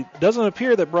 It doesn't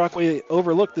appear that Brockway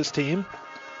overlooked this team.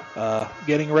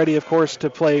 Getting ready, of course, to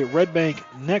play Red Bank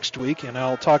next week, and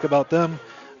I'll talk about them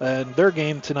and their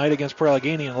game tonight against Port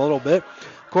Allegheny in a little bit.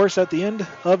 Of course, at the end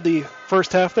of the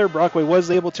first half there, Brockway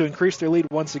was able to increase their lead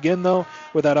once again, though,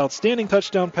 with that outstanding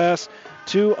touchdown pass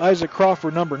to Isaac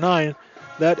Crawford, number 9.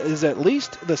 That is at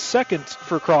least the second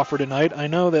for Crawford tonight. I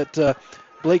know that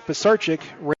Blake Pisarczyk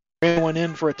ran one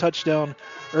in for a touchdown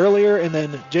earlier, and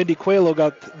then Jendi Coelho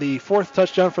got the 4th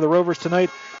touchdown for the Rovers tonight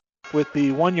with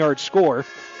the 1-yard score.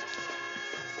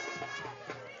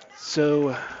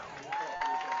 So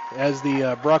as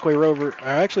the Brockway Rover,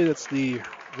 actually that's the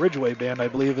Ridgway band, I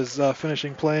believe, is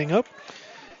finishing playing up.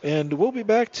 And we'll be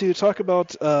back to talk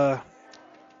about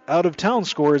out-of-town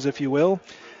scores, if you will.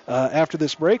 After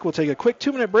this break, we'll take a quick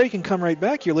 2-minute break and come right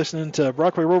back. You're listening to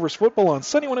Brockway Rovers football on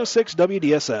Sunny 106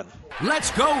 WDSN.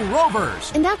 Let's go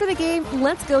Rovers! And after the game,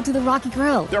 let's go to the Rocky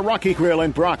Grill. The Rocky Grill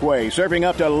in Brockway, serving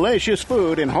up delicious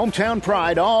food and hometown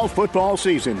pride all football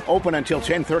season. Open until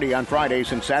 10:30 on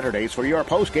Fridays and Saturdays for your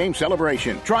post-game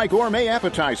celebration. Try gourmet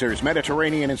appetizers,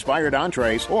 Mediterranean-inspired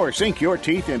entrees, or sink your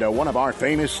teeth into one of our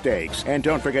famous steaks. And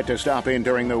don't forget to stop in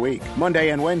during the week.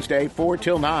 Monday and Wednesday, 4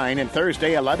 till 9, and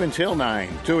Thursday, 11 till 9.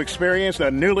 To experience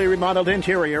the newly remodeled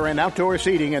interior and outdoor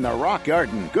seating in the Rock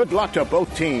Garden. Good luck to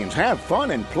both teams. Have fun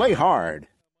and play hard.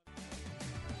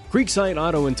 Creekside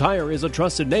Auto and Tire is a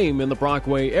trusted name in the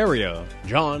Brockway area.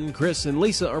 John, Chris, and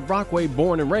Lisa are Brockway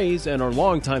born and raised and are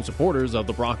longtime supporters of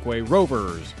the Brockway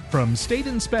Rovers. From state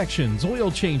inspections, oil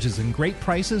changes, and great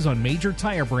prices on major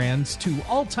tire brands to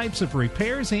all types of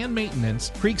repairs and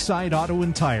maintenance, Creekside Auto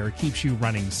and Tire keeps you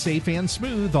running safe and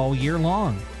smooth all year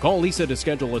long. Call Lisa to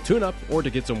schedule a tune-up or to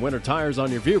get some winter tires on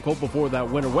your vehicle before that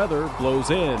winter weather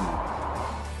blows in.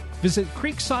 Visit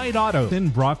Creekside Auto in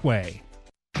Brockway.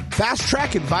 Fast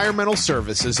Track Environmental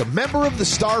Services, a member of the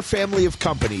Star family of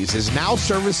companies, is now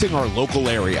servicing our local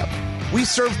area. We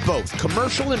serve both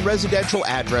commercial and residential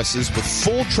addresses with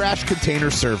full trash container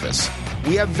service.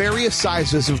 We have various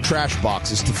sizes of trash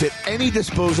boxes to fit any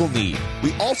disposal need.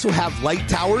 We also have light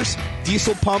towers,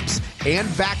 diesel pumps, and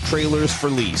vac trailers for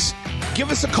lease.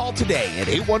 Give us a call today at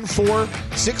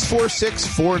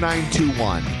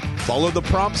 814-646-4921. Follow the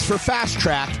prompts for Fast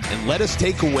Track and let us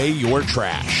take away your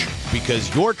trash.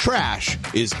 Because your trash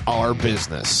is our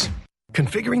business.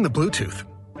 Configuring the Bluetooth.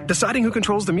 Deciding who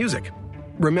controls the music.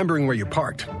 Remembering where you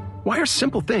parked. Why are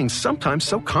simple things sometimes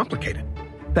so complicated?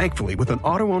 Thankfully, with an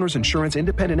auto owner's insurance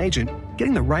independent agent,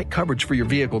 getting the right coverage for your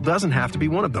vehicle doesn't have to be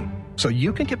one of them. So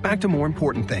you can get back to more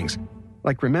important things,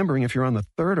 like remembering if you're on the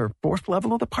 3rd or 4th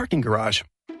level of the parking garage.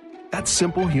 That's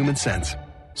simple human sense.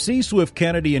 See Swift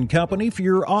Kennedy and Company for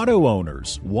your auto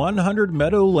owners. 100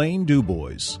 Meadow Lane,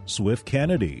 DuBois. Swift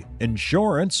Kennedy.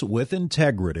 Insurance with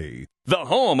integrity. The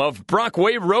home of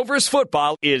Brockway Rovers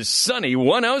football is Sunny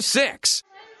 106.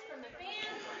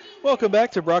 Welcome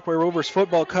back to Brockway Rovers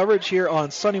football coverage here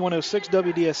on Sunny 106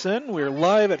 WDSN. We're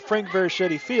live at Frank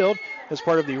Verischetti Field as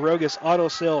part of the Rogus Auto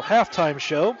Sale halftime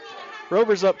show.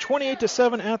 Rovers up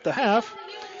 28-7 at the half.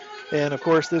 And, of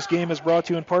course, this game is brought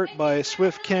to you in part by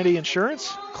Swift Kennedy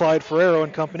Insurance, Clyde Ferrero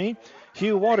and Company,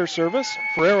 Hugh Water Service,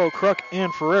 Ferrero Kruk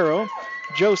and Ferrero,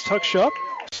 Joe's Tuck Shop,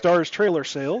 Stars Trailer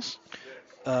Sales,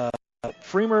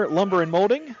 Freemer Lumber and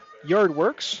Molding,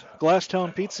 Yardworks,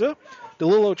 Glasstown Pizza,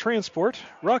 DeLillo Transport,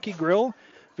 Rocky Grill,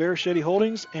 Verischetti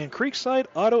Holdings, and Creekside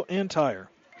Auto and Tire.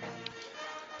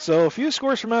 So a few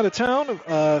scores from out of town.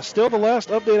 Still the last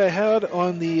update I had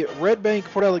on the Red Bank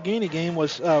Port Allegany game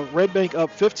was Red Bank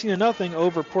up 15-0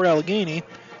 over Port Allegany.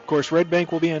 Of course, Red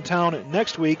Bank will be in town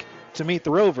next week to meet the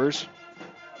Rovers.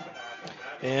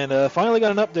 And finally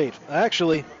got an update.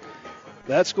 Actually,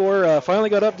 that score finally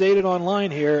got updated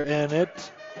online here, and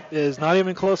it is not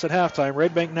even close at halftime.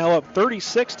 Red Bank now up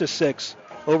 36-6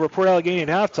 over Port Allegany at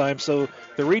halftime. So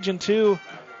the Region 2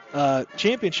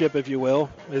 championship, if you will,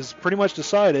 is pretty much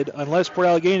decided unless Port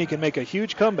Allegany can make a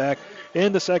huge comeback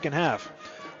in the second half.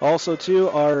 Also, too,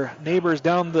 our neighbors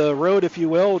down the road, if you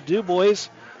will, DuBois,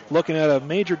 looking at a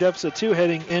major deficit, too,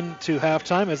 heading into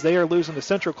halftime as they are losing to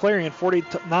Central Clarion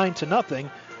 49-0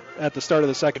 at the start of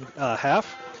the second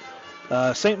half.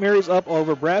 St. Mary's up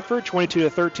over Bradford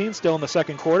 22-13 still in the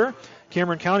second quarter.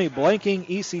 Cameron County blanking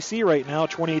ECC right now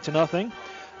 28-0.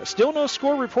 Still no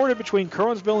score reported between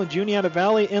Kerwinsville and Juniata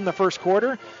Valley in the first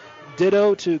quarter.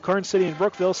 Ditto to Karn City and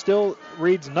Brookville. Still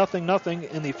reads 0-0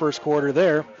 in the first quarter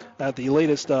there at the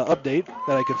latest update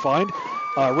that I could find.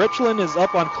 Richland is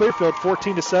up on Clearfield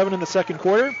 14-7 in the second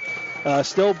quarter.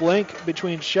 Still blank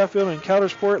between Sheffield and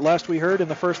Coudersport, last we heard in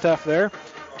the first half there.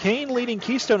 Kane leading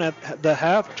Keystone at the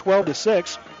half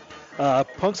 12-6.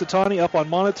 Punxsutawney up on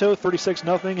Moniteau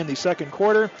 36-0 in the second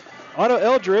quarter. Otto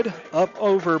Eldred up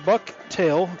over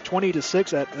Bucktail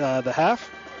 20-6 at the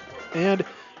half. And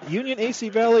Union AC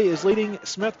Valley is leading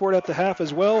Smethport at the half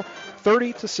as well,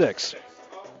 30-6.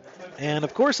 And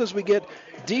of course, as we get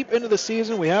deep into the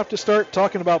season, we have to start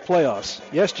talking about playoffs.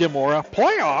 Yes, Jim Mora,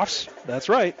 playoffs. That's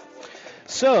right.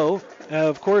 So,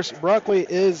 of course, Brockway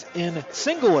is in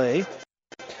Single A,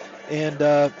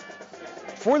 and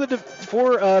for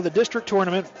the district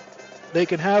tournament, they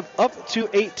can have up to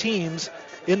 8 teams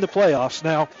in the playoffs.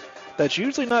 Now, that's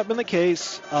usually not been the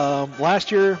case.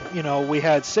 Last year, we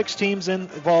had 6 teams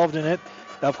involved in it.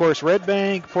 Now, of course, Red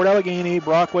Bank, Port Allegany,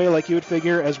 Brockway, like you would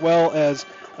figure, as well as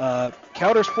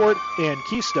Coudersport and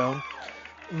Keystone.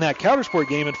 in that Countersport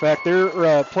game. In fact,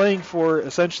 they're playing for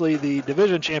essentially the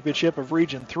division championship of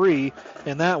Region 3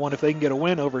 in that one if they can get a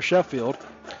win over Sheffield.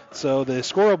 So the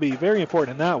score will be very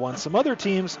important in that one. Some other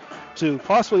teams to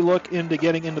possibly look into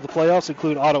getting into the playoffs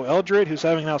include Otto Eldred, who's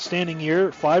having an outstanding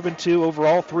year, 5-2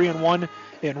 overall, 3-1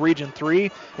 in Region 3,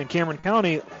 and Cameron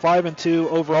County 5-2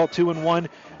 overall, 2-1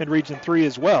 in Region 3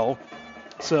 as well.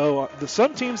 So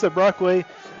some teams that Brockway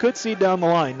could see down the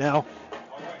line. Now,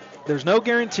 there's no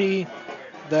guarantee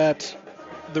that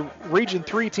the Region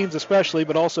 3 teams especially,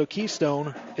 but also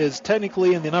Keystone, is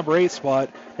technically in the number 8 spot.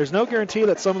 There's no guarantee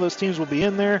that some of those teams will be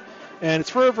in there, and it's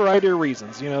for a variety of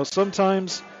reasons. You know,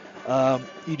 sometimes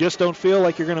you just don't feel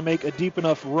like you're going to make a deep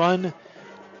enough run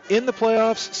in the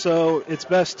playoffs, so it's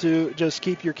best to just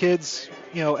keep your kids,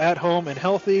 at home and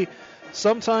healthy.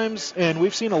 Sometimes, and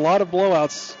we've seen a lot of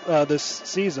blowouts this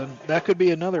season, that could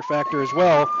be another factor as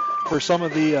well for some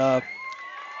of the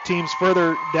teams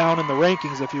further down in the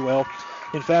rankings, if you will.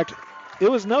 In fact, it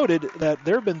was noted that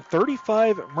there have been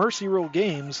 35 Mercy Rule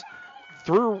games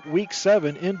through Week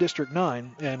 7 in District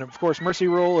 9. And, of course, Mercy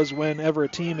Rule is whenever a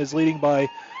team is leading by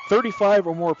 35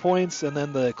 or more points, and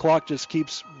then the clock just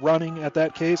keeps running at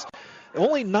that case.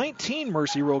 Only 19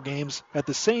 Mercy Rule games at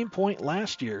the same point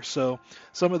last year. So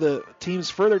some of the teams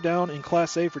further down in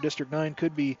Class A for District 9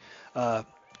 could be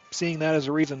seeing that as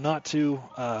a reason not to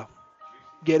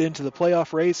get into the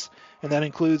playoff race, and that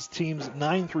includes teams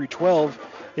 9 through 12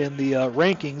 in the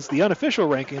rankings, the unofficial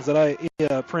rankings that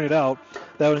I printed out.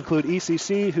 That would include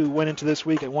ECC, who went into this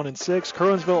week at 1-6,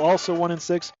 Kerwinsville also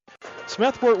 1-6,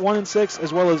 Smethport 1-6,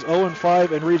 as well as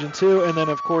 0-5 in Region 2, and then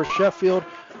of course Sheffield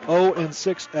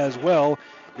 0-6 as well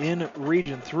in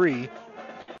Region 3.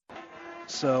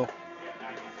 So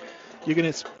you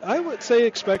can, I would say,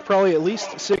 expect probably at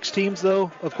least 6 teams,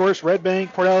 though. Of course, Red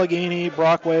Bank, Port Allegheny,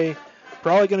 Brockway,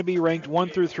 probably going to be ranked 1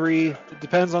 through 3. It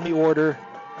depends on the order.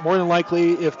 More than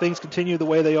likely, if things continue the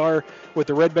way they are with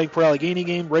the Red Bank Port Allegheny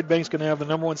game, Red Bank's going to have the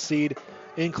number 1 seed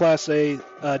in Class A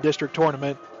district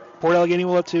tournament. Port Allegheny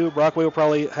will have 2. Brockway will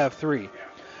probably have 3.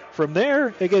 From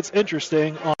there, it gets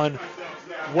interesting on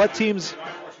what teams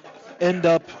end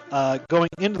up going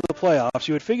into the playoffs.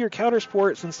 You would figure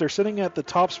Countersport, since they're sitting at the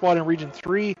top spot in Region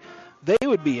 3, they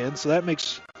would be in, so that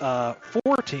makes 4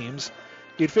 teams.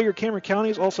 You'd figure Cameron County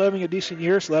is also having a decent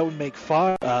year, so that would make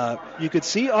 5. You could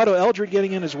see Otto Eldred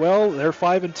getting in as well. They're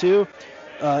 5-2.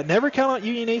 Never count out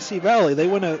Union AC Valley. They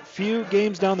win a few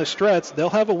games down the stretch. They'll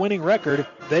have a winning record.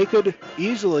 They could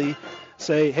easily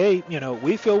say, hey,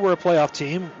 we feel we're a playoff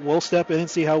team. We'll step in and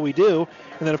see how we do.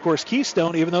 And then, of course,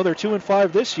 Keystone, even though they're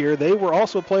 2-5 this year, they were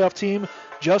also a playoff team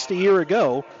just a year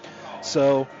ago.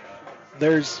 So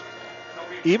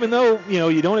even though,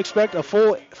 you don't expect a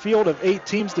full field of 8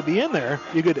 teams to be in there,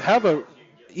 you could have a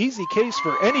easy case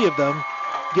for any of them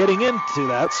getting into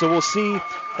that. So we'll see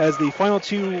as the final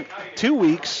two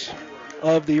weeks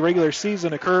of the regular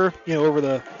season occur, over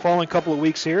the following couple of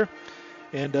weeks here,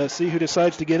 and see who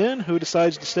decides to get in, who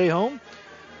decides to stay home.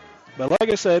 But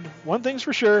like I said, one thing's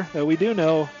for sure that we do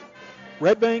know,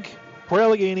 Red Bank, Port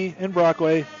Allegheny, and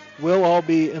Brockway will all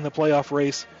be in the playoff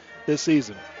race this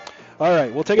season. All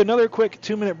right, we'll take another quick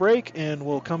 2-minute break, and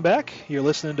we'll come back. You're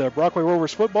listening to Brockway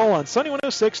Rovers football on Sunny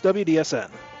 106 WDSN.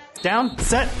 Down,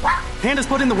 set. Panda's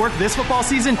put in the work this football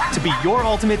season to be your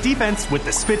ultimate defense with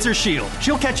the Spitzer Shield.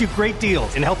 She'll catch you great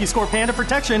deals and help you score Panda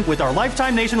protection with our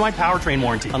lifetime nationwide powertrain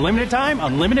warranty. Unlimited time,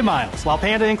 unlimited miles. While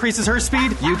Panda increases her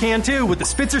speed, you can too with the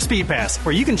Spitzer Speed Pass,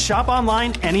 where you can shop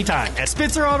online anytime at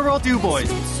Spitzer Auto World Du Bois.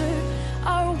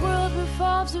 Our world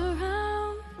revolves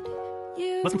around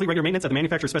you. Must complete regular maintenance at the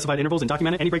manufacturer's specified intervals and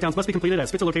document it. Any breakdowns must be completed at a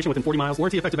Spitzer location within 40 miles.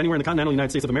 Warranty effective anywhere in the continental United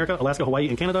States of America, Alaska, Hawaii,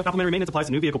 and Canada. Complimentary maintenance applies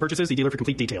to new vehicle purchases. See dealer for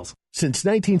complete details. Since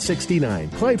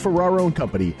 1969, Clyde Ferraro &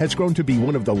 Company has grown to be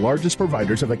one of the largest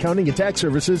providers of accounting and tax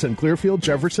services in Clearfield,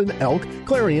 Jefferson, Elk,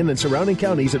 Clarion, and surrounding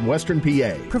counties in western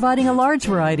PA. Providing a large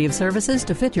variety of services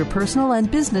to fit your personal and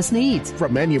business needs.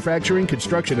 From manufacturing,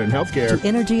 construction, and healthcare to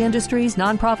energy industries,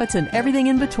 nonprofits, and everything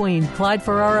in between, Clyde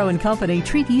Ferraro & Company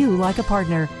treat you like a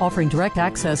partner, offering direct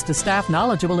access to staff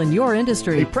knowledgeable in your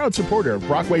industry. A proud supporter of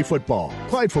Brockway football.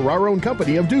 Clyde Ferraro &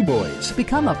 Company of Du Bois.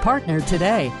 Become a partner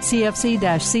today.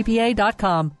 CFC-CPA.com.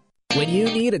 When you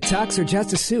need a tux or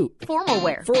just a suit. Formal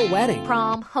wear. For a wedding.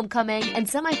 Prom, homecoming, and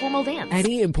semi-formal dance.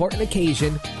 Any important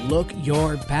occasion, look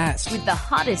your best. With the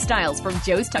hottest styles from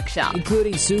Joe's Tuck Shop.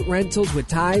 Including suit rentals with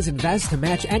ties and vests to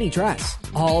match any dress.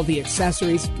 All the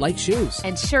accessories like shoes.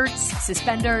 And shirts,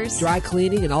 suspenders. Dry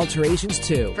cleaning and alterations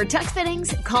too. For tux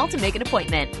fittings, call to make an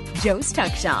appointment. Joe's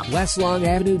Tuck Shop. West Long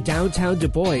Avenue, downtown Du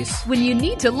Bois. When you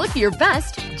need to look your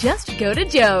best, just go to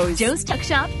Joe's.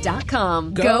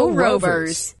 Joe'sTuckShop.com. Go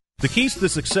Rovers! The keys to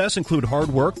success include hard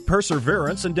work,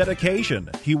 perseverance, and dedication.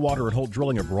 Hugh Water and Holt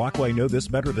Drilling of Brockway know this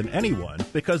better than anyone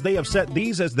because they have set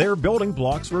these as their building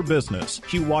blocks for business.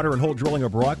 Hugh Water and Holt Drilling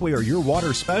of Brockway are your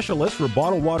water specialists for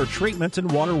bottled water treatment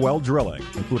and water well drilling,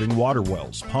 including water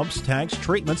wells, pumps, tanks,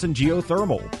 treatments, and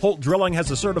geothermal. Holt Drilling has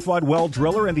a certified well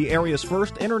driller and the area's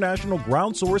first international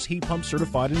ground source heat pump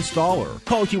certified installer.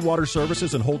 Call Hugh Water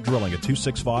Services and Holt Drilling at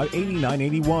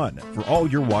 265-8981 for all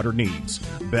your water needs.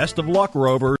 Best of luck,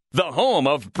 Rovers. The home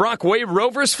of Brockway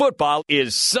Rovers football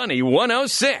is Sunny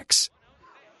 106.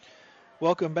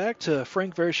 Welcome back to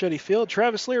Frank Verschetti Field.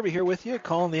 Travis Learby here with you,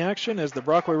 calling the action as the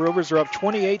Brockway Rovers are up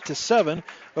 28-7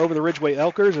 over the Ridgway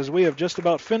Elkers as we have just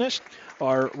about finished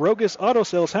our Rogus Auto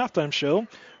Sales halftime show.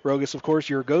 Rogus, of course,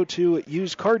 your go-to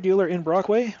used car dealer in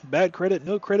Brockway. Bad credit,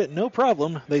 no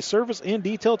problem. They service and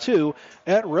detail too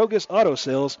at Rogus Auto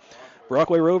Sales.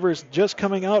 Brockway Rovers just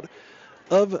coming out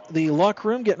of the locker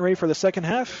room, getting ready for the second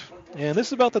half. And this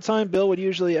is about the time Bill would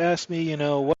usually ask me,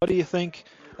 what do you think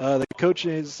the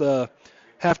coach's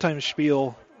halftime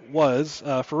spiel was?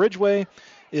 For Ridgway,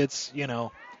 it's,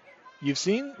 you've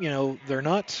seen, they're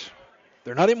not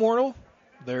immortal.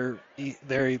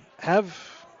 They have,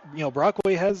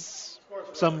 Brockway has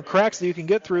some cracks that you can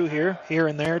get through here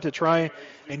and there to try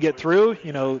and get through.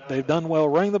 They've done well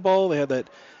running the ball. They had that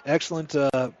excellent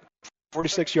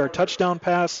 46-yard touchdown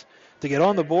pass to get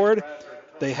on the board.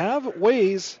 They have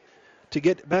ways to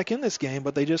get back in this game,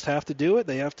 but they just have to do it.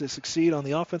 They have to succeed on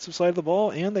the offensive side of the ball,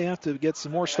 and they have to get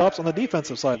some more stops on the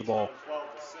defensive side of the ball.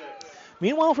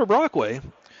 Meanwhile, for Brockway,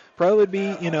 probably would be,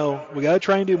 we got to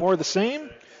try and do more of the same.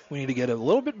 We need to get a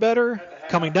little bit better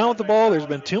coming down with the ball. There's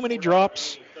been too many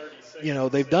drops.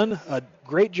 They've done a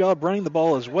great job running the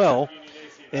ball as well.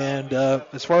 And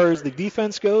as far as the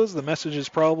defense goes, the message is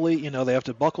probably, they have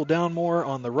to buckle down more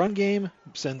on the run game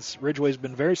since Ridgway's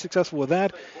been very successful with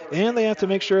that. And they have to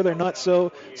make sure they're not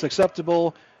so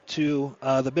susceptible to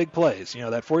the big plays.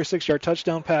 That 46-yard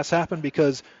touchdown pass happened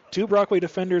because two Brockway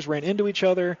defenders ran into each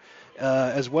other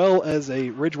as well as a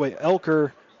Ridgway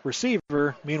Elker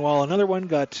receiver. Meanwhile, another one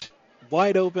got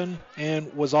wide open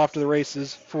and was off to the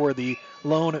races for the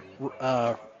lone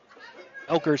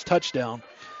Elkers touchdown.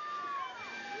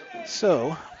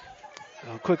 So,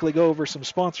 I'll quickly go over some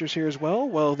sponsors here as well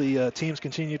while the teams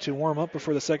continue to warm up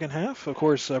before the second half. Of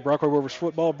course, Brockway Rovers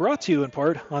football brought to you in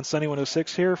part on Sunny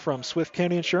 106 here from Swift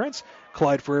County Insurance,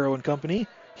 Clyde Ferrero and Company,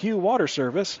 Hugh Water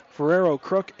Service, Ferrero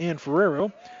Crook and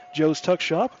Ferrero, Joe's Tuck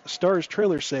Shop, Stars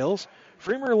Trailer Sales,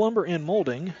 Freemer Lumber and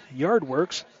Molding,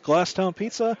 Yardworks, Glasstown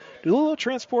Pizza, DeLulo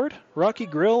Transport, Rocky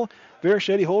Grill,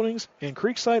 Verschetti Holdings, and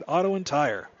Creekside Auto and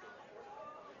Tire.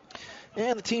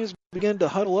 And the teams begin to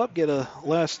huddle up, get a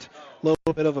last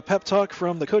little bit of a pep talk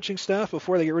from the coaching staff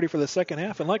before they get ready for the second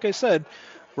half. And like I said,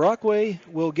 Brockway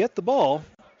will get the ball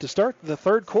to start the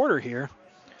third quarter here.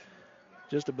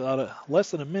 Just about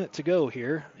less than a minute to go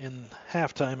here in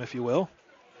halftime, if you will,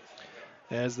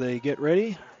 as they get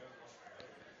ready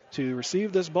to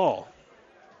receive this ball.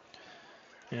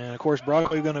 And, of course,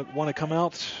 Brockway going to want to come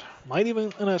out, might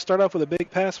even start off with a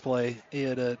big pass play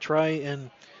and try and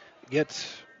get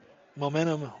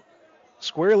momentum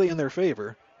squarely in their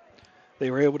favor. They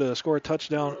were able to score a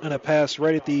touchdown and a pass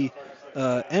right at the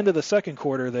end of the second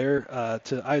quarter there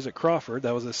to Isaac Crawford.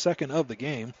 That was the second of the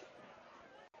game.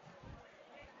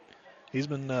 He's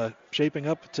been shaping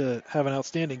up to have an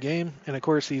outstanding game, and of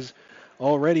course he's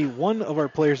already one of our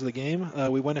players of the game.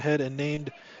 We went ahead and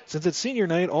named, since it's senior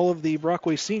night, all of the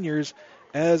Brockway seniors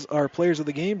as our players of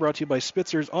the game, brought to you by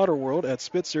Spitzer's Auto World. At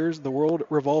Spitzer's, the world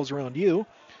revolves around you.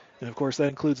 And, of course, that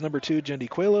includes number 2, Jendi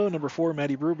Coelho, number 4,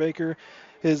 Matty Brubaker.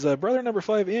 His brother, number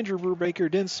 5, Andrew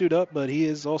Brubaker, didn't suit up, but he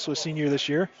is also a senior this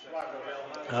year.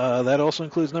 That also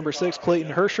includes number 6,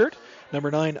 Clayton Hershert.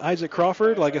 Number 9, Isaac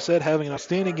Crawford. Like I said, having an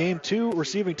outstanding game, 2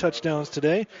 receiving touchdowns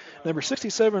today. Number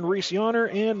 67, Reese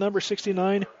Yonner, and number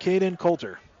 69, Caden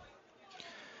Coulter.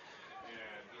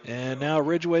 And now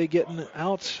Ridgway getting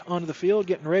out onto the field,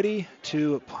 getting ready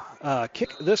to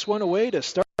kick this one away to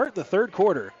start the third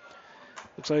quarter.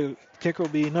 Looks like the kicker will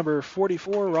be number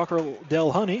 44, Rocker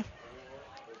Del Honey.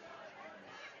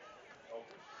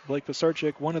 Blake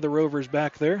Pisarczyk, one of the Rovers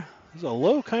back there. This is a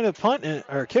low kind of punt,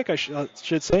 or kick, I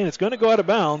should say, and it's going to go out of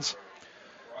bounds.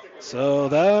 So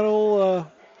that'll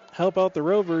help out the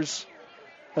Rovers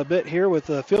a bit here with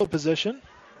the field position.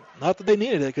 Not that they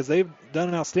needed it, because they've done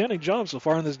an outstanding job so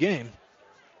far in this game.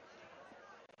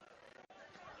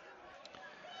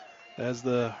 As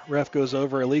the ref goes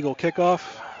over a legal kickoff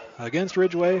against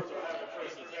Ridgway.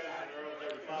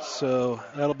 So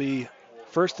that'll be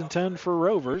 1st and 10 for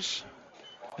Rovers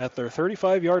at their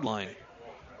 35-yard line.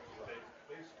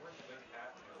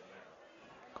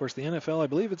 Of course, the NFL, I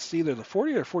believe it's either the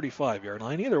 40 or 45-yard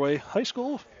line. Either way, high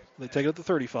school, they take it at the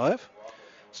 35.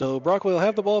 So Brockway will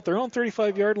have the ball at their own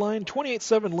 35-yard line,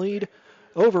 28-7 lead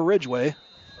over Ridgway.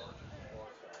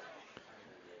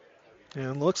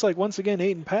 And looks like once again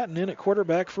Aiden Patton in at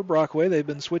quarterback for Brockway. They've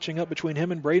been switching up between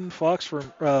him and Braden Fox for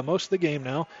most of the game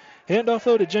now. Handoff,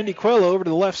 though, to Jendi Quello over to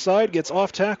the left side. Gets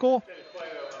off tackle.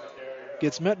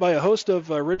 Gets met by a host of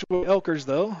Ridgway Elkers,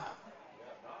 though.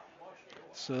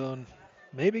 So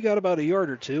maybe got about a yard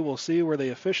or two. We'll see where they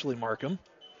officially mark him.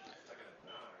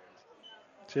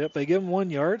 So, yep, they give him 1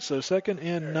 yard. So 2nd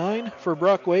and 9 for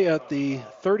Brockway at the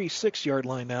 36-yard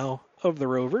line now of the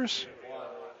Rovers.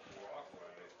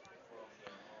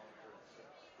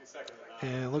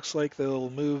 And it looks like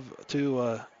they'll move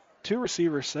to two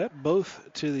receiver set, both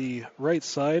to the right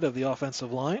side of the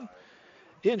offensive line.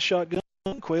 In shotgun,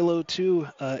 Quello to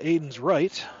Aiden's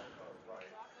right.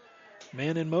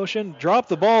 Man in motion. Drop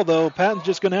the ball, though. Patton's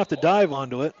just going to have to dive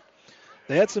onto it.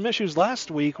 They had some issues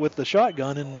last week with the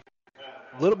shotgun, and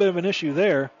a little bit of an issue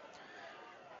there.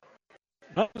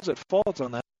 Not at fault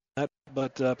on that,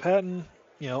 but Patton,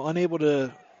 unable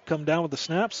to come down with the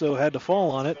snap, so had to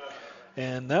fall on it.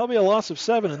 And that'll be a loss of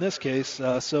 7 in this case,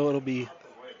 so it'll be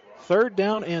 3rd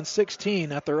down and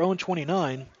 16 at their own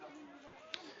 29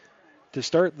 to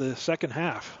start the second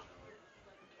half.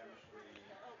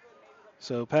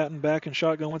 So Patton back in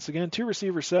shotgun once again. 2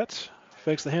 receiver sets.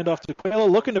 Fakes the handoff to Quello,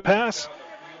 looking to pass.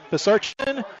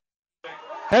 Pisarchin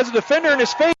has a defender in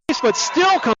his face, but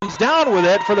still comes down with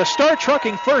it for the Star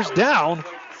Trucking first down.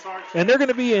 And they're going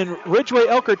to be in Ridgway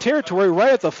Elker territory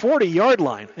right at the 40-yard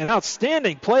line. An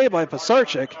outstanding play by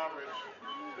Pisarcik.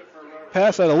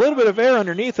 Pass had a little bit of air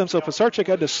underneath him, so Pisarcik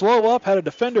had to slow up, had a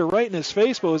defender right in his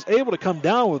face, but was able to come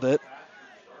down with it.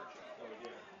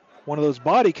 One of those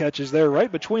body catches there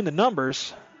right between the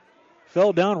numbers.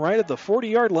 Fell down right at the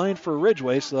 40-yard line for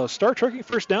Ridgway, so Star Trucking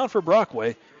first down for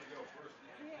Brockway.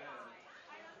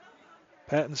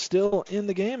 Patton still in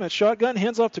the game at shotgun.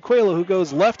 Hands off to Quello, who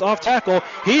goes left off tackle.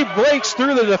 He breaks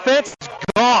through the defense.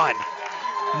 Gone.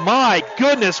 My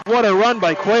goodness, what a run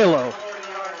by Quello.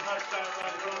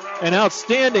 An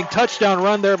outstanding touchdown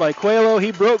run there by Quello.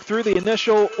 He broke through the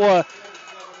initial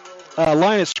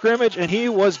line of scrimmage, and he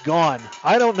was gone.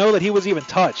 I don't know that he was even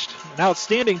touched. An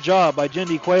outstanding job by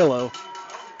Jendi Quello,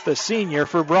 the senior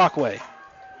for Brockway.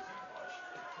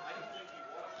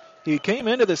 He came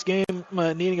into this game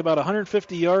needing about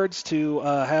 150 yards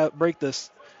to break this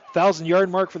 1,000-yard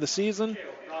mark for the season.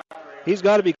 He's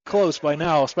got to be close by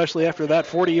now, especially after that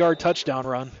 40-yard touchdown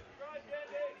run.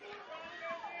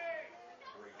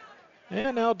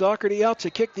 And now Doherty out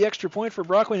to kick the extra point for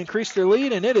Brockway and increase their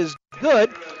lead, and it is good.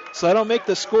 So that'll make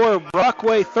the score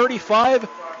Brockway 35,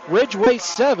 Ridgway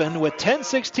 7 with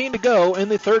 10:16 to go in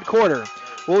the third quarter.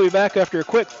 We'll be back after a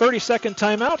quick 30-second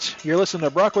timeout. You're listening to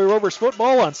Brockway Rovers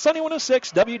football on Sunny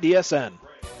 106 WDSN.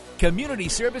 Community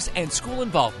service and school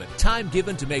involvement. Time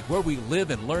given to make where we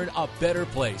live and learn a better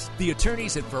place. The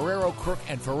attorneys at Ferrero, Crook,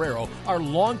 and Ferrero are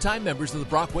longtime members of the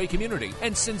Brockway community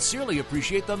and sincerely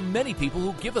appreciate the many people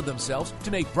who give of themselves to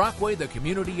make Brockway the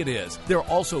community it is. They're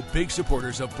also big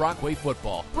supporters of Brockway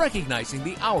football, recognizing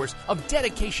the hours of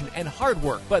dedication and hard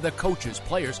work by the coaches,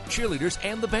 players, cheerleaders,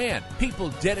 and the band. People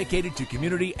dedicated to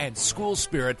community and school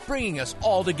spirit, bringing us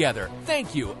all together.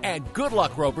 Thank you, and good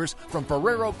luck, Rovers, from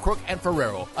Ferrero, Crook, and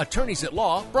Ferrero. Attorneys at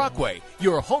Law, Brockway,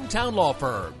 your hometown law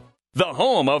firm. The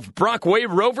home of Brockway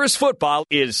Rovers football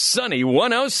is Sunny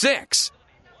 106.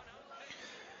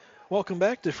 Welcome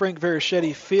back to Frank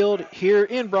Verischetti Field here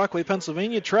in Brockway,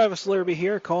 Pennsylvania. Travis Larrabee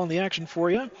here calling the action for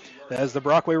you as the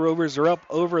Brockway Rovers are up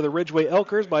over the Ridgway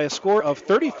Elkers by a score of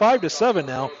 35-7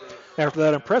 now after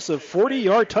that impressive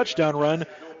 40-yard touchdown run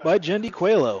by Jendi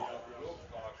Quello.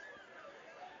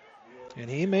 And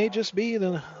he may just be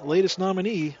the latest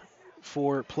nominee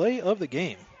for play of the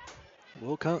game.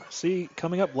 We'll see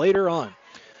coming up later on.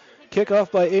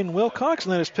 Kickoff by Aiden Wilcox,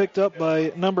 and that is picked up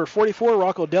by number 44,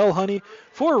 Rocco Delhoney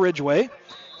for Ridgway.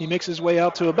 He makes his way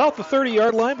out to about the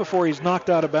 30-yard line before he's knocked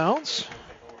out of bounds.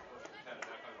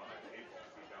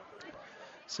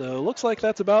 So looks like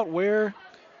that's about where,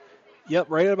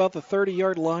 right at about the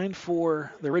 30-yard line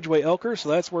for the Ridgway Elkers. So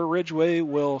that's where Ridgway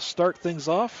will start things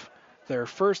off, their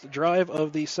first drive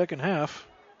of the second half.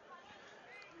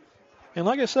 And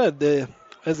like I said,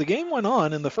 as the game went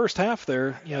on in the first half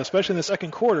there, especially in the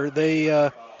second quarter, they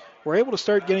were able to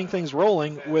start getting things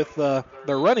rolling with their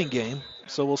running game.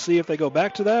 So we'll see if they go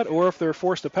back to that or if they're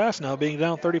forced to pass now, being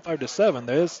down 35-7.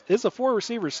 There is a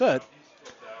 4-receiver set.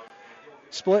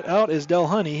 Split out is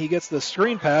Delhoney. He gets the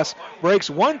screen pass, breaks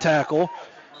one tackle,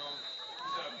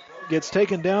 gets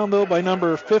taken down, though, by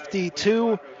number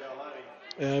 52,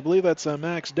 And I believe that's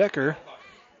Max Decker.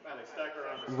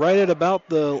 Right at about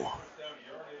the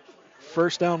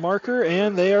first down marker,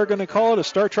 and they are going to call it a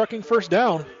Star Trucking first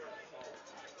down.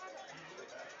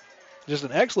 Just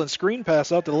an excellent screen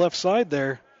pass out to the left side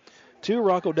there to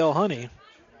Rocco Delhoney.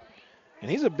 And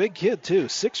he's a big kid, too,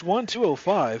 6'1",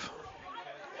 205.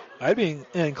 I'd be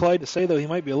inclined to say, though, he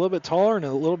might be a little bit taller and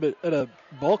a little bit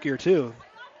bulkier, too.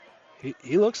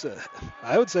 He looks,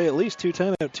 I would say, at least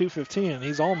 210 at 215, and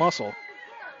he's all muscle.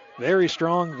 Very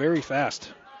strong, very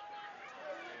fast.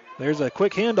 There's a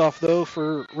quick handoff, though,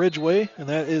 for Ridgway, and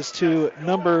that is to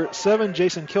number 7,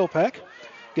 Jason Kilpack.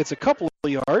 Gets a couple of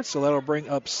yards, so that'll bring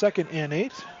up 2nd and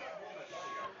 8.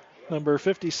 Number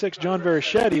 56, John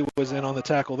Verichetti, was in on the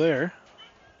tackle there.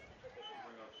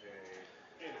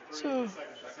 So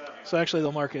actually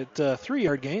they'll mark it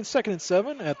 3-yard gain. 2nd and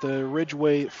 7 at the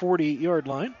Ridgway 40-yard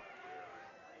line.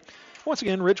 Once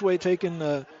again, Ridgway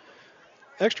taking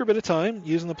extra bit of time,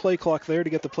 using the play clock there to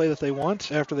get the play that they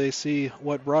want after they see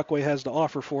what Brockway has to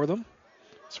offer for them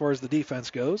as far as the defense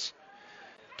goes.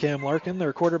 Cam Larkin,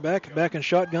 their quarterback, back in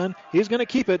shotgun. He's going to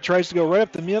keep it, tries to go right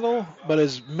up the middle, but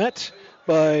is met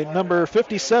by number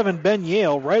 57, Ben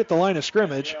Yale, right at the line of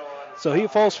scrimmage. So he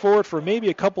falls forward for maybe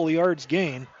a couple of yards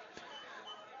gain.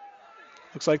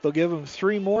 Looks like they'll give him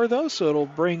 3 more, though, so it'll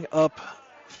bring up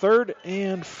 3rd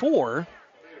and 4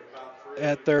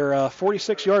 at their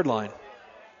 46-yard line.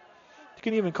 You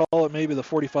can even call it maybe the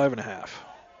 45.5.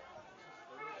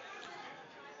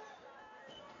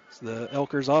 So the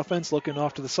Elkers offense looking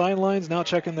off to the sidelines, now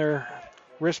checking their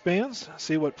wristbands,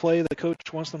 see what play the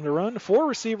coach wants them to run. 4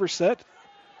 receivers set,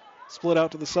 split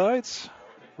out to the sides,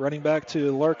 running back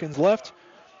to Larkin's left.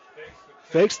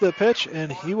 Fakes the pitch, and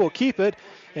he will keep it.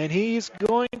 And he's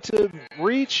going to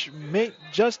reach,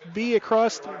 just be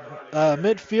across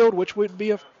midfield, which would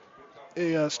be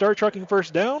a Star Trucking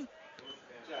first down.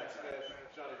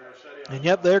 And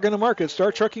yet they're going to mark it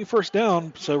Star Trucking first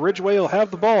down, so Ridgway will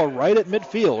have the ball right at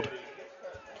midfield.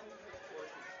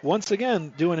 Once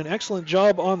again, doing an excellent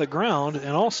job on the ground,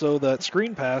 and also that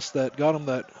screen pass that got him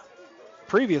that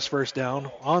previous first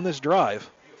down on this drive.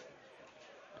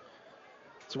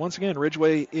 So once again,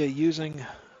 Ridgway using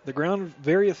the ground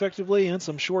very effectively and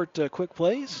some short, quick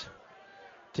plays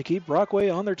to keep Brockway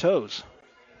on their toes.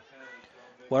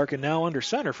 Larkin now under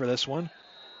center for this one,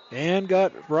 and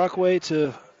got Brockway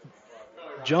to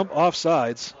jump off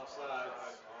sides.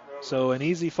 So an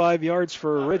easy 5 yards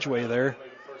for Ridgway there.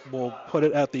 We'll put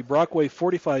it at the Brockway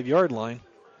 45-yard line.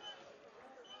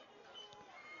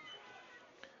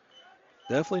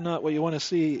 Definitely not what you want to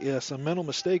see. Some mental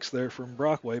mistakes there from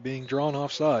Brockway being drawn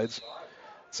off sides.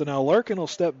 So now Larkin will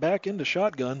step back into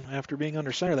shotgun after being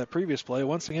under center that previous play.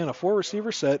 Once again, a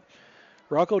 4-receiver set.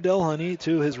 Rocco Delhoney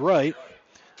to his right.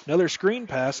 Another screen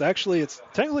pass. Actually, it's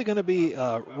technically going to be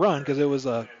a run because it was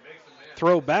a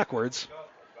throw backwards.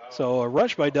 So a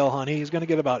rush by Delhoney. He's going to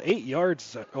get about 8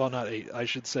 yards. Well, not 8. I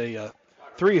should say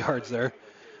 3 yards there.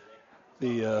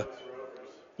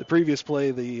 The previous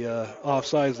play, the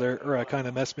offsides there, kind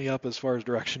of messed me up as far as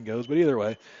direction goes. But either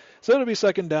way. So it'll be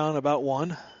 2nd down, about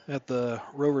 1 at the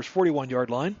Rovers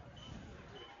 41-yard line.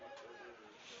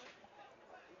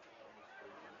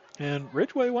 And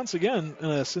Ridgway, once again,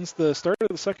 since the start of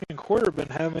the second quarter, been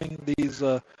having these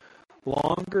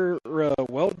longer,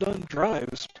 well-done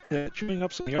drives, chewing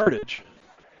up some yardage.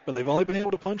 But they've only been able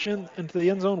to punch into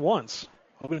the end zone once.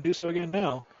 Hoping to do so again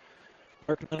now.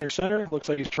 Larkin under center. Looks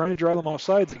like he's trying to drive them off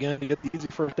sides again to get the easy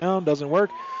first down. Doesn't work.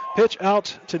 Pitch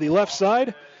out to the left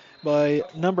side by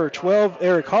number 12,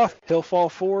 Eric Hoff. He'll fall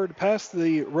forward past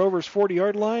the Rovers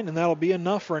 40-yard line, and that'll be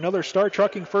enough for another Star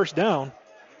Trucking first down.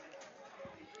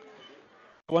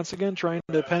 Once again, trying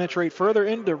to penetrate further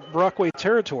into Brockway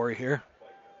territory here.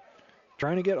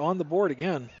 Trying to get on the board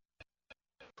again.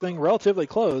 Thing relatively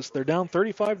close. They're down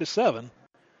 35-7,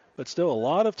 but still a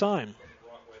lot of time.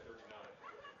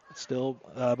 It's still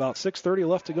about 6:30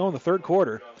 left to go in the third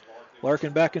quarter.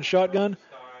 Larkin back in shotgun.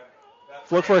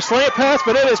 Look for a slant pass,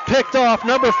 but it is picked off.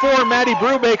 Number 4, Matty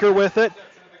Brubaker with it.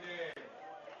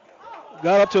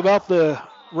 Got up to about the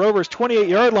Rovers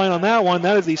 28-yard line on that one.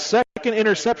 That is the second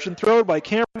interception thrown by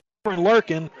Cameron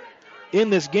Larkin in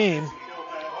this game.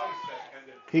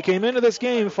 He came into this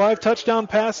game 5 touchdown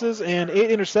passes and 8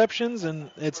 interceptions,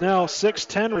 and it's now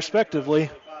 6-10 respectively.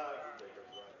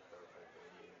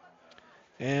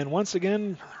 And once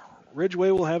again,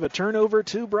 Ridgway will have a turnover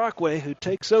to Brockway, who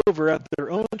takes over at their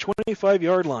own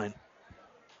 25-yard line.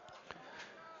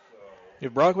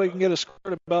 If Brockway can get a score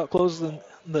at about closing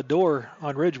the door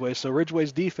on Ridgway, so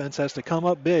Ridgway's defense has to come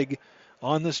up big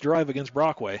on this drive against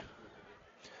Brockway.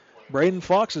 Braden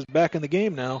Fox is back in the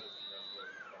game now.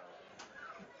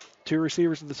 two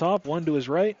receivers at the top, one to his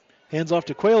right. Hands off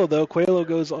to Coelho, though. Coelho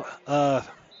goes to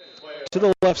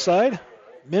the left side.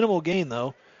 Minimal gain,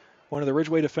 though. One of the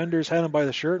Ridgway defenders had him by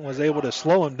the shirt and was able to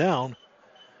slow him down.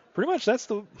 Pretty much that's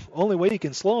the only way you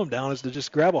can slow him down is to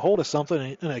just grab a hold of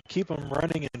something and keep him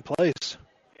running in place.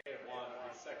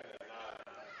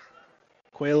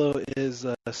 Coelho is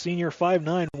a senior,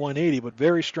 5'9", 180, but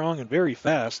very strong and very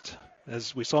fast,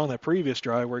 as we saw in that previous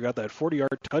drive where he got that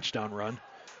 40-yard touchdown run.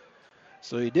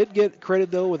 So he did get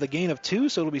credit, though, with a gain of 2,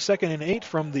 so it'll be 2nd and 8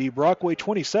 from the Brockway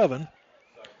 27.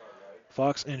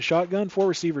 Fox in shotgun,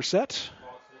 4-receiver set.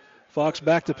 Fox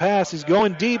back to pass. He's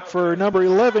going deep for number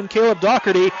 11, Caleb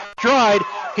Doherty. Tried.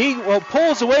 He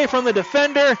pulls away from the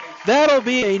defender. That'll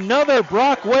be another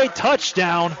Brockway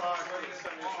touchdown.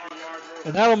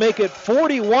 And that'll make it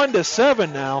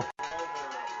 41-7 now.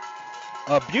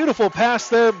 A beautiful pass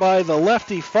there by the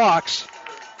lefty Fox.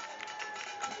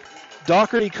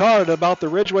 Doherty caught it about the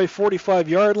Ridgway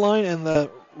 45-yard line, and the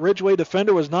Ridgway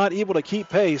defender was not able to keep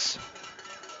pace.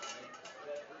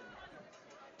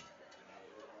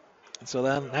 And so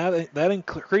that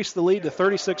increased the lead to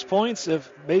 36 points.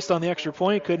 If based on the extra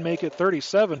point, could make it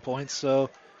 37 points.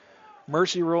 So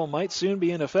mercy rule might soon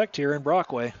be in effect here in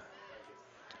Brockway.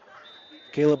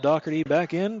 Caleb Doherty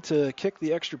back in to kick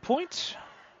the extra point.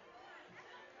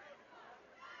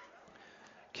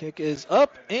 Kick is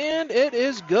up, and it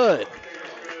is good.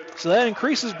 So that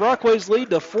increases Brockway's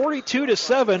lead to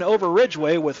 42-7 over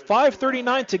Ridgway with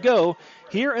 5:39 to go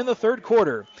here in the third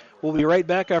quarter. We'll be right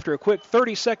back after a quick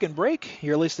 30-second break.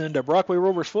 You're listening to Brockway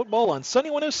Rovers football on Sunny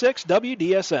 106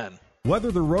 WDSN.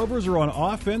 Whether the Rovers are on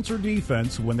offense or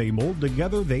defense, when they mold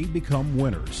together, they become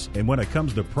winners. And when it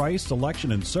comes to price,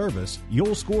 selection, and service,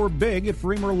 you'll score big at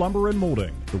Freemer Lumber and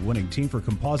Molding, the winning team for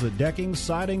composite decking,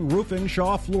 siding, roofing,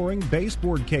 Shaw flooring,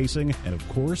 baseboard casing, and of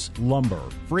course, lumber.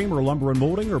 Freemer Lumber and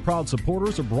Molding are proud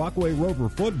supporters of Brockway Rover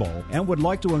football and would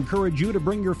like to encourage you to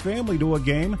bring your family to a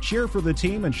game, cheer for the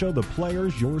team, and show the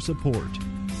players your support.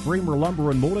 Freemer Lumber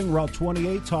and Molding, Route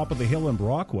 28, top of the hill in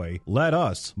Brockway. Let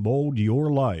us mold your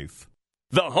life.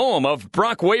 The home of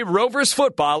Brockway Rovers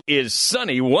football is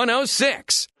Sunny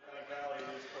 106.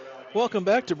 Welcome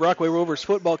back to Brockway Rovers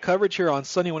football coverage here on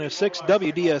Sunny 106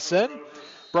 WDSN.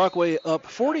 Brockway up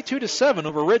 42-7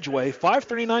 over Ridgway.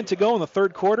 5:39 to go in the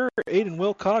third quarter. Aiden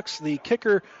Wilcox, the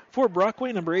kicker for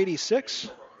Brockway, number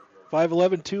 86.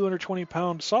 5'11",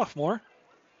 220-pound sophomore.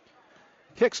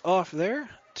 Kicks off there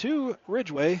to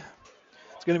Ridgway.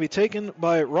 It's going to be taken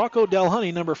by Rocco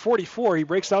Delhoney, number 44. He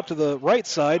breaks out to the right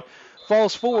side.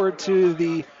 Falls forward to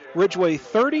the Ridgway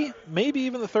 30, maybe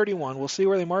even the 31. We'll see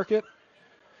where they mark it.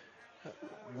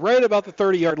 Right about the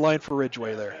 30-yard line for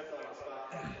Ridgway there.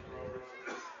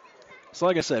 So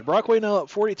like I said, Brockway now up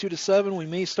 42-7. We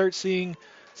may start seeing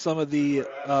some of the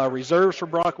reserves for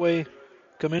Brockway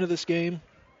come into this game.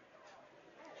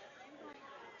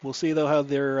 We'll see, though, how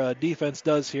their defense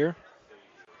does here.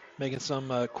 Making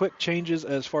some quick changes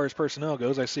as far as personnel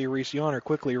goes. I see Reese Yonner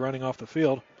quickly running off the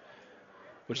field,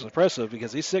 which is impressive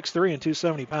because he's 6'3" and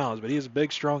 270 pounds, but he's a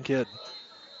big, strong kid.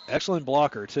 Excellent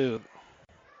blocker, too,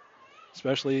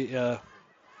 especially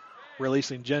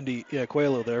releasing Jendi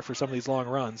Coelho there for some of these long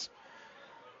runs.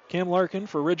 Cam Larkin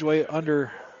for Ridgway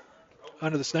under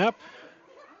the snap.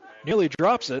 Nearly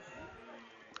drops it.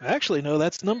 Actually, no,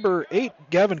 that's number 8,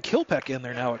 Gavin Kilpeck, in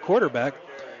there now at quarterback.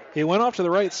 He went off to the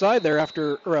right side there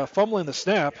after fumbling the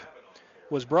snap.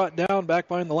 Was brought down back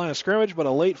behind the line of scrimmage, but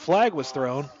a late flag was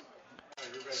thrown.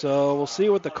 So we'll see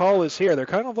what the call is here. They're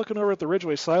kind of looking over at the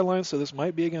Ridgway sideline, so this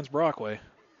might be against Brockway.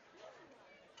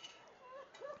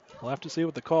 We'll have to see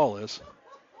what the call is.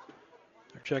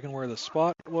 They're checking where the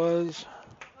spot was.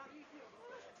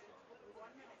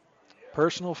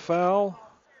 Personal foul.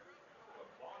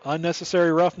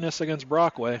 Unnecessary roughness against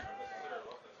Brockway.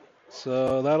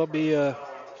 So that'll be a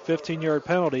 15-yard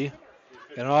penalty.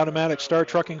 An automatic star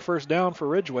trucking first down for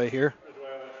Ridgway here.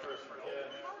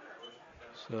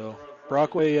 So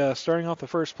Brockway starting off the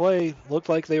first play looked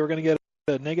like they were going to get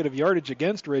a negative yardage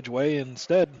against Ridgway.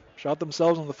 Instead, shot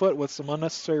themselves in the foot with some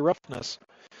unnecessary roughness.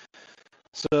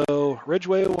 So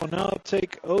Ridgway will now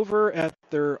take over at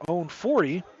their own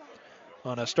 40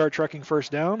 on a star trucking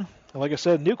first down. And like I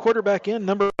said, new quarterback in,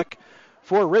 number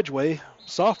for Ridgway,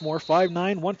 sophomore, 5'9",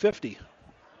 150.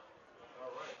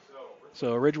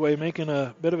 So Ridgway making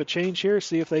a bit of a change here,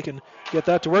 see if they can get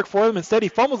that to work for them. Instead, he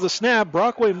fumbles the snap.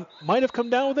 Brockway might have come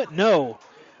down with it. No.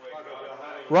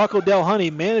 Rocco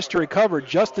Delhoney managed to recover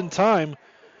just in time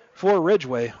for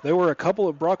Ridgway. There were a couple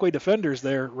of Brockway defenders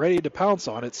there ready to pounce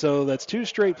on it. So that's 2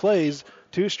 straight plays,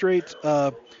 2 straight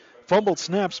fumbled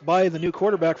snaps by the new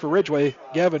quarterback for Ridgway,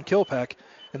 Gavin Kilpack.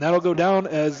 And that'll go down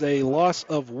as a loss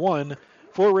of 1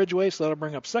 for Ridgway, so that'll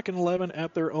bring up 2nd and 11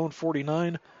 at their own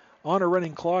 49 on a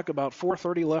running clock. About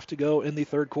 4:30 left to go in the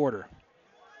third quarter.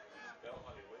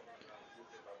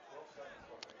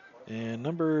 And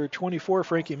number 24,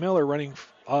 Frankie Miller, running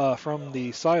from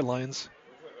the sidelines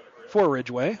for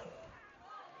Ridgway.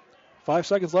 5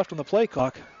 seconds left on the play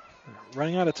clock.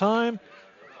 Running out of time.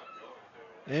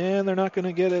 And they're not going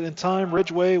to get it in time.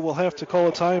 Ridgway will have to call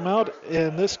a timeout.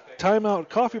 And this timeout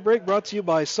coffee break brought to you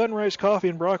by Sunrise Coffee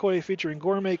in Brockway, featuring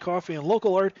gourmet coffee and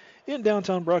local art in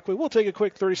downtown Brockway. We'll take a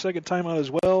quick 30-second timeout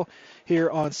as well here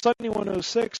on Sunny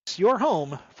 106, your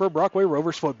home for Brockway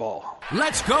Rovers football.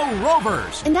 Let's go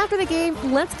Rovers! And after the game,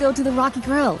 let's go to the Rocky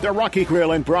Grill. The Rocky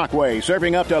Grill in Brockway,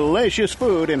 serving up delicious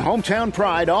food and hometown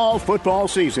pride all football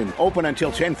season. Open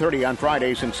until 10:30 on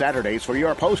Fridays and Saturdays for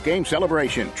your post-game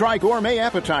celebration. Try gourmet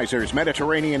appetizers,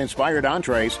 Mediterranean-inspired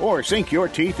entrees, or sink your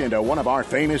teeth into one of our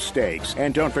famous steaks.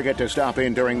 And don't forget to stop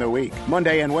in during the week.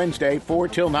 Monday and Wednesday, 4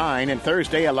 till 9, and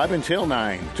Thursday, 11 till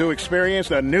 9. To experience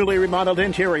the newly remodeled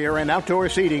interior and outdoor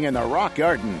seating in the Rock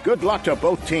Garden. Good luck to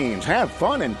both teams. Have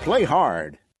fun and play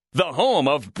hard. The home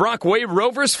of Brockway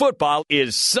Rovers football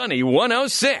is Sunny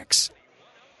 106.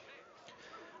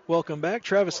 Welcome back.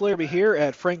 Travis Larrabee here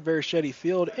at Frank Verschetti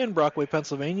Field in Brockway,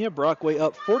 Pennsylvania. Brockway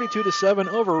up 42-7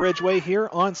 over Ridgway here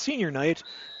on senior night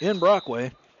in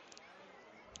Brockway.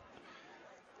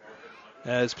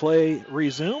 As play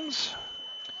resumes,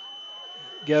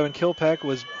 Gavin Kilpack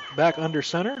was back under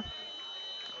center.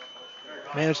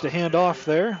 Managed to hand off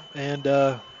there, and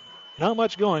not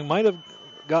much going. Might have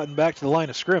gotten back to the line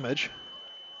of scrimmage.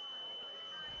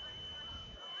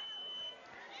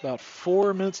 About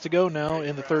 4 minutes to go now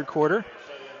in the third quarter.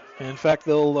 In fact,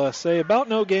 they'll say about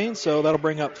no gain, so that'll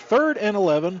bring up 3rd and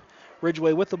 11.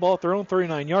 Ridgway with the ball at their own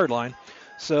 39-yard line.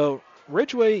 So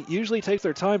Ridgway usually takes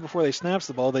their time before they snaps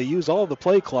the ball. They use all of the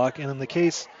play clock, and in the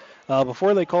case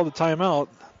before they called the timeout,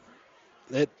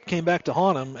 it came back to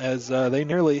haunt them as they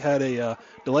nearly had a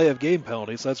delay of game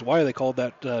penalty. So that's why they called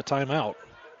that timeout.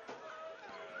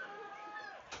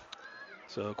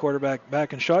 So quarterback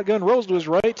back in shotgun, rolls to his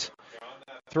right,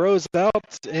 throws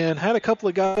out, and had a couple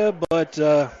of guys, but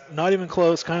not even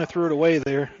close. Kind of threw it away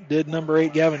there. Did number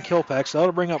 8, Gavin Kilpack. So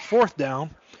that'll bring up 4th down.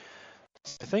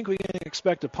 I think we can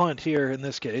expect a punt here in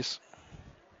this case.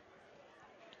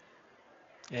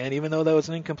 And even though that was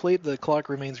an incomplete, the clock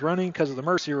remains running because of the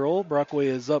mercy rule. Brockway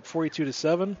is up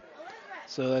 42-7.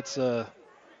 So that's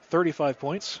 35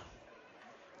 points.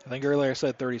 I think earlier I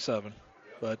said 37.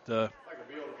 But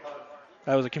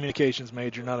I was a communications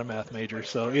major, not a math major.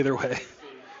 So either way.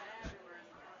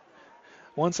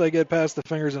 Once I get past the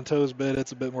fingers and toes bit,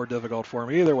 it's a bit more difficult for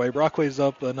me. Either way, Brockway's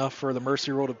up enough for the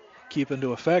mercy rule to keep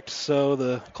into effect. So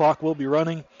the clock will be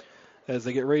running as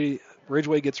they get ready.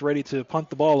 Ridgway gets ready to punt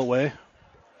the ball away.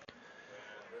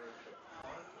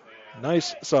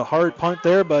 Nice, it's a hard punt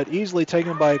there, but easily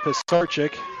taken by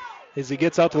Pisarczyk as he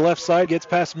gets out to the left side, gets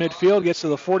past midfield, gets to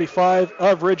the 45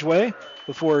 of Ridgway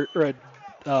before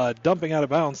dumping out of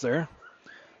bounds there.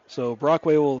 So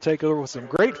Brockway will take over with some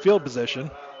great field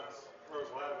position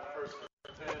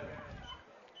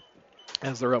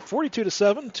as they're up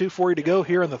 42-7, 2:40 to go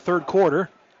here in the third quarter.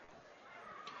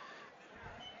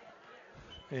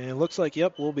 And it looks like,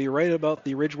 yep, we'll be right about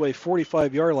the Ridgway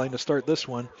 45-yard line to start this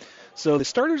one. So the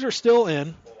starters are still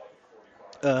in.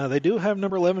 They do have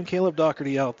number 11, Caleb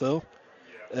Doherty, out, though,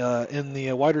 in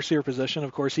the wide receiver position.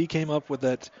 Of course, he came up with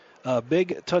that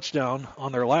big touchdown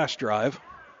on their last drive.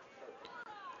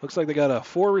 Looks like they got a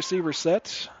 4-receiver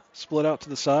set, split out to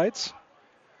the sides.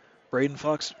 Braden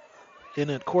Fox in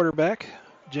at quarterback.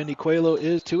 Jendy Coelho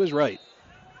is to his right.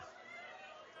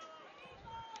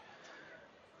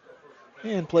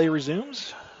 And play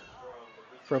resumes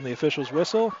from the official's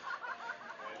whistle.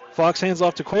 Fox hands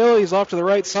off to Coelho. He's off to the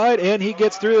right side, and he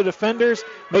gets through the defenders,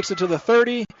 makes it to the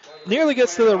 30, nearly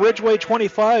gets to the Ridgway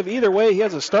 25. Either way, he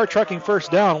has a start trucking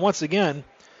first down once again.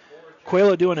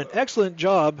 Coelho doing an excellent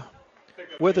job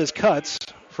with his cuts.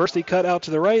 First he cut out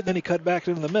to the right, then he cut back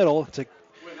into the middle to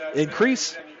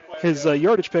increase his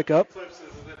yardage pickup.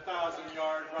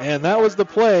 And that was the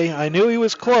play. I knew he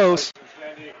was close.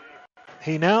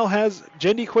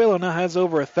 Jendy Coelho now has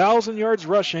over 1,000 yards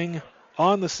rushing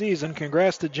on the season.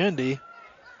 Congrats to Jendy.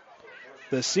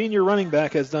 The senior running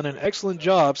back has done an excellent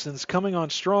job since coming on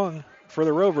strong for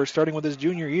the Rovers, starting with his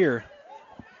junior year.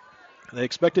 They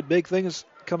expected big things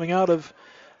coming out of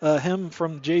him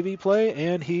from JV play,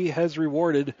 and he has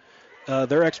rewarded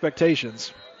their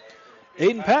expectations.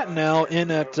 Aiden Patton now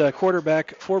in at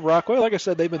quarterback for Brockway. Like I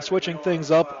said, they've been switching things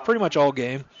up pretty much all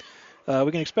game.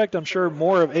 We can expect, I'm sure,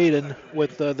 more of Aiden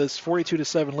with this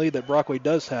 42-7 lead that Brockway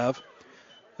does have.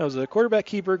 That was a quarterback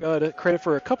keeper. Got credit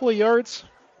for a couple of yards.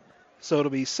 So it'll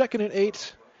be 2nd and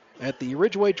 8 at the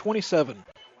Ridgway 27.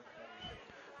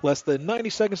 Less than 90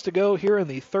 seconds to go here in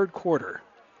the third quarter.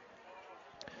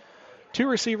 2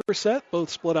 receivers set, both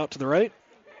split out to the right.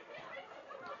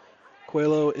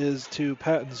 Coelho is to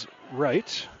Patton's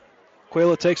right.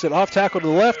 Coelho takes it off tackle to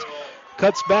the left,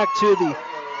 cuts back to the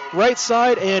right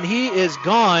side, and he is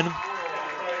gone.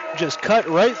 Just cut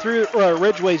right through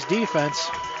Ridgway's defense.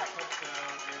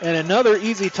 And another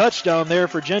easy touchdown there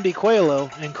for Jendi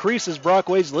Coelho increases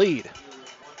Brockway's lead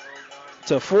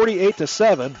to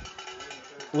 48-7.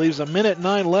 Leaves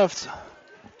 1:09 left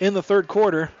in the third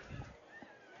quarter.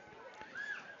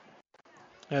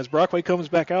 As Brockway comes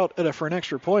back out for an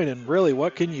extra point, and really,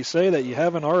 what can you say that you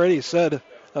haven't already said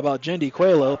about Jendi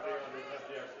Coelho?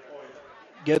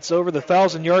 Gets over the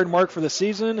 1,000-yard mark for the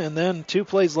season, and then 2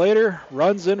 plays later,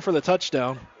 runs in for the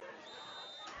touchdown.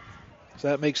 So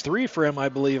that makes 3 for him, I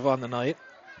believe, on the night.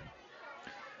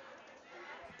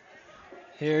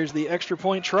 Here's the extra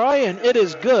point try, and it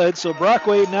is good. So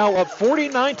Brockway now up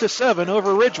 49-7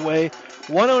 over Ridgway.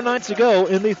 1:09 to go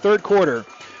in the third quarter.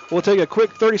 We'll take a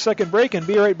quick 30-second break and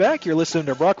be right back. You're listening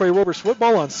to Brockway Rovers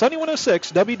football on Sunny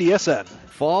 106 WDSN.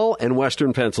 Fall in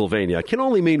Western Pennsylvania can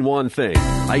only mean one thing: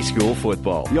 high school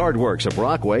football. Yardworks of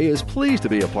Brockway is pleased to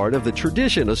be a part of the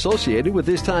tradition associated with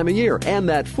this time of year, and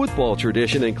that football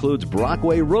tradition includes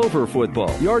Brockway Rover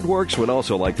football. Yardworks would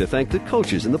also like to thank the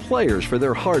coaches and the players for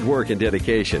their hard work and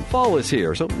dedication. Fall is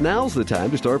here, so now's the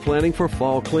time to start planning for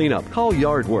fall cleanup. Call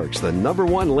Yardworks, the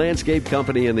 #1 landscape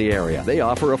company in the area. They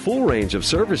offer a full range of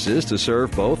services to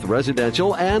serve both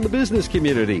residential and the business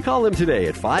community. Call them today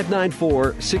at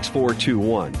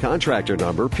 594-6421. Contractor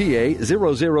number PA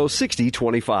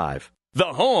 006025.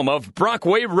 The home of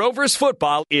Brockway Rovers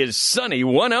football is Sunny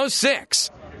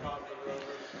 106.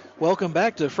 Welcome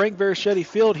back to Frank Verischetti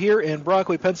Field here in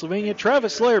Brockway, Pennsylvania.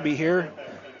 Travis Larrabee here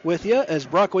with you as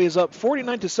Brockway is up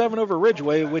 49-7 over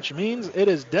Ridgway, which means it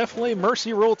is definitely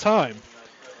mercy rule time.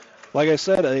 Like I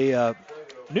said, a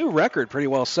new record pretty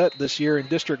well set this year in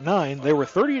District 9. There were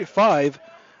 35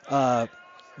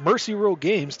 mercy rule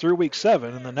games through Week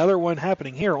 7, and another one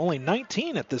happening here. Only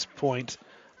 19 at this point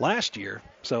last year,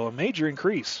 so a major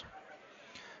increase.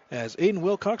 As Aiden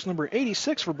Wilcox, number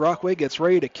 86 for Brockway, gets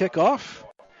ready to kick off.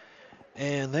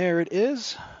 And there it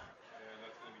is.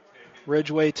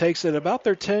 Ridgway takes it about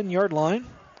their 10-yard line.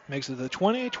 Makes it to the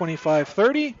 20, 25,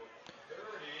 30.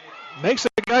 Makes a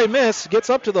guy miss. Gets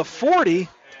up to the 40.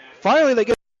 Finally, they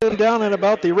get him down at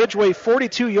about the Ridgway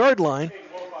 42-yard line.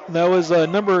 That was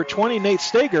number 20, Nate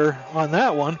Stager, on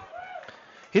that one.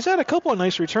 He's had a couple of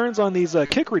nice returns on these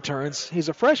kick returns. He's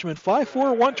a freshman, 5'4",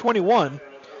 121.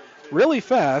 Really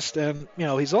fast, and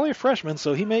he's only a freshman,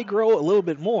 so he may grow a little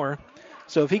bit more.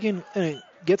 So if he can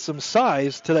get some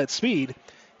size to that speed,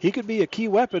 he could be a key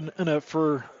weapon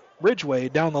for Ridgway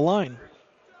down the line.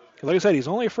 Like I said, he's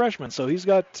only a freshman, so he's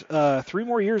got 3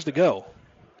 more years to go.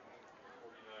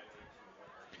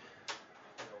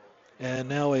 And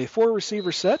now a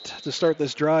 4-receiver set to start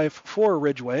this drive for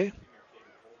Ridgway.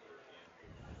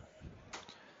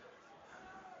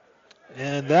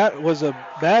 And that was a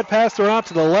bad pass thrown out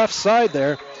to the left side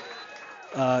there.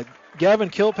 Gavin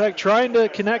Kilpack trying to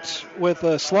connect with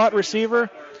a slot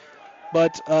receiver,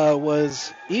 but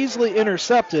was easily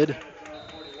intercepted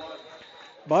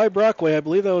by Brockway. I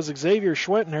believe that was Xavier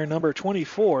Schwentner, number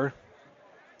 24,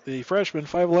 the freshman,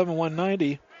 5'11",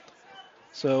 190.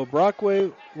 So Brockway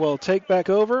will take back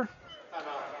over.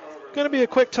 Going to be a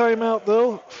quick timeout,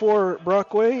 though, for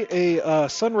Brockway. A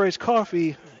Sunrise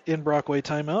Coffee in Brockway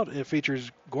timeout. It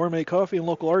features gourmet coffee and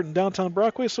local art in downtown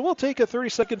Brockway. So we'll take a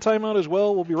 30-second timeout as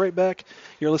well. We'll be right back.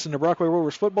 You're listening to Brockway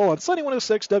Rovers football on Sunny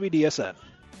 106 WDSN.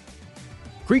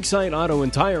 Creekside Auto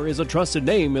and Tire is a trusted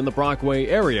name in the Brockway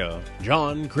area.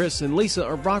 John, Chris, and Lisa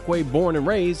are Brockway born and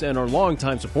raised and are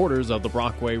longtime supporters of the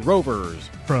Brockway Rovers.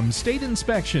 From state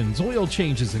inspections, oil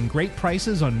changes, and great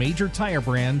prices on major tire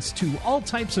brands to all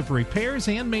types of repairs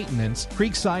and maintenance,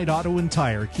 Creekside Auto and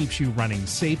Tire keeps you running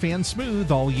safe and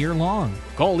smooth all year long.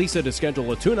 Call Lisa to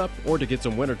schedule a tune-up or to get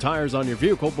some winter tires on your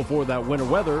vehicle before that winter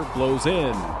weather blows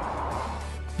in.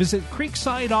 Visit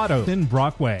Creekside Auto in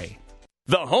Brockway.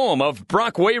 The home of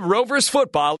Brockway Rovers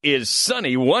football is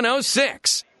Sunny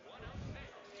 106.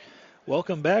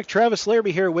 Welcome back. Travis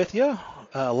Larrabee here with you,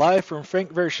 live from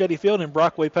Frank Verischetti Field in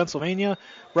Brockway, Pennsylvania.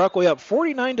 Brockway up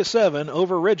 49-7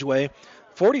 over Ridgway.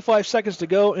 45 seconds to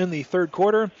go in the third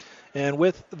quarter. And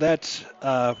with that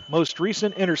most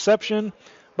recent interception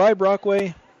by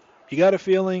Brockway, you got a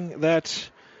feeling that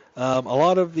a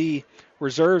lot of the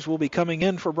reserves will be coming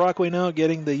in for Brockway now,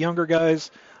 getting the younger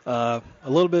guys a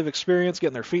little bit of experience,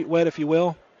 getting their feet wet, if you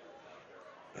will.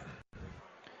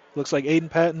 Looks like Aiden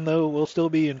Patton, though, will still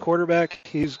be in quarterback.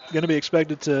 He's going to be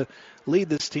expected to lead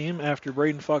this team after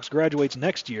Braden Fox graduates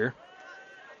next year.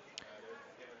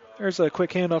 There's a quick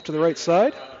handoff to the right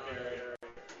side.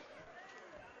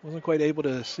 Wasn't quite able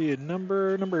to see a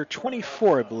number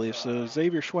 24, I believe, so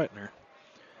Xavier Schwentner,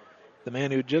 the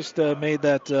man who just made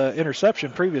that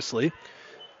interception previously.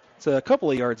 It's a couple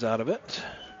of yards out of it.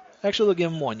 Actually, they'll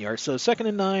give him 1 yard. So 2nd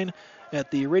and 9 at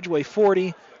the Ridgway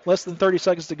 40. Less than 30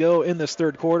 seconds to go in this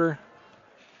third quarter.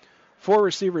 4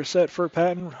 receivers set for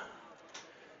Patton.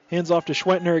 Hands off to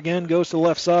Schwentner again, goes to the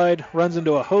left side, runs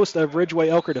into a host of Ridgway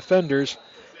Elker defenders,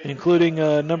 including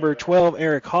number 12,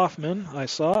 Eric Hoffman, I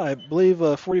saw. I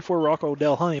believe 44, Rocco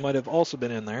Del Honey might have also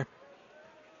been in there.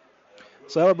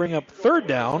 So that'll bring up third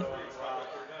down.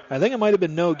 I think it might have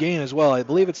been no gain as well. I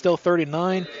believe it's still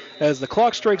 39 as the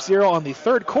clock strikes 0 on the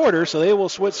third quarter, so they will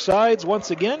switch sides once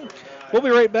again. We'll be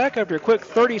right back after a quick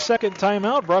 30-second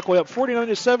timeout. Brockway up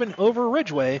 49-7 over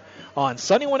Ridgway on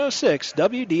Sunny 106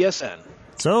 WDSN.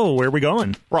 So, where are we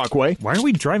going? Brockway. Why are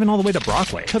we driving all the way to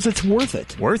Brockway? Because it's worth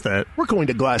it. Worth it? We're going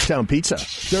to Glasstown Pizza.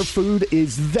 Their food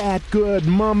is that good.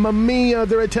 Mamma mia,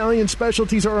 their Italian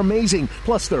specialties are amazing.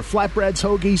 Plus, their flatbreads,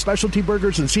 hoagies, specialty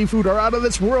burgers, and seafood are out of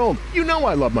this world. You know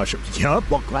I love mushrooms. Yup.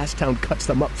 Well, Glasstown cuts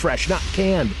them up fresh, not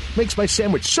canned. Makes my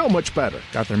sandwich so much better.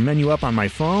 Got their menu up on my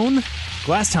phone?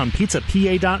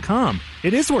 GlasstownPizzaPA.com.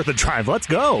 It is worth a drive. Let's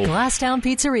go. Glasstown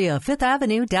Pizzeria, 5th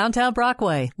Avenue, downtown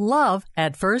Brockway. Love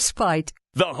at first bite.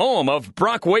 The home of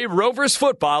Brockway Rovers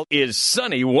football is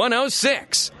Sunny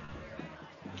 106.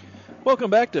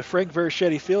 Welcome back to Frank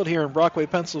Verschetti Field here in Brockway,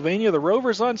 Pennsylvania. The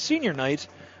Rovers on senior night,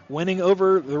 winning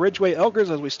over the Ridgway Elkers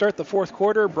as we start the fourth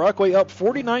quarter. Brockway up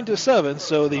 49-7,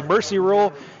 so the mercy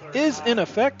rule is in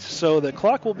effect. So the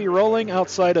clock will be rolling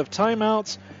outside of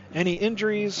timeouts, any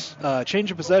injuries,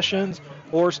 change of possessions,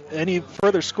 or any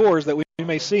further scores that we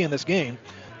may see in this game.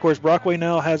 Of course, Brockway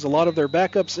now has a lot of their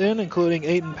backups in, including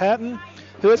Aiden Patton,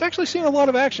 who has actually seen a lot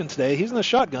of action today. He's in the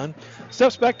shotgun,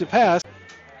 steps back to pass,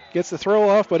 gets the throw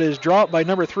off, but is dropped by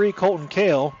number 3, Colton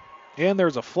Kale, and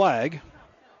there's a flag.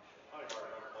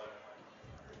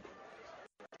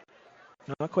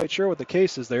 Not quite sure what the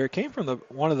case is there. It came from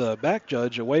one of the back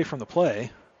judge away from the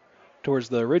play towards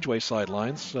the Ridgway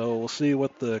sidelines, so we'll see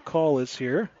what the call is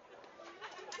here.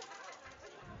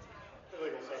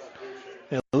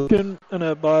 Looking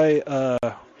by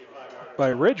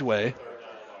Ridgway.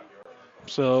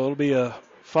 So it'll be a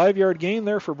 5-yard gain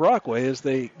there for Brockway as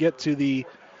they get to the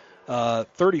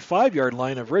 35-yard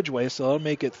line of Ridgway, so that'll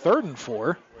make it 3rd and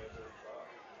 4.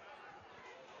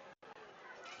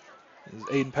 As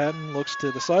Aiden Patton looks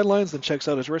to the sidelines, then checks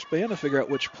out his wristband to figure out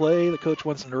which play the coach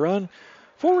wants him to run.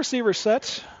 4 receivers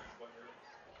set.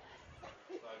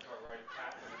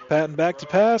 Patton back to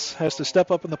pass, has to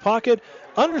step up in the pocket.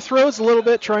 Underthrows a little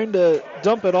bit, trying to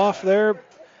dump it off there.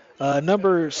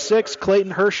 Number 6,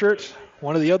 Clayton Hershert,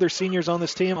 one of the other seniors on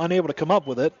this team, unable to come up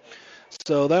with it.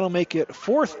 So that'll make it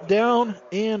 4th down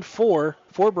and 4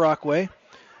 for Brockway.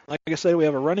 Like I said, we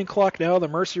have a running clock now. The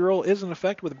mercy rule is in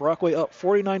effect with Brockway up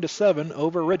 49-7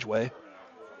 over Ridgway.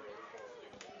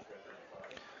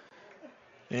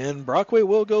 And Brockway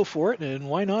will go for it, and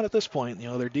why not at this point? You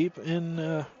know, they're deep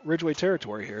in Ridgway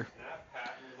territory here.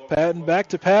 Patton back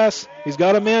to pass. He's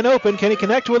got a man open. Can he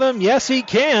connect with him? Yes, he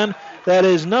can. That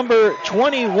is number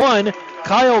 21,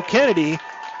 Kyle Kennedy,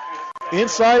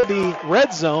 inside the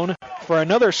red zone for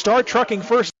another Star Trucking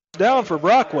first down for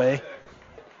Brockway.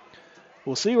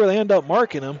 We'll see where they end up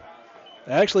marking him.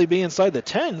 Actually be inside the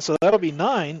 10, so that'll be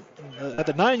 9 at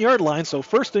the 9-yard line. So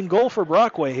 1st and goal for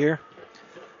Brockway here,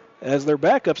 as their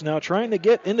backups now trying to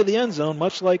get into the end zone,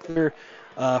 much like their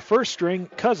first-string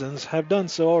cousins have done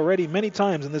so already many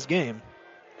times in this game.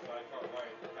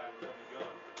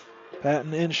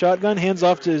 Patton in shotgun, hands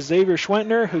off to Xavier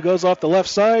Schwentner, who goes off the left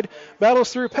side,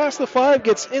 battles through past the 5,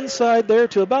 gets inside there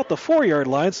to about the 4-yard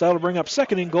line, so that'll bring up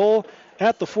 2nd and goal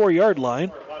at the 4-yard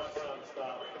line.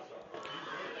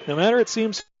 No matter, it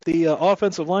seems, the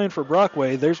offensive line for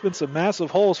Brockway, there's been some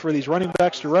massive holes for these running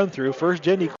backs to run through. First,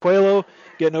 Jenny Coelho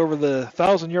getting over the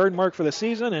 1,000-yard mark for the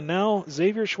season, and now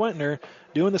Xavier Schwentner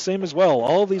doing the same as well.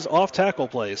 All of these off-tackle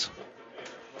plays.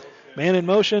 Man in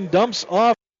motion, dumps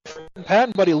off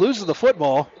Patton, but he loses the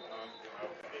football.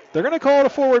 They're going to call it a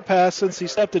forward pass since he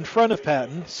stepped in front of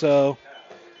Patton. So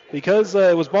because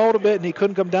it was balled a bit and he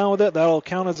couldn't come down with it, that'll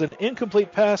count as an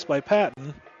incomplete pass by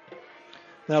Patton.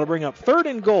 That'll bring up 3rd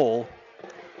and goal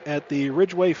at the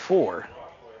Ridgway 4.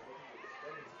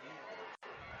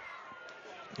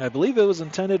 I believe it was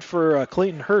intended for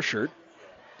Clayton Hershert,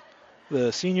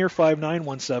 the senior, 5'9",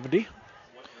 170.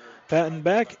 Patton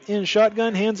back in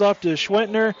shotgun, hands off to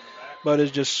Schwentner. but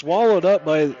is just swallowed up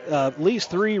by at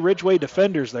least 3 Ridgway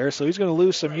defenders there, so he's going to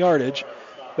lose some yardage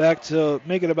back to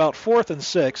make it about 4th and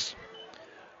 6.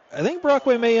 I think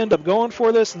Brockway may end up going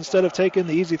for this instead of taking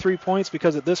the easy 3 points,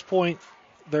 because at this point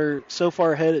they're so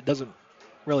far ahead it doesn't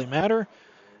really matter.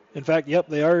 In fact, yep,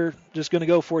 they are just going to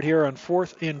go for it here on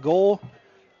 4th and goal.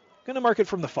 Going to mark it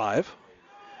from the 5.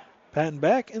 Patton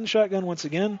back in the shotgun once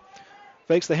again.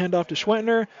 Fakes the handoff to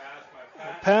Schwentner.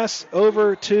 Pass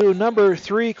over to number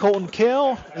 3, Colton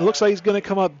Kale. It looks like he's going to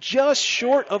come up just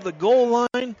short of the goal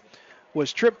line.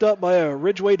 Was tripped up by a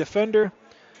Ridgway defender.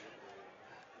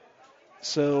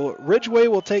 So Ridgway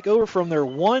will take over from their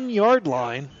 1-yard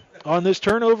line on this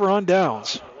turnover on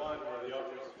downs.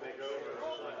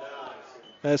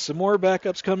 As some more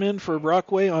backups come in for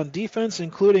Brockway on defense,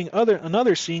 including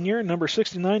another senior, number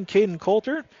 69, Caden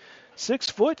Coulter, 6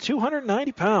 foot,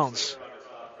 290 pounds.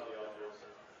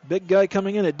 Big guy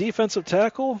coming in at defensive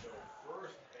tackle.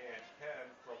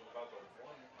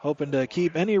 Hoping to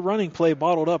keep any running play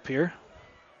bottled up here.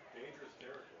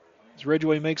 As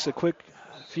Ridgway makes a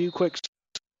few quick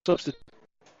substitutes.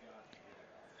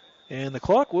 And the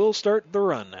clock will start the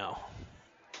run now.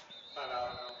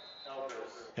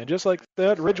 And just like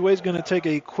that, Ridgway's going to take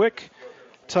a quick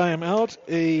timeout,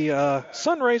 a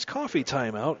Sunrise Coffee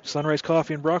timeout. Sunrise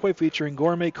Coffee in Brockway, featuring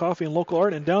gourmet coffee and local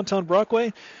art in downtown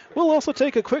Brockway. We'll also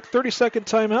take a quick 30-second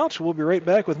timeout. We'll be right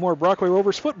back with more Brockway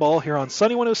Rovers football here on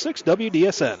Sunny 106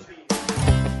 WDSN.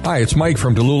 Hi, it's Mike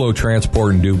from DeLulo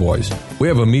Transport in DuBois. We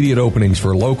have immediate openings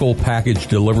for local package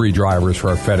delivery drivers for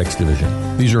our FedEx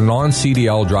division. These are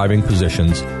non-CDL driving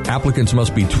positions. Applicants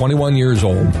must be 21 years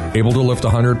old, able to lift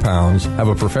 100 pounds, have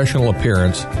a professional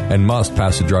appearance, and must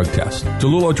pass a drug test.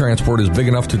 DeLulo Transport is big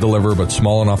enough to deliver but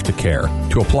small enough to care.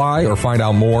 To apply or find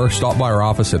out more, stop by our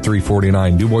office at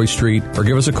 349 DuBois Street or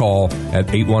give us a call at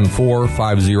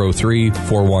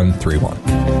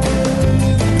 814-503-4131.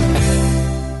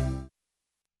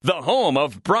 The home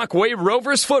of Brockway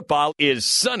Rovers football is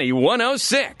Sunny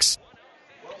 106.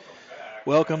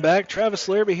 Welcome back. Travis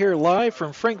Larrabee here live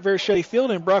from Frank Verschetti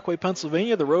Field in Brockway,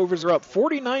 Pennsylvania. The Rovers are up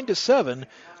 49-7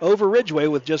 over Ridgway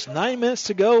with just 9 minutes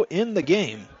to go in the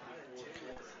game.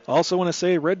 Also want to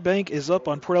say Red Bank is up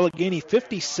on Port Allegheny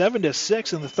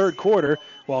 57-6 in the third quarter,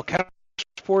 while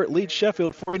Coudersport leads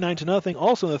Sheffield 49-0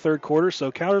 also in the third quarter.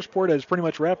 So Coudersport has pretty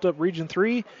much wrapped up Region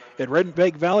 3, and Red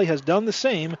Bank Valley has done the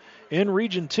same in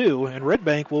Region 2, and Red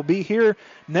Bank will be here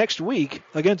next week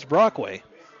against Brockway.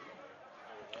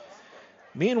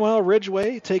 Meanwhile,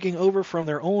 Ridgway taking over from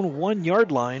their own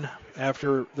 1-yard line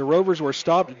after the Rovers were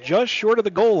stopped just short of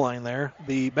the goal line there.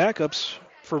 The backups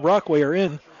for Brockway are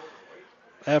in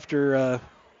after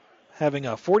having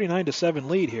a 49-7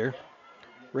 lead here.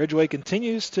 Ridgway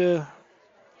continues to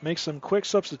make some quick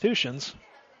substitutions.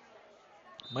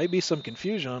 Might be some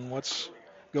confusion on what's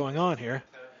going on here.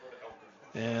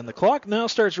 And the clock now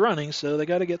starts running, so they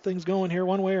got to get things going here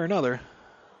one way or another.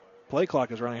 Play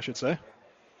clock is running, I should say.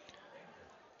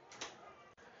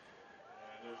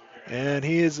 And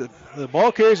the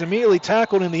ball carrier is immediately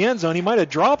tackled in the end zone. He might have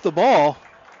dropped the ball.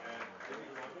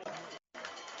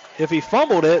 If he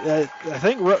fumbled it, I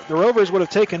think the Rovers would have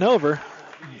taken over.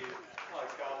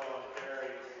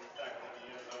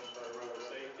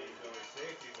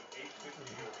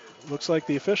 Looks like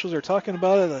the officials are talking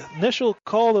about it. The initial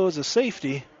call, though, is a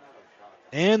safety.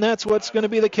 And that's what's going to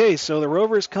be the case. So the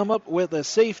Rovers come up with a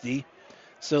safety.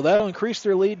 So that'll increase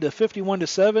their lead to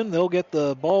 51-7. They'll get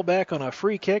the ball back on a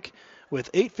free kick with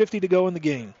 8:50 to go in the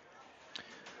game.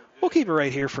 We'll keep it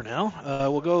right here for now.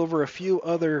 We'll go over a few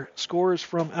other scores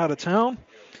from out of town.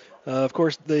 Of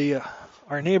course,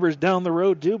 our neighbors down the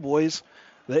road, DuBois,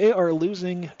 they are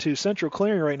losing to Central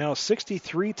Clearing right now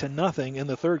 63-0 in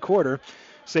the third quarter.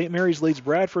 St. Mary's leads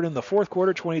Bradford in the fourth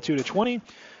quarter 22-20.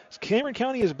 Cameron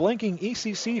County is blanking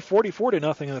ECC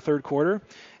 44-0 in the third quarter.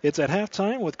 It's at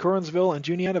halftime with Curransville and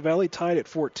Juniata Valley tied at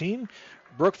 14.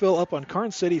 Brookville up on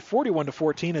Karn City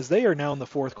 41-14 as they are now in the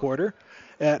fourth quarter.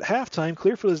 At halftime,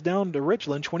 Clearfield is down to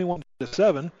Richland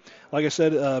 21-7. Like I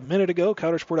said a minute ago,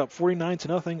 Coudersport up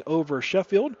 49-0 over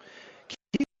Sheffield.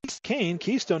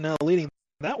 Keystone now leading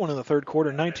that one in the third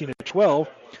quarter 19-12.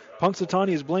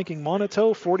 Punxsutawney is blanking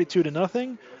Monato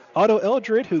 42-0. Otto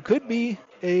Eldred, who could be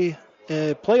a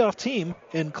playoff team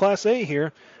in Class A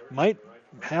here, might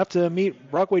have to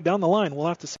meet Brockway down the line. We'll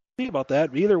have to see about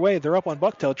that. But either way, they're up on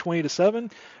Bucktail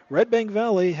 20-7. Red Bank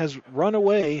Valley has run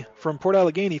away from Port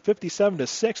Allegheny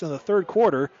 57-6 in the third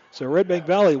quarter. So Red Bank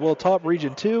Valley will top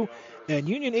Region 2. And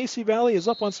Union AC Valley is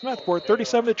up on Smethport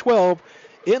 37-12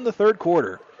 in the third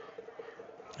quarter.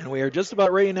 And we are just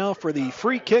about ready now for the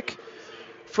free kick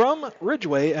from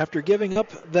Ridgway after giving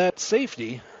up that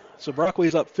safety. So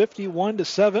Brockway's up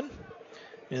 51-7.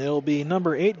 And it'll be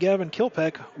number 8, Gavin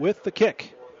Kilpeck, with the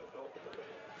kick.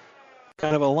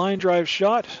 Kind of a line drive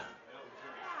shot.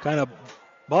 Kind of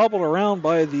bobbled around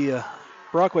by the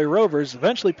Brockway Rovers.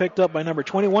 Eventually picked up by number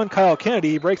 21, Kyle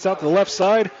Kennedy. He breaks out to the left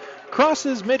side,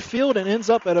 crosses midfield, and ends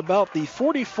up at about the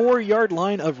 44-yard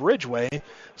line of Ridgway.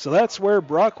 So that's where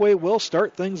Brockway will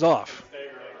start things off.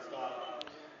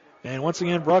 And once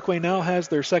again, Brockway now has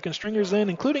their second stringers in,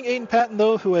 including Aiden Patton,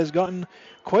 though, who has gotten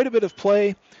quite a bit of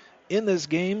play in this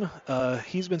game.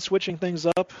 He's been switching things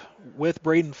up with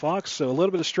Braden Fox, so a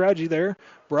little bit of strategy there.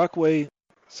 Brockway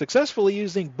successfully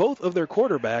using both of their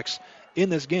quarterbacks in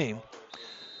this game.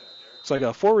 It's like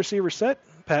a 4-receiver set.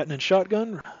 Patton and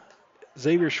shotgun.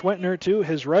 Xavier Schwentner to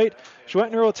his right.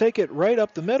 Schwentner will take it right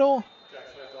up the middle.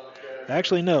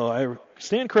 Actually, no, I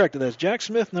stand corrected. That's Jack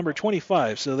Smith, number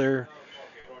 25. So they're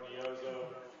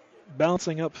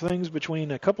bouncing up things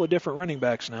between a couple of different running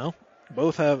backs now.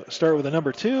 Both start with a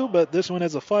number 2, but this one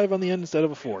has a 5 on the end instead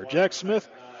of a 4. Jack Smith,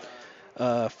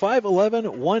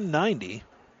 5'11", 190.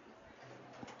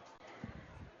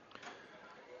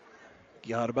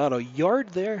 Got about a yard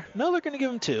there. No, they're going to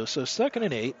give him 2. So 2nd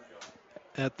and 8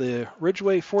 at the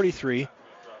Ridgway 43.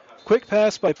 Quick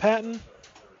pass by Patton.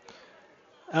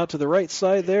 Out to the right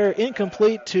side there.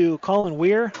 Incomplete to Colin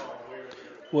Weir.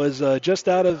 Was just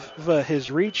out of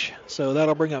his reach. So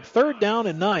that'll bring up 3rd down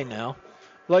and 9 now.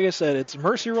 Like I said, it's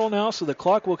mercy roll now, so the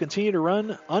clock will continue to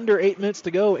run. Under 8 minutes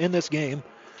to go in this game.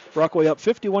 Brockway up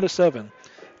 51-7.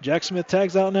 Jack Smith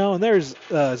tags out now, and there's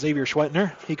Xavier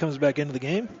Schwentner. He comes back into the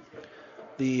game.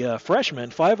 The freshman,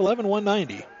 5'11",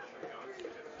 190.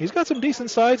 He's got some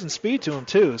decent size and speed to him,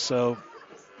 too, so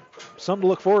something to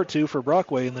look forward to for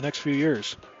Brockway in the next few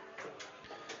years.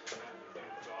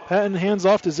 Patton hands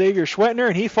off to Xavier Schwentner,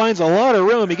 and he finds a lot of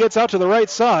room. He gets out to the right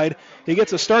side. He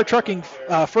gets a star trucking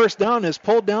first down and is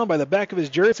pulled down by the back of his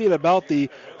jersey at about the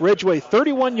Ridgway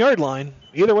 31-yard line.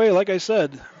 Either way, like I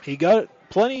said, he got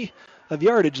plenty of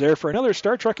yardage there for another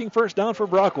star trucking first down for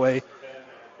Brockway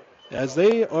as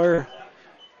they are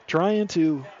trying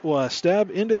to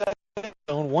stab into that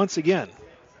zone once again.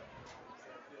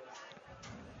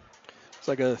 It's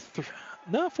like a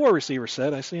 4-receiver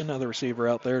set. I see another receiver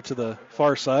out there to the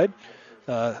far side.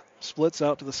 Splits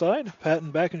out to the side.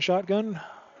 Patton back in shotgun.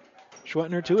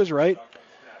 Schwentner to his right.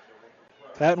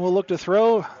 Patton will look to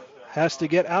throw. Has to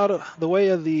get out of the way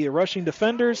of the rushing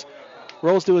defenders.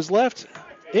 Rolls to his left.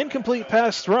 Incomplete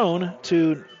pass thrown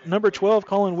to number 12,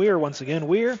 Colin Weir once again.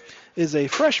 Weir is a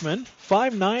freshman,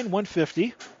 5'9",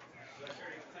 150.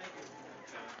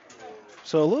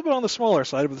 So a little bit on the smaller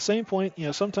side, but at the same point,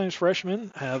 sometimes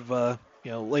freshmen have,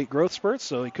 late growth spurts,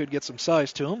 so he could get some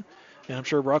size to him. And I'm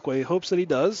sure Brockway hopes that he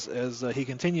does as he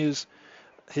continues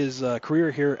his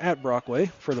career here at Brockway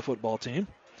for the football team.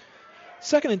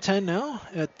 2nd and 10 now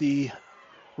at the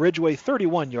Ridgway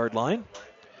 31-yard line.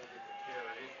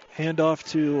 Handoff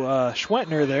to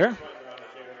Schwentner there.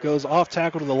 Goes off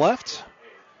tackle to the left.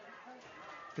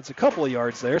 Gets a couple of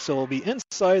yards there, so it'll be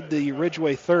inside the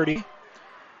Ridgway 30,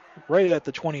 right at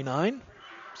the 29.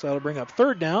 So that'll bring up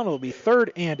 3rd down. It'll be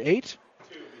 3rd and 8.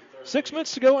 6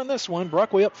 minutes to go in this one.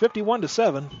 Brockway up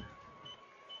 51-7.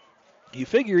 You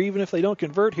figure even if they don't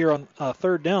convert here on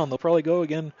 3rd down, they'll probably go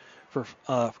for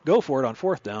it on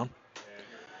 4th down.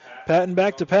 Patton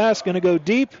back to pass, going to go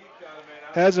deep.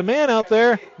 Has a man out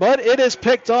there, but it is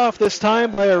picked off this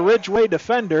time by a Ridgway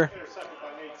defender.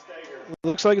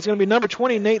 Looks like it's going to be number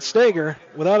 20, Nate Stager.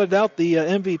 Without a doubt, the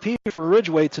MVP for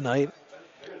Ridgway tonight.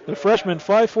 The freshman,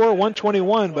 5'4",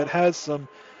 121, but has some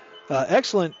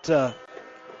excellent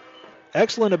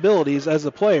abilities as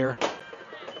a player.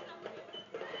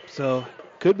 So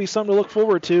could be something to look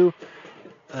forward to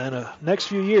in the next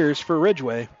few years for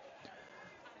Ridgway.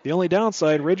 The only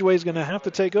downside, Ridgway is going to have to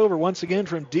take over once again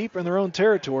from deep in their own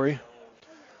territory.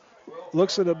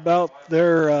 Looks at about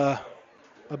their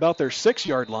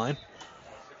 6-yard line.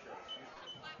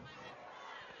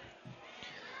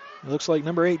 It looks like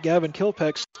number 8, Gavin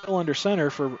Kilpeck, still under center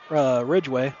for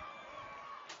Ridgway.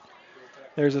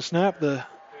 There's a snap. The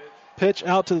pitch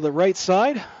out to the right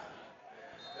side.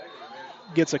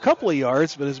 Gets a couple of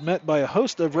yards, but is met by a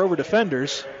host of Rover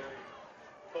defenders.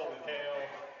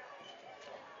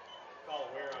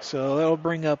 So that'll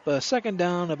bring up a 2nd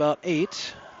down, about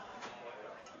 8.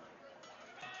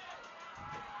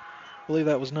 I believe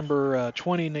that was number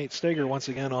 20, Nate Stager, once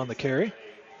again on the carry.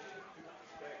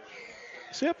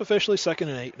 So, yep, officially 2nd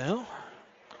and 8 now.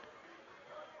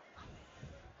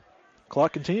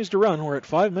 Clock continues to run. We're at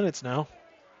 5 minutes now.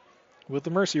 With the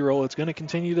mercy roll, it's going to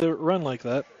continue to run like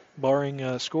that,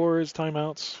 barring scores,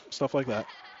 timeouts, stuff like that.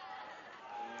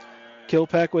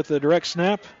 Kilpack with the direct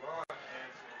snap.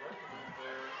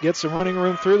 gets some running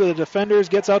room through the defenders,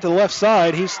 gets out to the left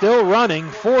side. He's still running,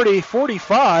 40,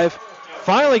 45,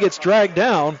 finally gets dragged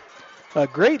down. A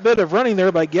great bit of running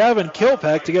there by Gavin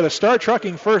Kilpack to get a Star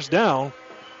Trucking first down.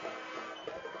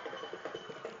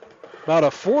 About a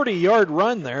 40-yard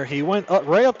run there. He went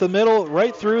right up the middle,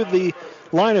 right through the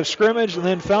line of scrimmage, and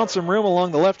then found some room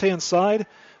along the left-hand side.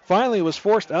 Finally was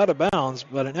forced out of bounds,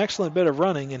 but an excellent bit of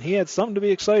running, and he had something to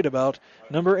be excited about.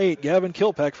 Number 8, Gavin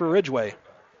Kilpack for Ridgway.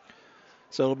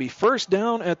 So it'll be first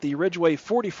down at the Ridgway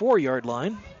 44-yard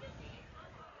line.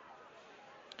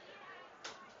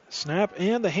 Snap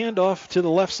and the handoff to the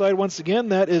left side once again.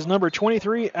 That is number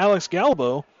 23, Alex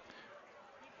Galbo.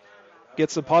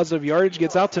 Gets some positive yardage,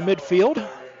 gets out to midfield.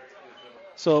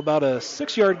 So about a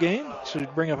 6-yard gain.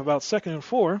 Should bring up about 2nd and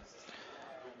 4.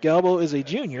 Galbo is a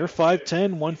junior,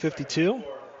 5'10", 152.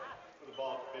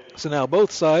 So now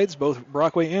both sides, both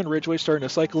Brockway and Ridgway, starting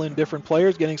to cycle in different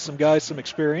players, getting some guys some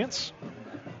experience.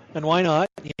 And why not?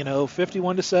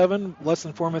 51-7, less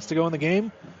than 4 minutes to go in the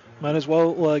game. Might as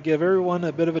well give everyone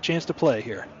a bit of a chance to play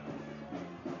here.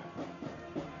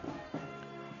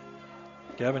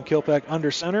 Gavin Kilpack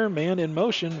under center, man in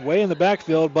motion, way in the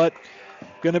backfield, but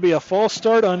going to be a false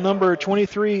start on number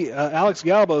 23, Alex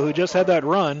Galbo, who just had that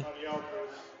run.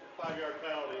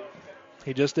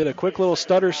 He just did a quick little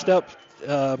stutter step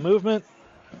movement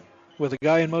with a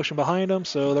guy in motion behind him,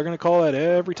 so they're going to call that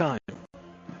every time.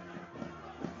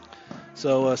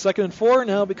 So 2nd and 4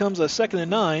 now becomes a 2nd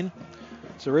and 9.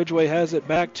 So Ridgway has it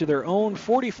back to their own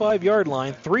 45-yard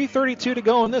line. 3:32 to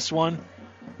go in this one.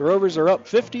 The Rovers are up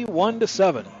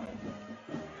 51-7.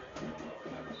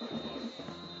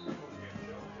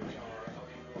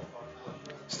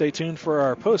 Stay tuned for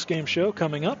our post-game show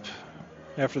coming up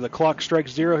after the clock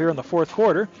strikes 0 here in the 4th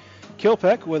quarter.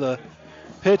 Kilpack with a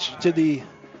pitch to the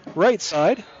right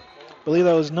side. I believe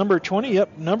that was number 20.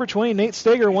 Yep, number 20, Nate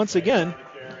Steger once again.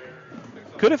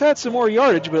 Could have had some more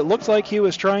yardage, but it looks like he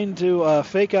was trying to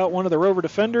fake out one of the Rover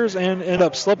defenders and end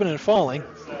up slipping and falling.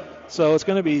 So it's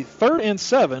going to be 3rd and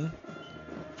 7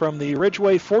 from the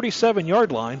Ridgway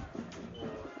 47-yard line.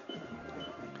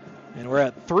 And we're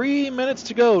at 3 minutes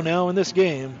to go now in this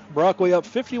game. Brockway up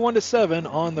 51-7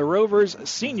 on the Rovers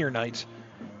senior night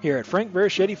here at Frank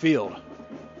Verichetti Field.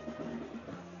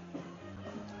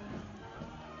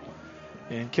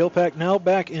 And Kilpack now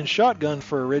back in shotgun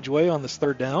for Ridgway on this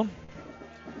 3rd down.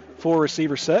 4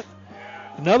 receiver set.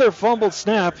 Another fumbled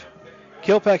snap.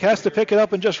 Kilpack has to pick it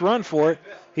up and just run for it.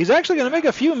 He's actually going to make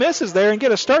a few misses there and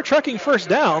get a Star Trucking first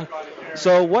down.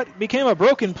 So what became a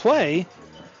broken play,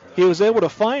 he was able to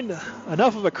find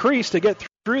enough of a crease to get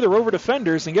through the Rover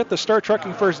defenders and get the Star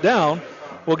Trucking first down.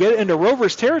 We'll get it into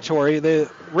Rovers territory.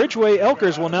 The Ridgway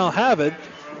Elkers will now have it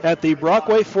at the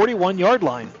Brockway 41-yard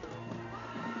line.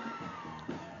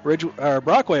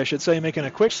 Brockway, I should say, making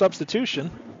a quick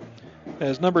substitution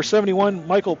as number 71,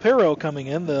 Michael Perro, coming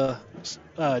in, the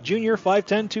junior,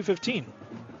 5'10", 215.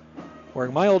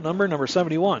 Wearing my old number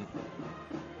 71.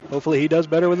 Hopefully he does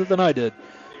better with it than I did.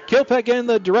 Kilpack getting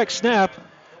the direct snap.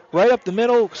 Right up the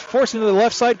middle, forcing to the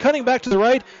left side, cutting back to the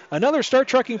right. Another Star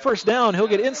Trucking first down. He'll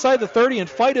get inside the 30 and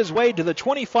fight his way to the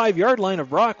 25-yard line of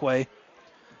Brockway.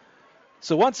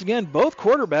 So once again, both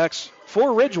quarterbacks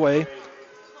for Ridgway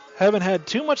haven't had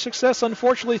too much success,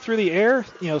 unfortunately, through the air.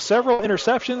 Several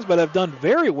interceptions, but have done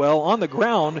very well on the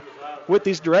ground with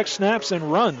these direct snaps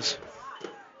and runs.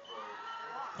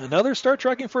 Another Star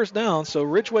Trucking first down, so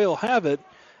Ridgway will have it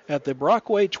at the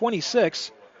Brockway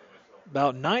 26.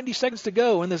 About 90 seconds to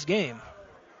go in this game.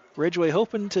 Ridgway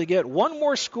hoping to get one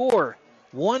more score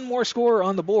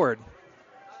on the board.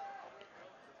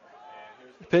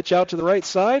 Pitch out to the right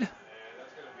side.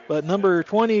 But number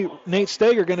 20, Nate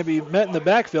Steger, going to be met in the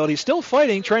backfield. He's still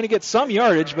fighting, trying to get some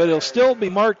yardage, but it'll still be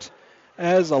marked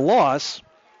as a loss.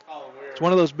 It's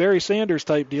one of those Barry Sanders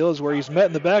type deals where he's met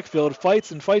in the backfield, fights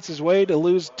his way to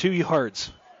lose 2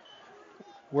 yards,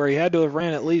 where he had to have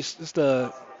ran at least just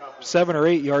 7 or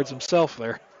 8 yards himself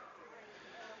there.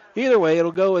 Either way,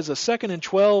 it'll go as a 2nd and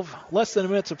 12, less than a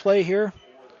minute to play here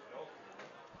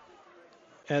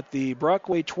at the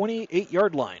Brockway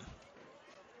 28-yard line.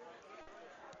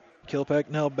 Kilpack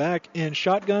now back in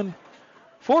shotgun.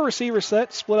 4 receiver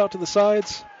set, split out to the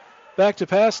sides. Back to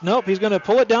pass. Nope, he's going to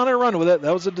pull it down and run with it.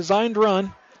 That was a designed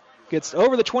run. Gets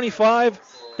over the 25,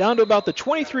 down to about the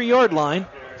 23-yard line.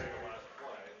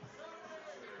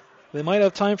 They might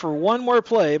have time for one more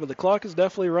play, but the clock is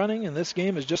definitely running, and this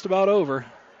game is just about over.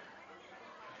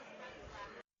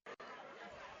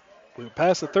 We're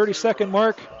past the 30-second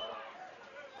mark.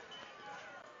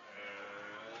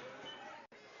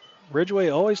 Ridgway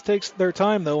always takes their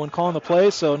time, though, when calling the play,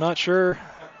 so not sure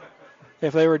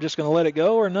if they were just going to let it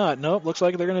go or not. Nope, looks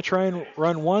like they're going to try and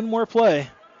run one more play.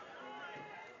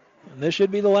 And this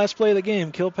should be the last play of the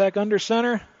game. Kilpack under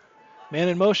center. Man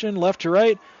in motion, left to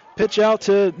right. Pitch out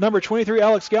to number 23,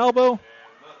 Alex Galbo.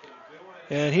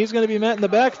 And he's going to be met in the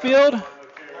backfield.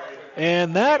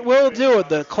 And that will do it.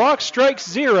 The clock strikes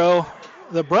 0.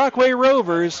 The Brockway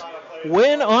Rovers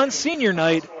win on senior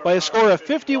night by a score of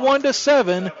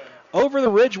 51-7 over the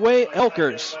Ridgway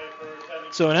Elkers.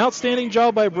 So an outstanding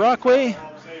job by Brockway.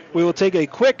 We will take a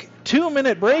quick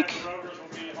 2-minute break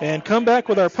and come back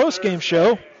with our post-game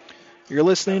show. You're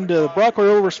listening to Brockway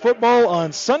Rovers football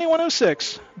on Sunny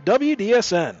 106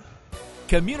 WDSN.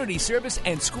 Community service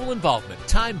and school involvement.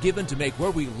 Time given to make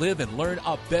where we live and learn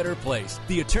a better place.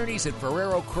 The attorneys at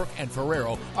Ferrero, Crook, and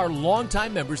Ferrero are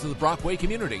longtime members of the Brockway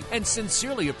community and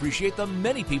sincerely appreciate the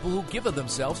many people who give of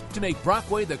themselves to make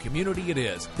Brockway the community it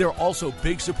is. They're also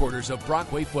big supporters of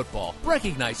Brockway football,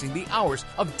 recognizing the hours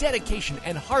of dedication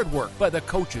and hard work by the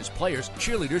coaches, players,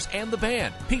 cheerleaders, and the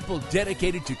band. People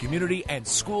dedicated to community and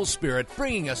school spirit,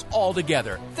 bringing us all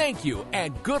together. Thank you,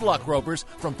 and good luck, Rovers,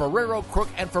 from Ferrero, Crook,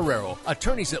 and Ferrero.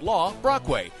 Attorneys at Law,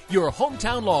 Brockway, your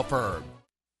hometown law firm.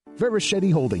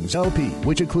 Verichetti Holdings, LP,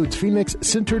 which includes Phoenix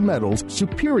Sintered Metals,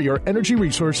 Superior Energy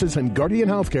Resources, and Guardian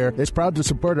Healthcare, is proud to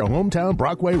support our hometown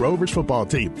Brockway Rovers football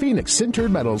team. Phoenix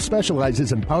Sintered Metals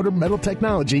specializes in powder metal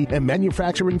technology and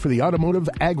manufacturing for the automotive,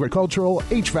 agricultural,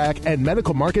 HVAC, and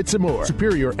medical markets and more.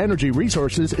 Superior Energy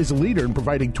Resources is a leader in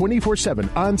providing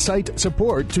 24/7 on-site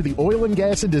support to the oil and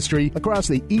gas industry across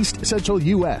the East Central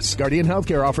U.S. Guardian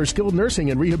Healthcare offers skilled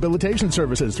nursing and rehabilitation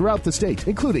services throughout the state,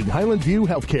 including Highland View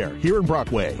Healthcare here in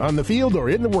Brockway. On the field or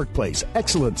in the workplace,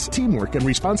 excellence, teamwork, and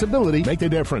responsibility make the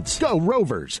difference. Go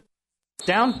Rovers!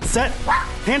 Down, set.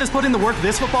 Panda's put in the work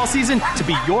this football season to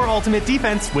be your ultimate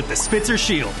defense with the Spitzer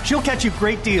Shield. She'll catch you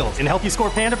great deals and help you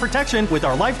score Panda protection with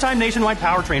our lifetime nationwide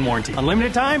powertrain warranty.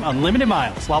 Unlimited time, unlimited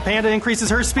miles. While Panda increases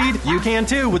her speed, you can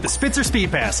too with the Spitzer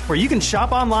Speed Pass, where you can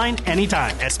shop online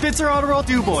anytime at Spitzer Auto Roll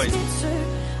DuBois.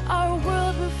 Our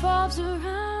world revolves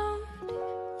around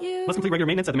you. Must complete regular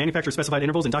maintenance at the manufacturer's specified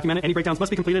intervals and document it. Any breakdowns must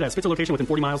be completed at Spitzer location within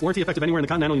 40 miles. Warranty effective anywhere in the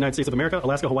continental United States of America,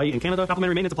 Alaska, Hawaii, and Canada.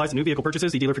 Complimentary maintenance applies to new vehicle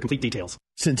purchases. See dealer for complete details.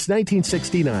 Since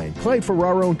 1969, Clyde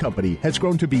Ferraro & Company has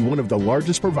grown to be one of the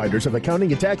largest providers of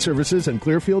accounting and tax services in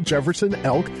Clearfield, Jefferson,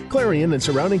 Elk, Clarion, and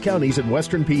surrounding counties in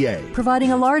western PA.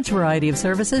 Providing a large variety of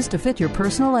services to fit your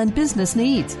personal and business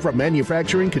needs. From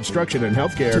manufacturing, construction, and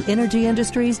healthcare to energy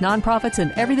industries, nonprofits,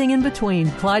 and everything in between,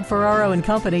 Clyde Ferraro &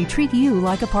 Company treat you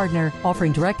like a partner,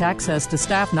 offering direct access to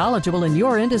staff knowledgeable in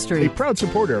your industry. A proud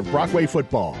supporter of Brockway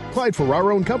football. Clyde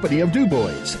Ferraro & Company of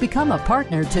DuBois. Become a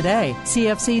partner today.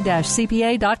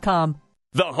 CFC-CPA.com.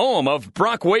 The home of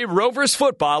Brockway Rovers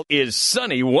football is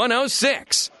Sunny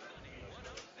 106.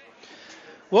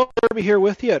 Well, we'll be here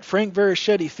with you at Frank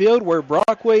Verichetti Field, where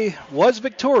Brockway was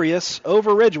victorious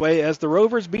over Ridgway as the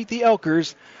Rovers beat the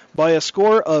Elkers by a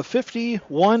score of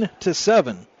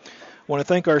 51-7. I want to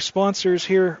thank our sponsors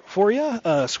here for you,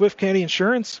 Swift Candy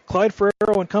Insurance, Clyde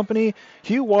Ferraro & Company,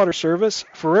 Hugh Water Service,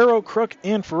 Ferrero, Crook,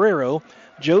 and Ferrero,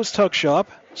 Joe's Tuck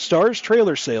Shop, Stars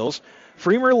Trailer Sales,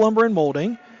 Freemer Lumber and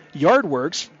Molding,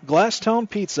 Yardworks, Glasstown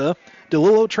Pizza,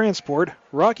 DeLillo Transport,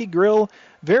 Rocky Grill,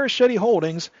 Verichetti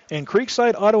Holdings, and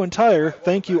Creekside Auto and Tire.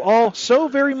 Thank you all so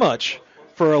very much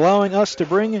for allowing us to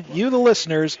bring you, the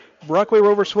listeners, Brockway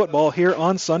Rovers football here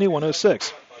on Sunny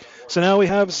 106. So now we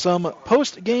have some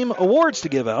post-game awards to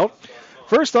give out.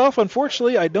 First off,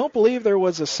 unfortunately, I don't believe there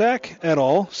was a sack at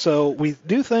all, so we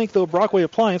do thank the Brockway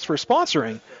Appliance for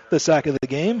sponsoring the sack of the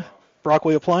game.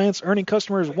 Brockway Appliance, earning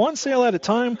customers one sale at a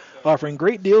time, offering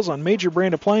great deals on major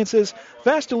brand appliances,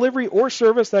 fast delivery or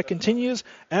service that continues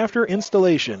after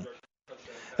installation.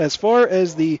 As far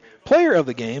as the player of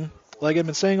the game, like I've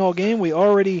been saying all game, we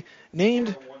already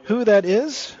named who that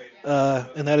is.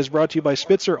 And that is brought to you by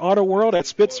Spitzer Auto World. At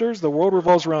Spitzer's, the world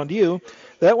revolves around you.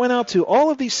 That went out to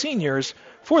all of these seniors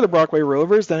for the Brockway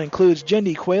Rovers. That includes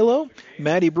Jendi Quelo,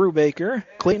 Maddie Brubaker,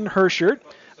 Clayton Hershert,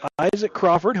 Isaac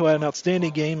Crawford, who had an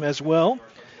outstanding game as well.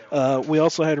 We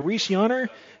also had Reese Yonner,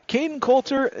 Caden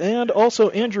Coulter, and also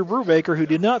Andrew Brubaker, who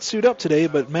did not suit up today,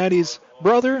 but Maddie's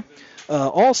brother.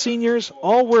 All seniors,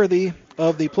 all worthy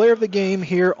of the player of the game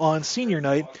here on senior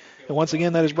night. And once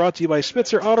again, that is brought to you by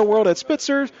Spitzer Auto World. At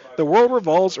Spitzer, the world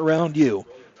revolves around you.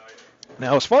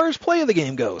 Now, as far as play of the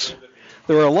game goes,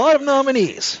 there were a lot of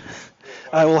nominees.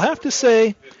 I will have to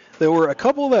say there were a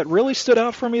couple that really stood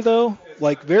out for me, though,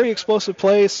 like very explosive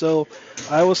plays. So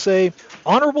I will say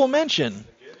honorable mention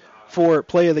for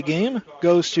play of the game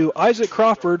goes to Isaac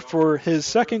Crawford for his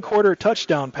second quarter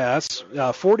touchdown pass,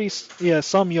 40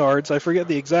 some yards. I forget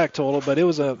the exact total, but it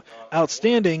was an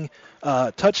outstanding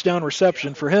touchdown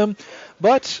reception for him.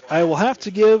 But I will have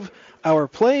to give our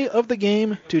play of the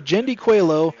game to Jendi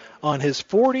Quelo on his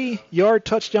 40-yard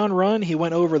touchdown run. He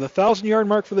went over the 1,000-yard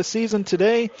mark for the season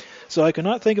today, so I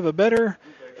cannot think of a better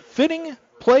fitting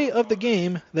play of the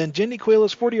game than Jendi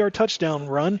Quelo's 40-yard touchdown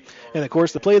run. And, of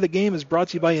course, the play of the game is brought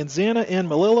to you by Inzana and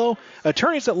Malillo,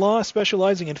 attorneys at law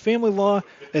specializing in family law,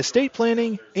 estate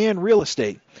planning, and real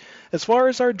estate. As far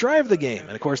as our drive of the game,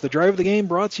 and, of course, the drive of the game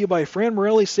brought to you by Fran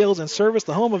Morelli Sales and Service,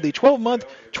 the home of the 12-month,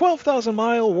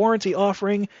 12,000-mile warranty,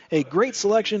 offering a great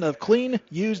selection of clean,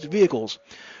 used vehicles.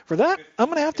 For that, I'm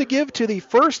going to have to give to the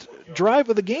first drive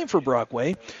of the game for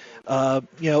Brockway.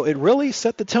 It really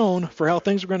set the tone for how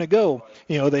things were going to go.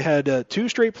 They had 2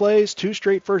 straight plays, 2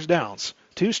 straight first downs.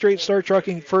 2 straight start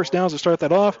trucking first downs to start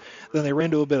that off. Then they ran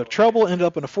into a bit of trouble, ended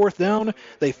up in a 4th down.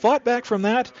 They fought back from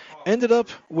that, ended up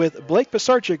with Blake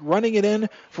Pisarczyk running it in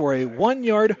for a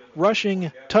 1-yard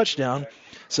rushing touchdown.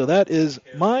 So that is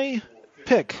my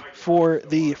pick for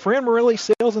the Fran Morelli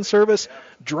Sales and Service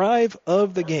drive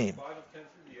of the game.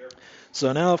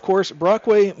 So now, of course,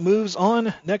 Brockway moves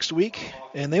on next week,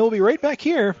 and they will be right back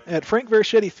here at Frank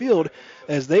Verschetti Field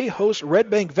as they host Red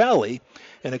Bank Valley.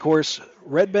 And, of course,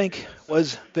 Red Bank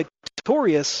was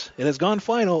victorious. It has gone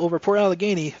final over Port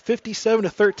Allegheny,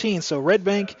 57-13. So Red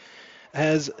Bank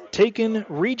has taken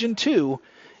Region 2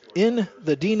 in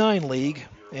the D9 League,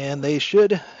 and they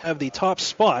should have the top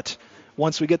spot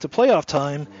once we get to playoff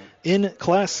time in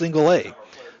Class Single A.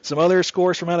 Some other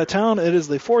scores from out of town. It is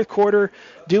the 4th quarter.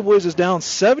 DuBois is down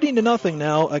 70-0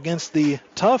 now against the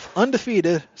tough,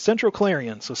 undefeated Central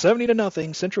Clarion. So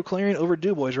 70-0, Central Clarion over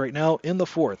DuBois right now in the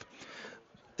 4th.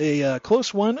 A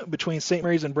close one between St.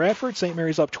 Mary's and Bradford. St.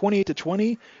 Mary's up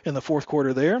 28-20 in the 4th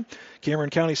quarter there. Cameron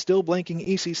County still blanking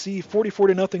ECC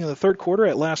 44-0 in the 3rd quarter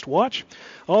at last watch.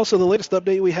 Also, the latest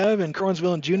update we have in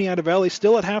Kerwinsville and Juniata Valley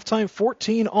still at halftime,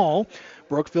 14-all.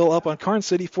 Brookville up on Karn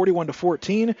City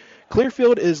 41-14.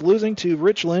 Clearfield is losing to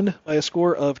Richland by a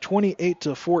score of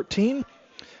 28-14.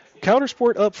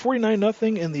 Coudersport up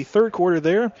 49-0 in the 3rd quarter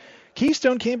there.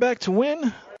 Keystone came back to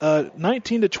win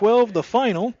 19-12 the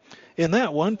final. In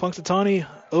that one, Punxsutawney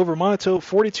over Monato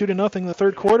 42-0 in the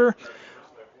 3rd quarter.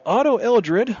 Otto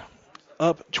Eldred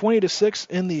up 20-6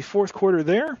 in the 4th quarter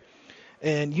there.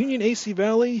 And Union AC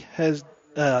Valley has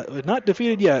not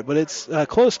defeated yet, but it's a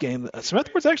close game.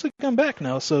 Smethport's actually come back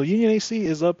now, so Union AC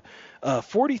is up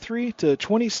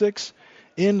 43-26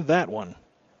 in that one.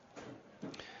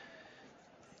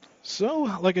 So,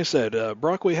 like I said,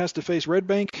 Brockway has to face Red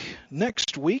Bank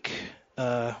next week,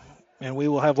 and we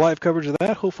will have live coverage of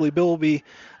that. Hopefully Bill will be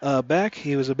back.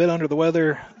 He was a bit under the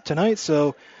weather tonight,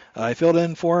 so I filled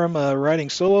in for him riding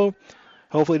solo.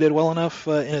 Hopefully did well enough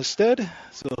in his stead,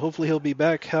 so hopefully he'll be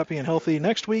back happy and healthy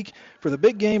next week for the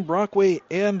big game, Brockway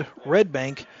and Red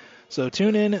Bank. So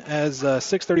tune in as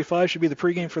 6:35 should be the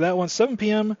pregame for that one. 7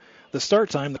 p.m. the start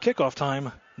time, the kickoff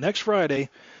time next Friday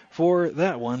for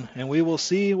that one, and we will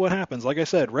see what happens. Like I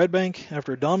said, Red Bank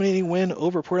after a dominating win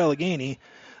over Port Allegheny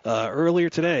earlier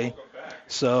today.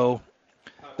 So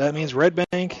that means Red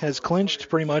Bank has clinched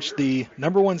pretty much the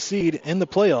number 1 seed in the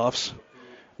playoffs.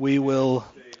 We will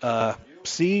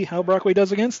see how Brockway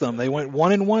does against them. They went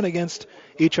 1-1 against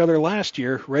each other last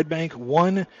year. Red Bank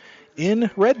won in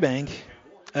Red Bank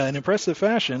in impressive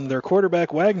fashion. Their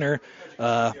quarterback, Wagner,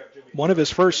 one of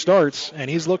his first starts, and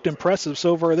he's looked impressive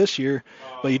so far this year.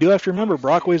 But you do have to remember,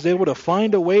 Brockway was able to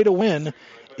find a way to win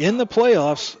in the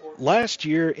playoffs last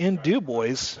year in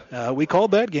DuBois. We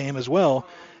called that game as well.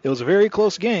 It was a very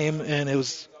close game, and it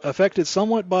was affected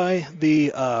somewhat by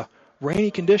the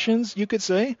rainy conditions, you could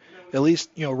say. At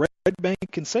least, Red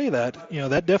Bank can say that.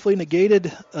 That definitely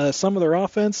negated some of their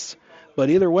offense. But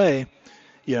either way,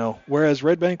 whereas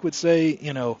Red Bank would say,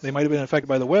 they might have been affected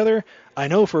by the weather, I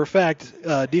know for a fact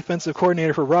defensive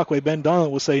coordinator for Brockway, Ben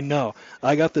Donald, will say, no,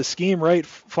 I got the scheme right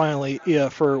finally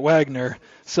for Wagner.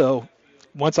 So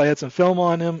once I had some film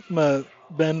on him,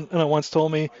 Ben once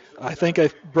told me, I think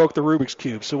I broke the Rubik's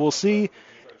Cube. So we'll see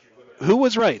who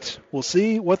was right. We'll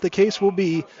see what the case will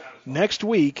be next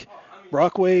week.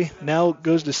 Brockway now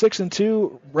goes to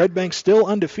 6-2. Red Bank still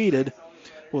undefeated.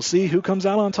 We'll see who comes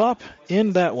out on top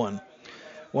in that one.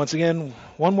 Once again,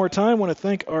 one more time, I want to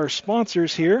thank our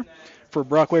sponsors here for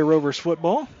Brockway Rovers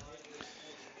football.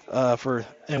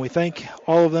 And we thank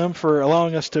all of them for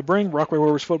allowing us to bring Brockway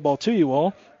Rovers football to you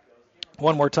all.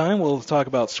 One more time, we'll talk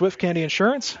about Swift Candy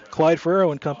Insurance, Clyde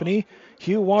Ferrero and Company,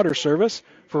 Hugh Water Service,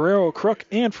 Ferrero Crook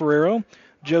and Ferrero,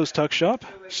 Joe's Tuck Shop,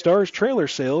 Stars Trailer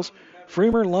Sales,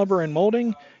 Freemer Lumber and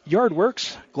Molding,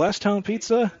 Yardworks, Glasstown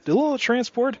Pizza, DeLillo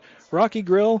Transport, Rocky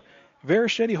Grill,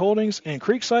 Verschetti Holdings, and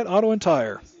Creekside Auto and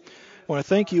Tire. I want to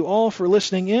thank you all for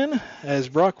listening in as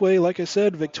Brockway, like I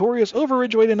said, victorious over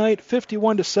Ridgway tonight,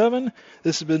 51-7.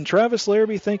 This has been Travis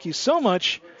Larrabee. Thank you so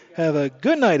much. Have a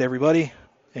good night, everybody,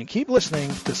 and keep listening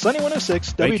to Sunny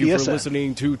 106 WDSN. Thank you for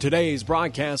listening to today's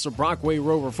broadcast of Brockway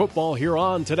Rover football here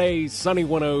on today's Sunny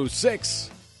 106.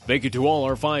 Thank you to all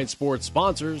our fine sports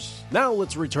sponsors. Now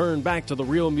let's return back to the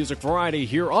real music variety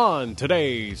here on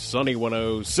today's Sunny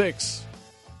 106.